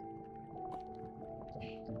 minutes.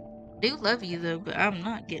 I do love you though, but I'm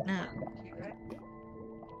not getting up.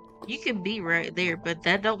 You can be right there, but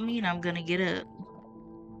that don't mean I'm gonna get up.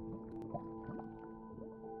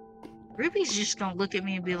 Ruby's just gonna look at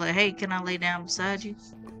me and be like, hey, can I lay down beside you?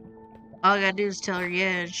 All I gotta do is tell her,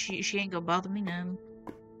 yeah, and she ain't gonna bother me none.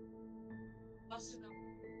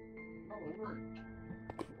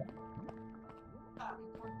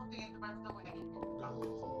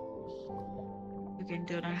 Again,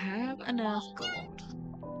 don't I have enough gold?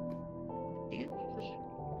 Yeah.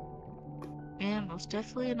 And most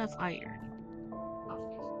definitely enough iron.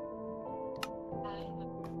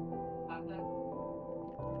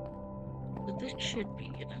 But this should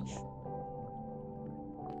be enough.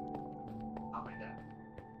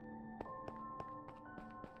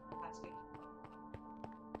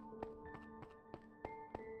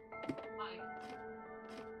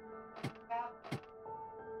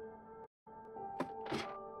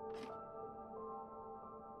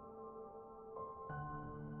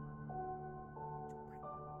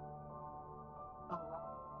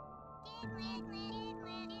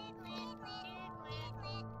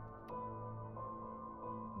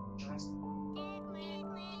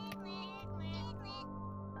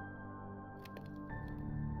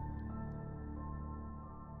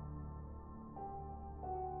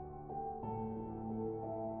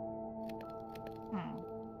 Hmm.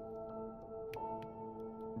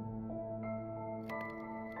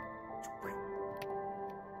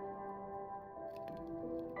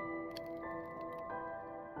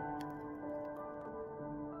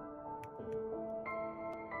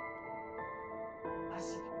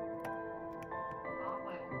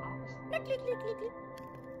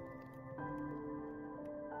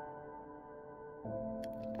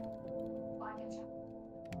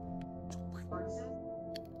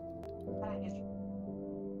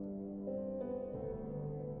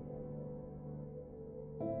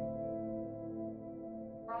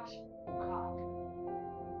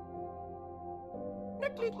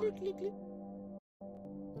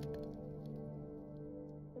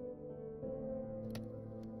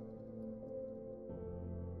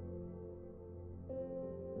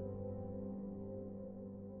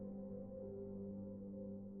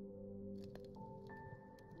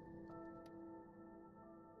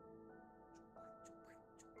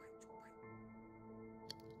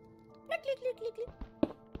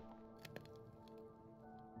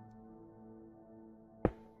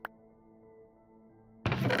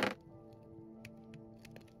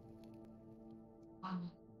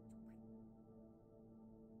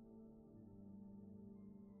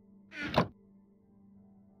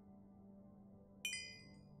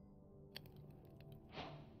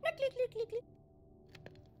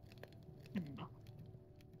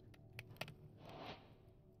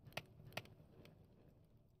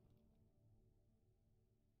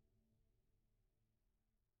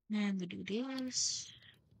 And we do this.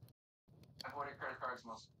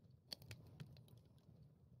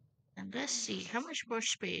 And let's see, how much more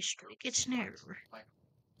space do we get narrower?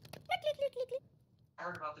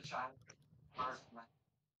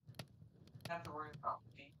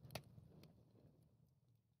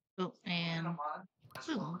 Oh, and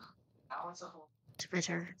ooh, it's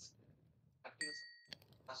better.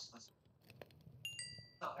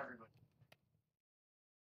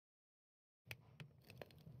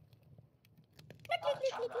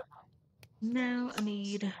 Now I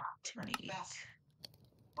need to make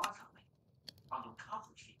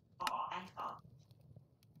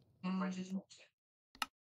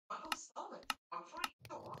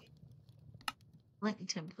link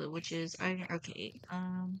template, which is iron. Okay,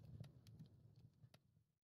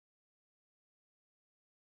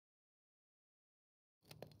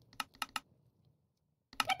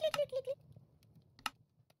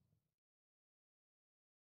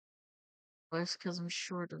 well, it's because I'm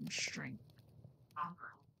short on strength.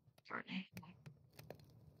 Sorry.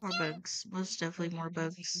 More bugs. Most definitely more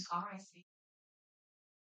bugs.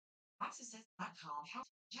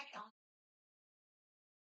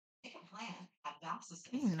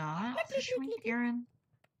 Can you not fish me, Aaron?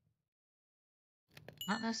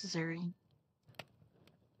 Not necessary.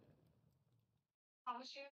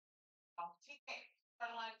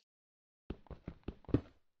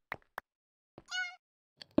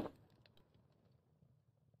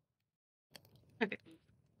 Okay.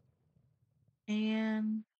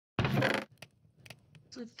 And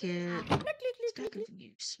let's look at stack of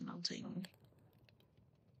you smelting.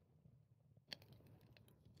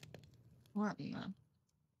 What in the?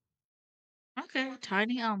 Okay,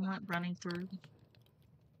 tiny omelet running through.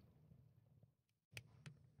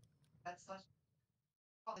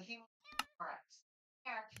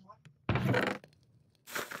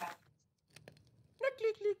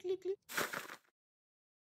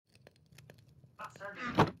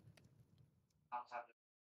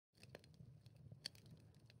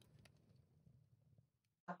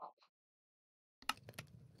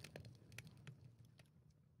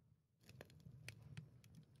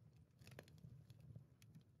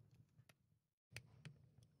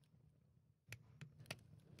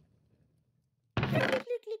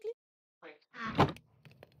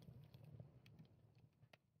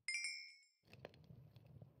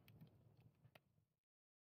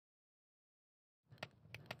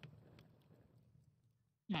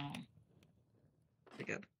 Hmm. There we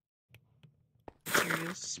go.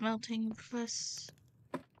 Materials smelting plus.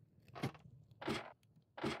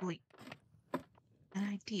 Wait. An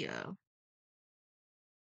idea.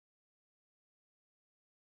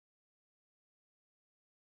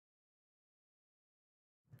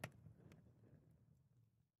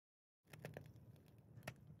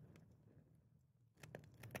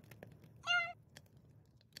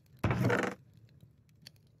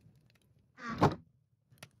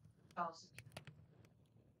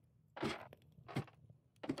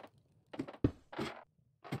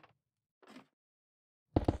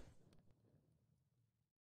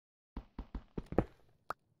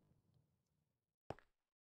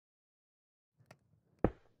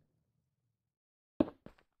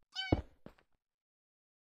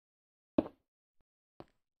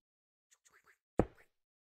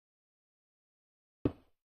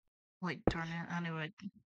 Wait, darn it. I knew it.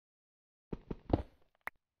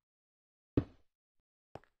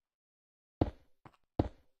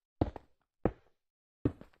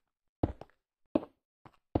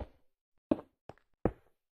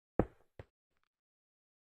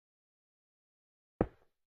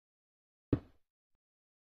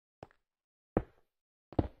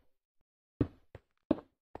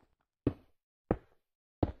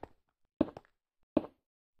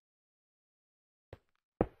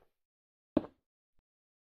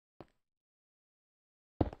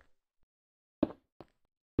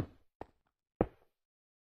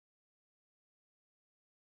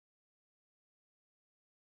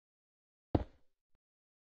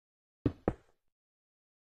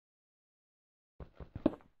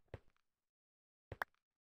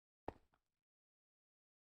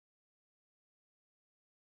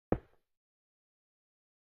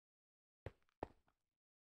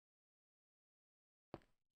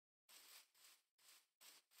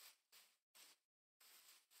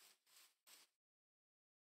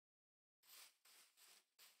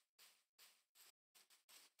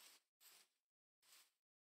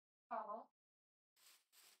 Oh.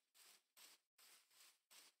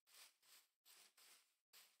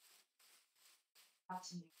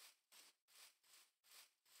 That's new.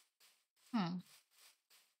 Hmm.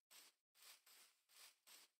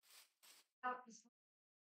 That is-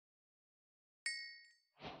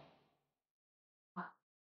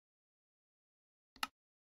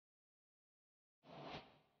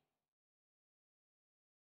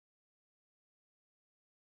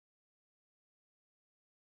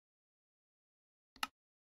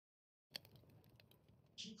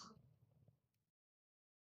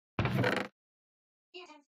 You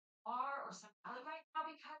can bar or some other right now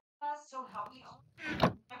because of us, so help me.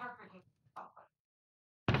 Never forget about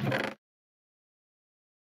it.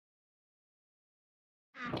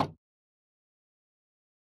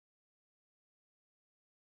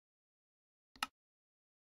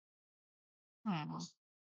 Hmm.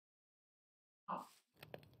 Oh.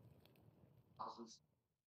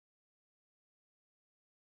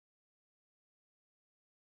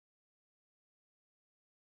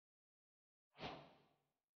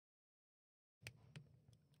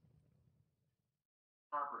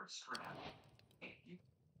 Barbara scrap. Hey, you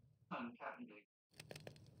Captain Big.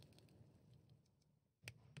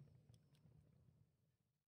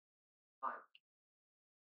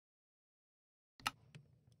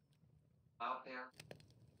 Out there.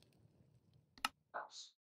 House.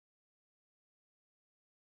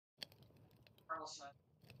 Carlson.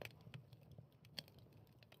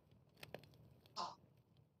 Oh.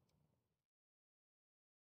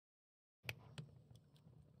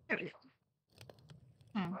 There we go.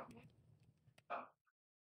 Hmm. Oh.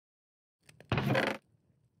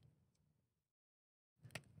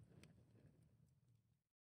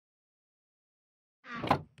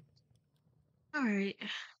 Alright.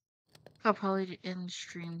 I'll probably end the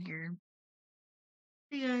stream here.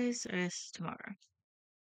 See you guys, I guess, tomorrow.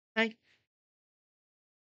 Bye.